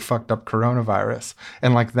 just like they fucked up coronavirus.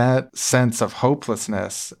 And like that sense of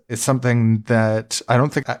hopelessness is something that I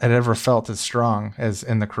don't think I'd ever felt as strong as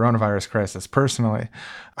in the coronavirus crisis personally.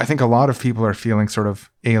 I think a lot of people are feeling sort of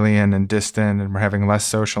alien and distant, and we're having less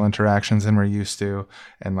social interactions than we're used to.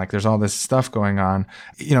 And like, there's all this stuff going on.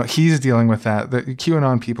 You know, he's dealing with that. The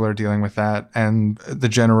QAnon people are dealing with that. And the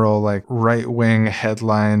general like right-wing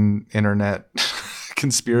headline internet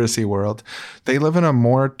conspiracy world, they live in a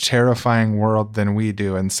more terrifying world than we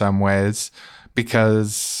do in some ways,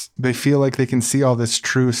 because they feel like they can see all this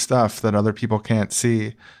true stuff that other people can't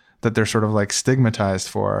see, that they're sort of like stigmatized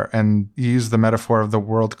for. And you use the metaphor of the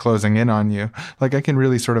world closing in on you. Like I can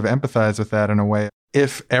really sort of empathize with that in a way.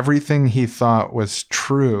 If everything he thought was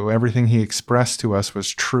true, everything he expressed to us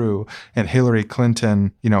was true, and Hillary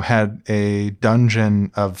Clinton, you know, had a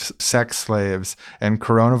dungeon of sex slaves, and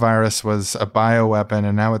coronavirus was a bioweapon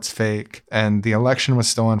and now it's fake, and the election was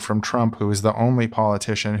stolen from Trump, who was the only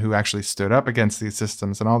politician who actually stood up against these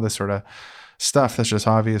systems, and all this sort of stuff that's just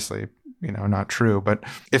obviously, you know, not true. But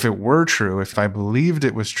if it were true, if I believed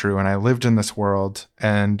it was true and I lived in this world,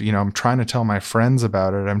 and, you know, I'm trying to tell my friends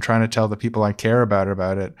about it, I'm trying to tell the people I care about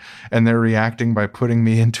it, and they're reacting by putting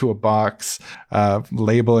me into a box,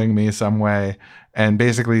 labeling me some way, and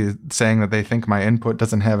basically saying that they think my input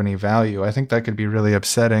doesn't have any value, I think that could be really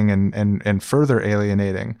upsetting and further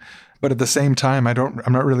alienating. But at the same time,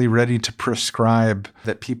 I'm not really ready to prescribe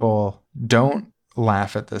that people don't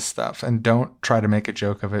laugh at this stuff and don't try to make a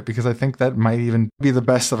joke of it, because I think that might even be the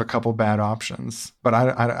best of a couple bad options. But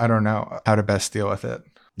I don't know how to best deal with it.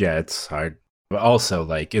 Yeah, it's hard. But also,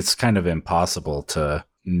 like, it's kind of impossible to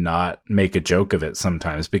not make a joke of it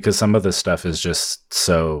sometimes, because some of the stuff is just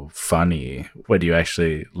so funny. When you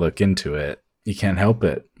actually look into it, you can't help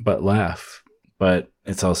it but laugh. But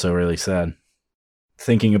it's also really sad.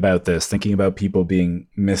 Thinking about this, thinking about people being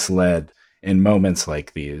misled in moments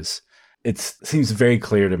like these, it seems very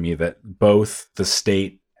clear to me that both the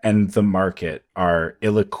state and the market are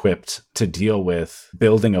ill-equipped to deal with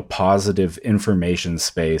building a positive information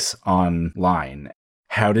space online.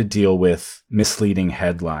 how to deal with misleading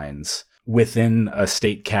headlines within a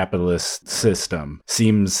state capitalist system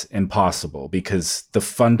seems impossible, because the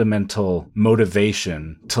fundamental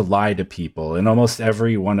motivation to lie to people in almost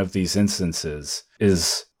every one of these instances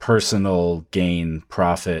is personal gain,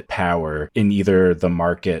 profit, power in either the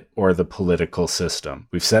market or the political system.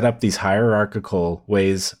 We've set up these hierarchical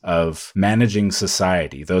ways of managing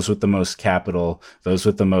society. Those with the most capital, those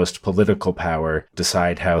with the most political power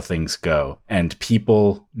decide how things go. And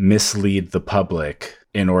people mislead the public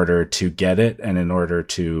in order to get it and in order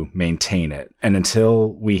to maintain it. And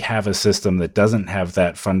until we have a system that doesn't have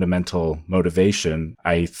that fundamental motivation,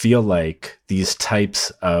 I feel like these types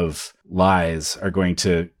of lies are going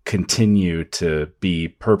to continue to be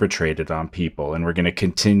perpetrated on people, and we're going to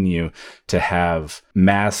continue to have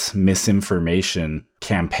mass misinformation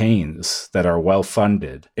campaigns that are well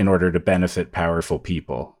funded in order to benefit powerful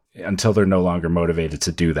people. Until they're no longer motivated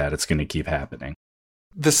to do that, it's going to keep happening.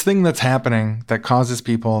 This thing that's happening that causes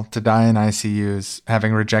people to die in ICUs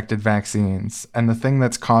having rejected vaccines, and the thing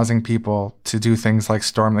that's causing people to do things like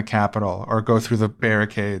storm the Capitol or go through the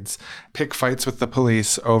barricades, pick fights with the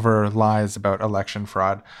police over lies about election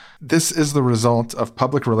fraud, this is the result of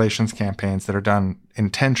public relations campaigns that are done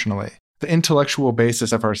intentionally. The intellectual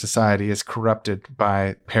basis of our society is corrupted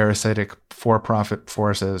by parasitic for-profit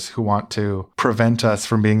forces who want to prevent us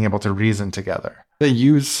from being able to reason together. They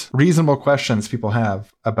use reasonable questions people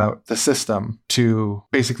have about the system to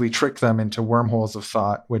basically trick them into wormholes of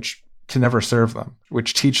thought, which can never serve them,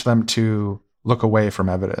 which teach them to look away from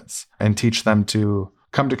evidence and teach them to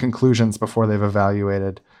come to conclusions before they've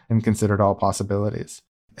evaluated and considered all possibilities.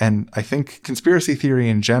 And I think conspiracy theory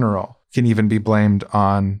in general can even be blamed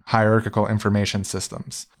on hierarchical information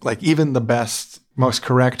systems. Like even the best, most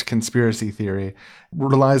correct conspiracy theory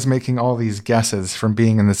relies making all these guesses from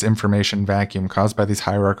being in this information vacuum caused by these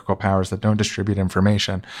hierarchical powers that don't distribute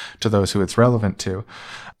information to those who it's relevant to.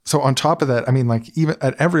 So on top of that, I mean, like even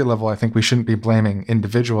at every level, I think we shouldn't be blaming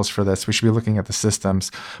individuals for this. We should be looking at the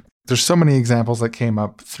systems. There's so many examples that came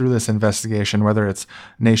up through this investigation, whether it's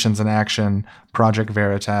Nations in Action, Project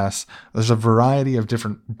Veritas. There's a variety of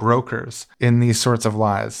different brokers in these sorts of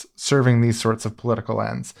lies, serving these sorts of political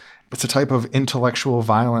ends. It's a type of intellectual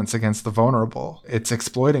violence against the vulnerable. It's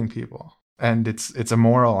exploiting people, and it's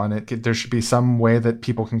immoral, and there should be some way that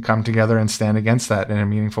people can come together and stand against that in a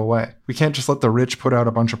meaningful way. We can't just let the rich put out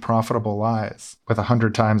a bunch of profitable lies with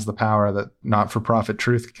 100 times the power that not-for-profit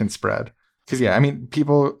truth can spread. Because, yeah, I mean,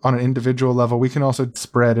 people on an individual level, we can also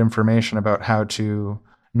spread information about how to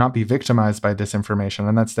not be victimized by disinformation,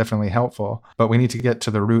 and that's definitely helpful. But we need to get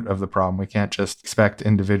to the root of the problem. We can't just expect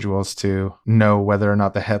individuals to know whether or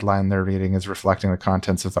not the headline they're reading is reflecting the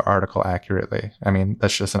contents of the article accurately. I mean,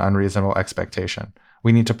 that's just an unreasonable expectation.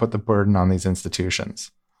 We need to put the burden on these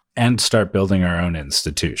institutions. And start building our own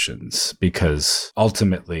institutions, because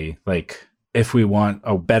ultimately, like, if we want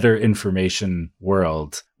a better information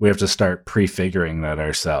world, we have to start prefiguring that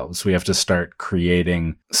ourselves. We have to start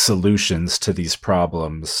creating solutions to these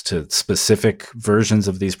problems, to specific versions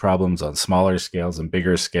of these problems on smaller scales and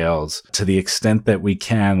bigger scales, to the extent that we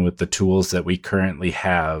can with the tools that we currently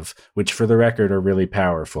have, which for the record are really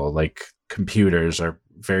powerful. Like computers are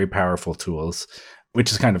very powerful tools, which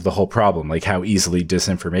is kind of the whole problem, like how easily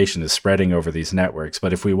disinformation is spreading over these networks.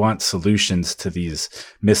 But if we want solutions to these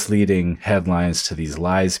misleading headlines, to these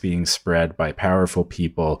lies being spread by powerful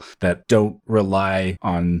people that don't rely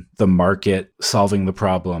on the market solving the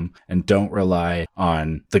problem and don't rely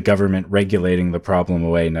on the government regulating the problem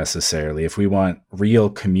away necessarily, if we want real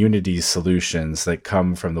community solutions that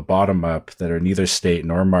come from the bottom up, that are neither state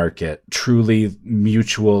nor market, truly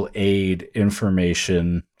mutual aid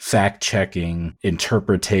information, fact-checking,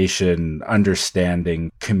 interpretation,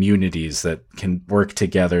 understanding communities that can work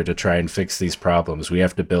together to try and fix these problems, we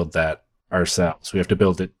have to build that ourselves. We have to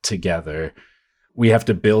build it together. We have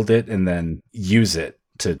to build it and then use it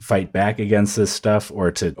to fight back against this stuff or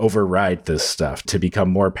to override this stuff, to become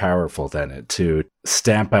more powerful than it, to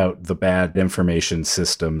stamp out the bad information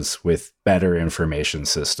systems with better information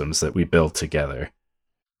systems that we build together.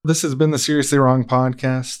 This has been the Seriously Wrong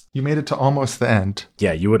podcast. You made it to almost the end.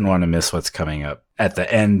 Yeah, you wouldn't want to miss what's coming up at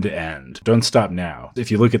the end. Don't stop now. If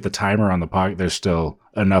you look at the timer on the podcast, there's still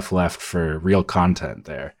enough left for real content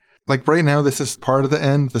there. Like right now, this is part of the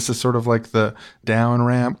end. This is sort of like the down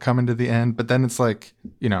ramp coming to the end. But then it's like,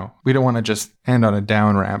 you know, we don't want to just end on a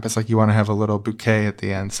down ramp. It's like you want to have a little bouquet at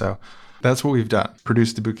the end. So that's what we've done,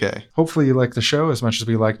 produced a bouquet. Hopefully you like the show as much as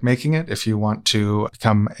we like making it. If you want to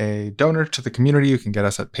become a donor to the community, you can get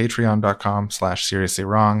us at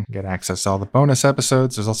patreon.com/seriouslywrong. Get access to all the bonus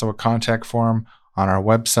episodes. There's also a contact form on our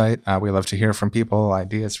website. We love to hear from people,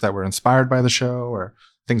 ideas that were inspired by the show or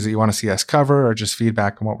things that you want to see us cover or just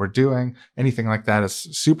feedback on what we're doing. Anything like that is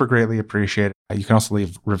super greatly appreciated. You can also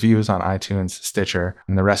leave reviews on iTunes, Stitcher,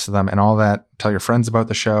 and the rest of them and all that. Tell your friends about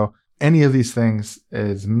the show. Any of these things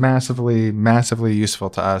is massively, massively useful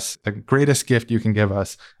to us. The greatest gift you can give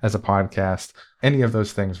us as a podcast. Any of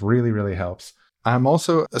those things really, really helps. I'm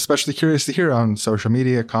also especially curious to hear on social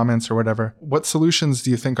media, comments or whatever. What solutions do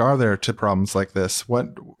you think are there to problems like this? What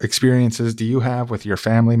experiences do you have with your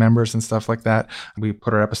family members and stuff like that? We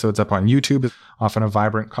put our episodes up on YouTube, often a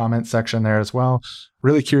vibrant comment section there as well.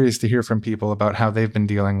 Really curious to hear from people about how they've been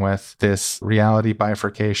dealing with this reality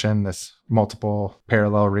bifurcation, this multiple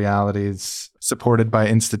parallel realities supported by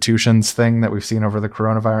institutions thing that we've seen over the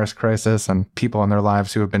coronavirus crisis and people in their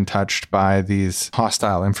lives who have been touched by these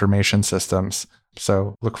hostile information systems.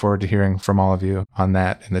 So look forward to hearing from all of you on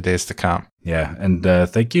that in the days to come. Yeah, and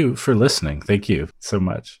thank you for listening. Thank you so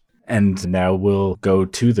much. And now we'll go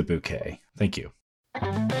to the bouquet. Thank you.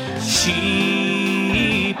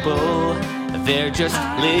 Sheeple, they're just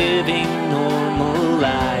living normal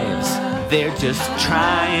lives. They're just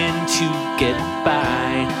trying to get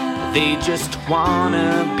by. They just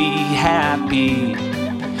wanna be happy.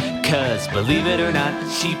 'Cause believe it or not,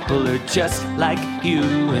 sheeple are just like you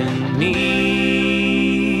and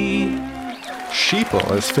me.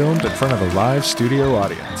 Sheeple is filmed in front of a live studio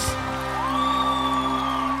audience.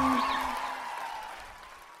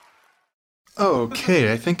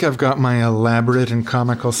 Okay, I think I've got my elaborate and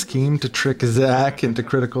comical scheme to trick Zach into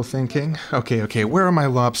critical thinking. Okay, where are my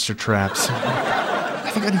lobster traps?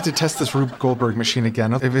 I think I need to test this Rube Goldberg machine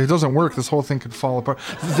again. If it doesn't work, this whole thing could fall apart.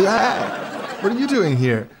 Zach, what are you doing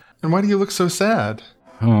here? And why do you look so sad?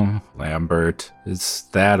 Oh, Lambert, it's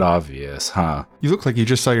that obvious, huh? You look like you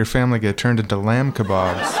just saw your family get turned into lamb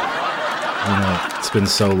kebabs. You know, it's been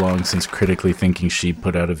so long since Critically Thinking Sheep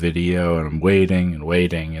put out a video, and I'm waiting,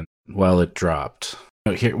 and well, it dropped.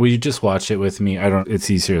 Here, will you just watch it with me?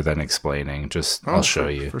 It's easier than explaining. I'll show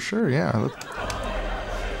you. For sure, yeah.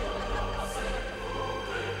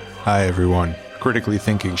 Hi, everyone. Critically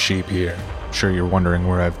Thinking Sheep here. I'm sure you're wondering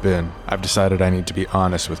where I've been. I've decided I need to be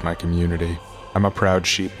honest with my community. I'm a proud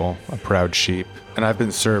sheeple, a proud sheep, and I've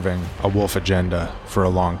been serving a wolf agenda for a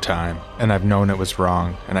long time, and I've known it was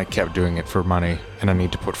wrong, and I kept doing it for money, and I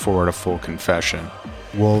need to put forward a full confession.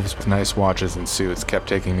 Wolves with nice watches and suits kept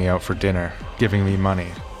taking me out for dinner, giving me money.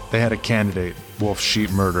 They had a candidate, Wolf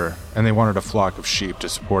Sheep Murder, and they wanted a flock of sheep to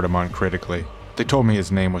support him uncritically. They told me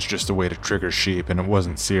his name was just a way to trigger sheep and it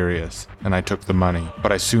wasn't serious, and I took the money.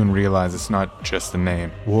 But I soon realized it's not just a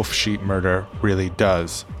name. Wolf Sheep Murder really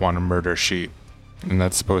does want to murder sheep. And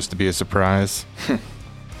that's supposed to be a surprise?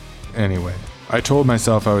 Anyway, I told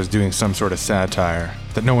myself I was doing some sort of satire,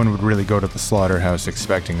 that no one would really go to the slaughterhouse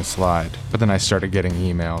expecting a slide. But then I started getting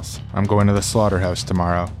emails. I'm going to the slaughterhouse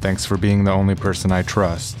tomorrow. Thanks for being the only person I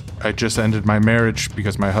trust. I just ended my marriage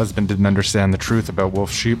because my husband didn't understand the truth about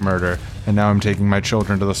Wolf Sheep Murder, and now I'm taking my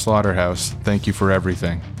children to the slaughterhouse. Thank you for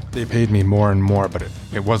everything. They paid me more and more, but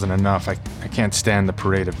it wasn't enough. I can't stand the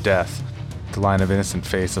parade of death. The line of innocent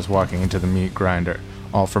faces walking into the meat grinder,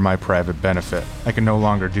 all for my private benefit. I can no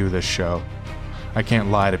longer do this show. I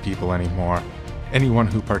can't lie to people anymore. Anyone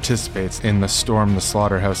who participates in the Storm the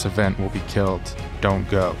Slaughterhouse event will be killed. Don't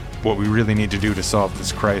go. What we really need to do to solve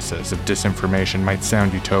this crisis of disinformation might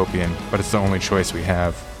sound utopian, but it's the only choice we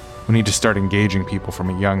have. We need to start engaging people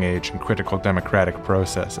from a young age in critical democratic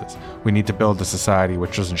processes. We need to build a society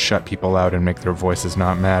which doesn't shut people out and make their voices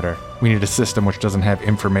not matter. We need a system which doesn't have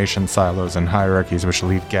information silos and hierarchies which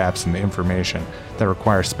leave gaps in the information that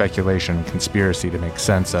require speculation and conspiracy to make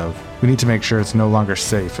sense of. We need to make sure it's no longer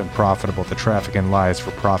safe and profitable to traffic in lies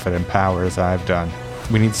for profit and power as I've done.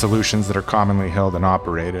 We need solutions that are commonly held and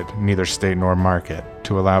operated, neither state nor market,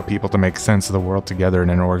 to allow people to make sense of the world together in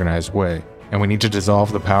an organized way. And we need to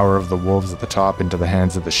dissolve the power of the wolves at the top into the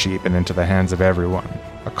hands of the sheep and into the hands of everyone.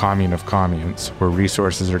 A commune of communes, where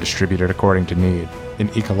resources are distributed according to need. An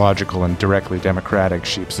ecological and directly democratic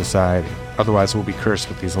sheep society. Otherwise we'll be cursed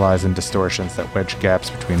with these lies and distortions that wedge gaps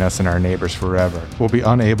between us and our neighbors forever. We'll be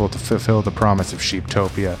unable to fulfill the promise of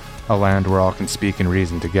Sheeptopia, a land where all can speak and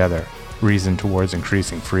reason together. Reason towards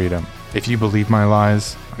increasing freedom. If you believe my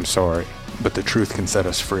lies, I'm sorry, but the truth can set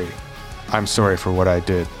us free. I'm sorry for what I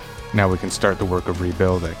did. Now we can start the work of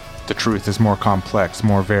rebuilding. The truth is more complex,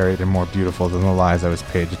 more varied, and more beautiful than the lies I was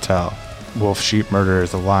paid to tell. Wolf Sheep Murder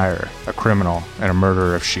is a liar, a criminal, and a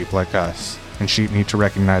murderer of sheep like us. And sheep need to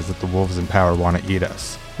recognize that the wolves in power want to eat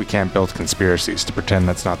us. We can't build conspiracies to pretend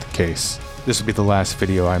that's not the case. This will be the last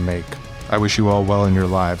video I make. I wish you all well in your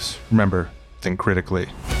lives. Remember, think critically.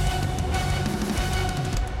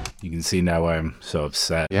 You can see now why I'm so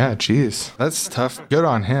upset. Yeah, geez. That's tough. Good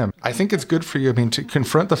on him. I think it's good for you. I mean, to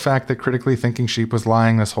confront the fact that Critically Thinking Sheep was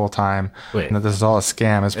lying this whole time and that this is all a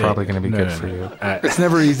scam is probably going to be good for you. It's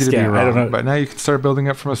never easy to be wrong, I don't know. but now you can start building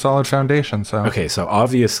up from a solid foundation. So Okay, so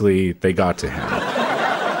obviously they got to him,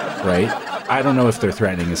 right? I don't know if they're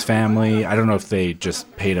threatening his family. I don't know if they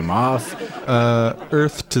just paid him off.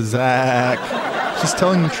 Earth to Zach. Just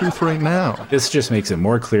telling the truth right now. This just makes it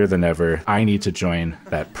more clear than ever. I need to join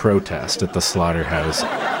that protest at the slaughterhouse.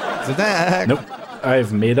 Zach. Nope.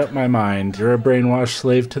 I've made up my mind. You're a brainwashed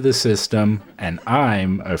slave to the system, and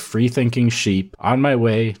I'm a free-thinking sheep on my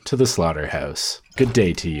way to the slaughterhouse. Good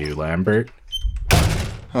day to you, Lambert.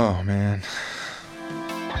 Oh, man.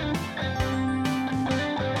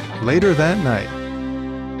 Later that night.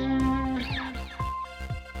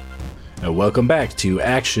 Now, welcome back to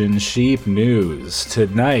Action Sheep News.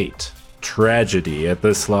 Tonight, tragedy at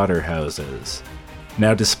the slaughterhouses.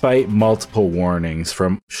 Now, despite multiple warnings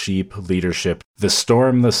from sheep leadership, the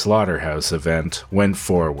Storm the Slaughterhouse event went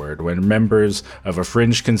forward when members of a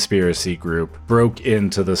fringe conspiracy group broke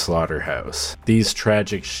into the slaughterhouse. These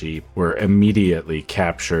tragic sheep were immediately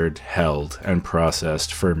captured, held, and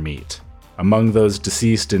processed for meat. Among those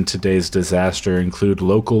deceased in today's disaster include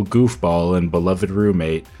local goofball and beloved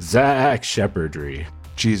roommate, Zach Shepherdry.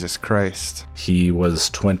 Jesus Christ. He was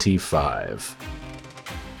 25.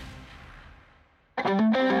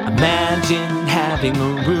 Imagine having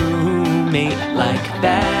a roommate like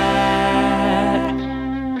that.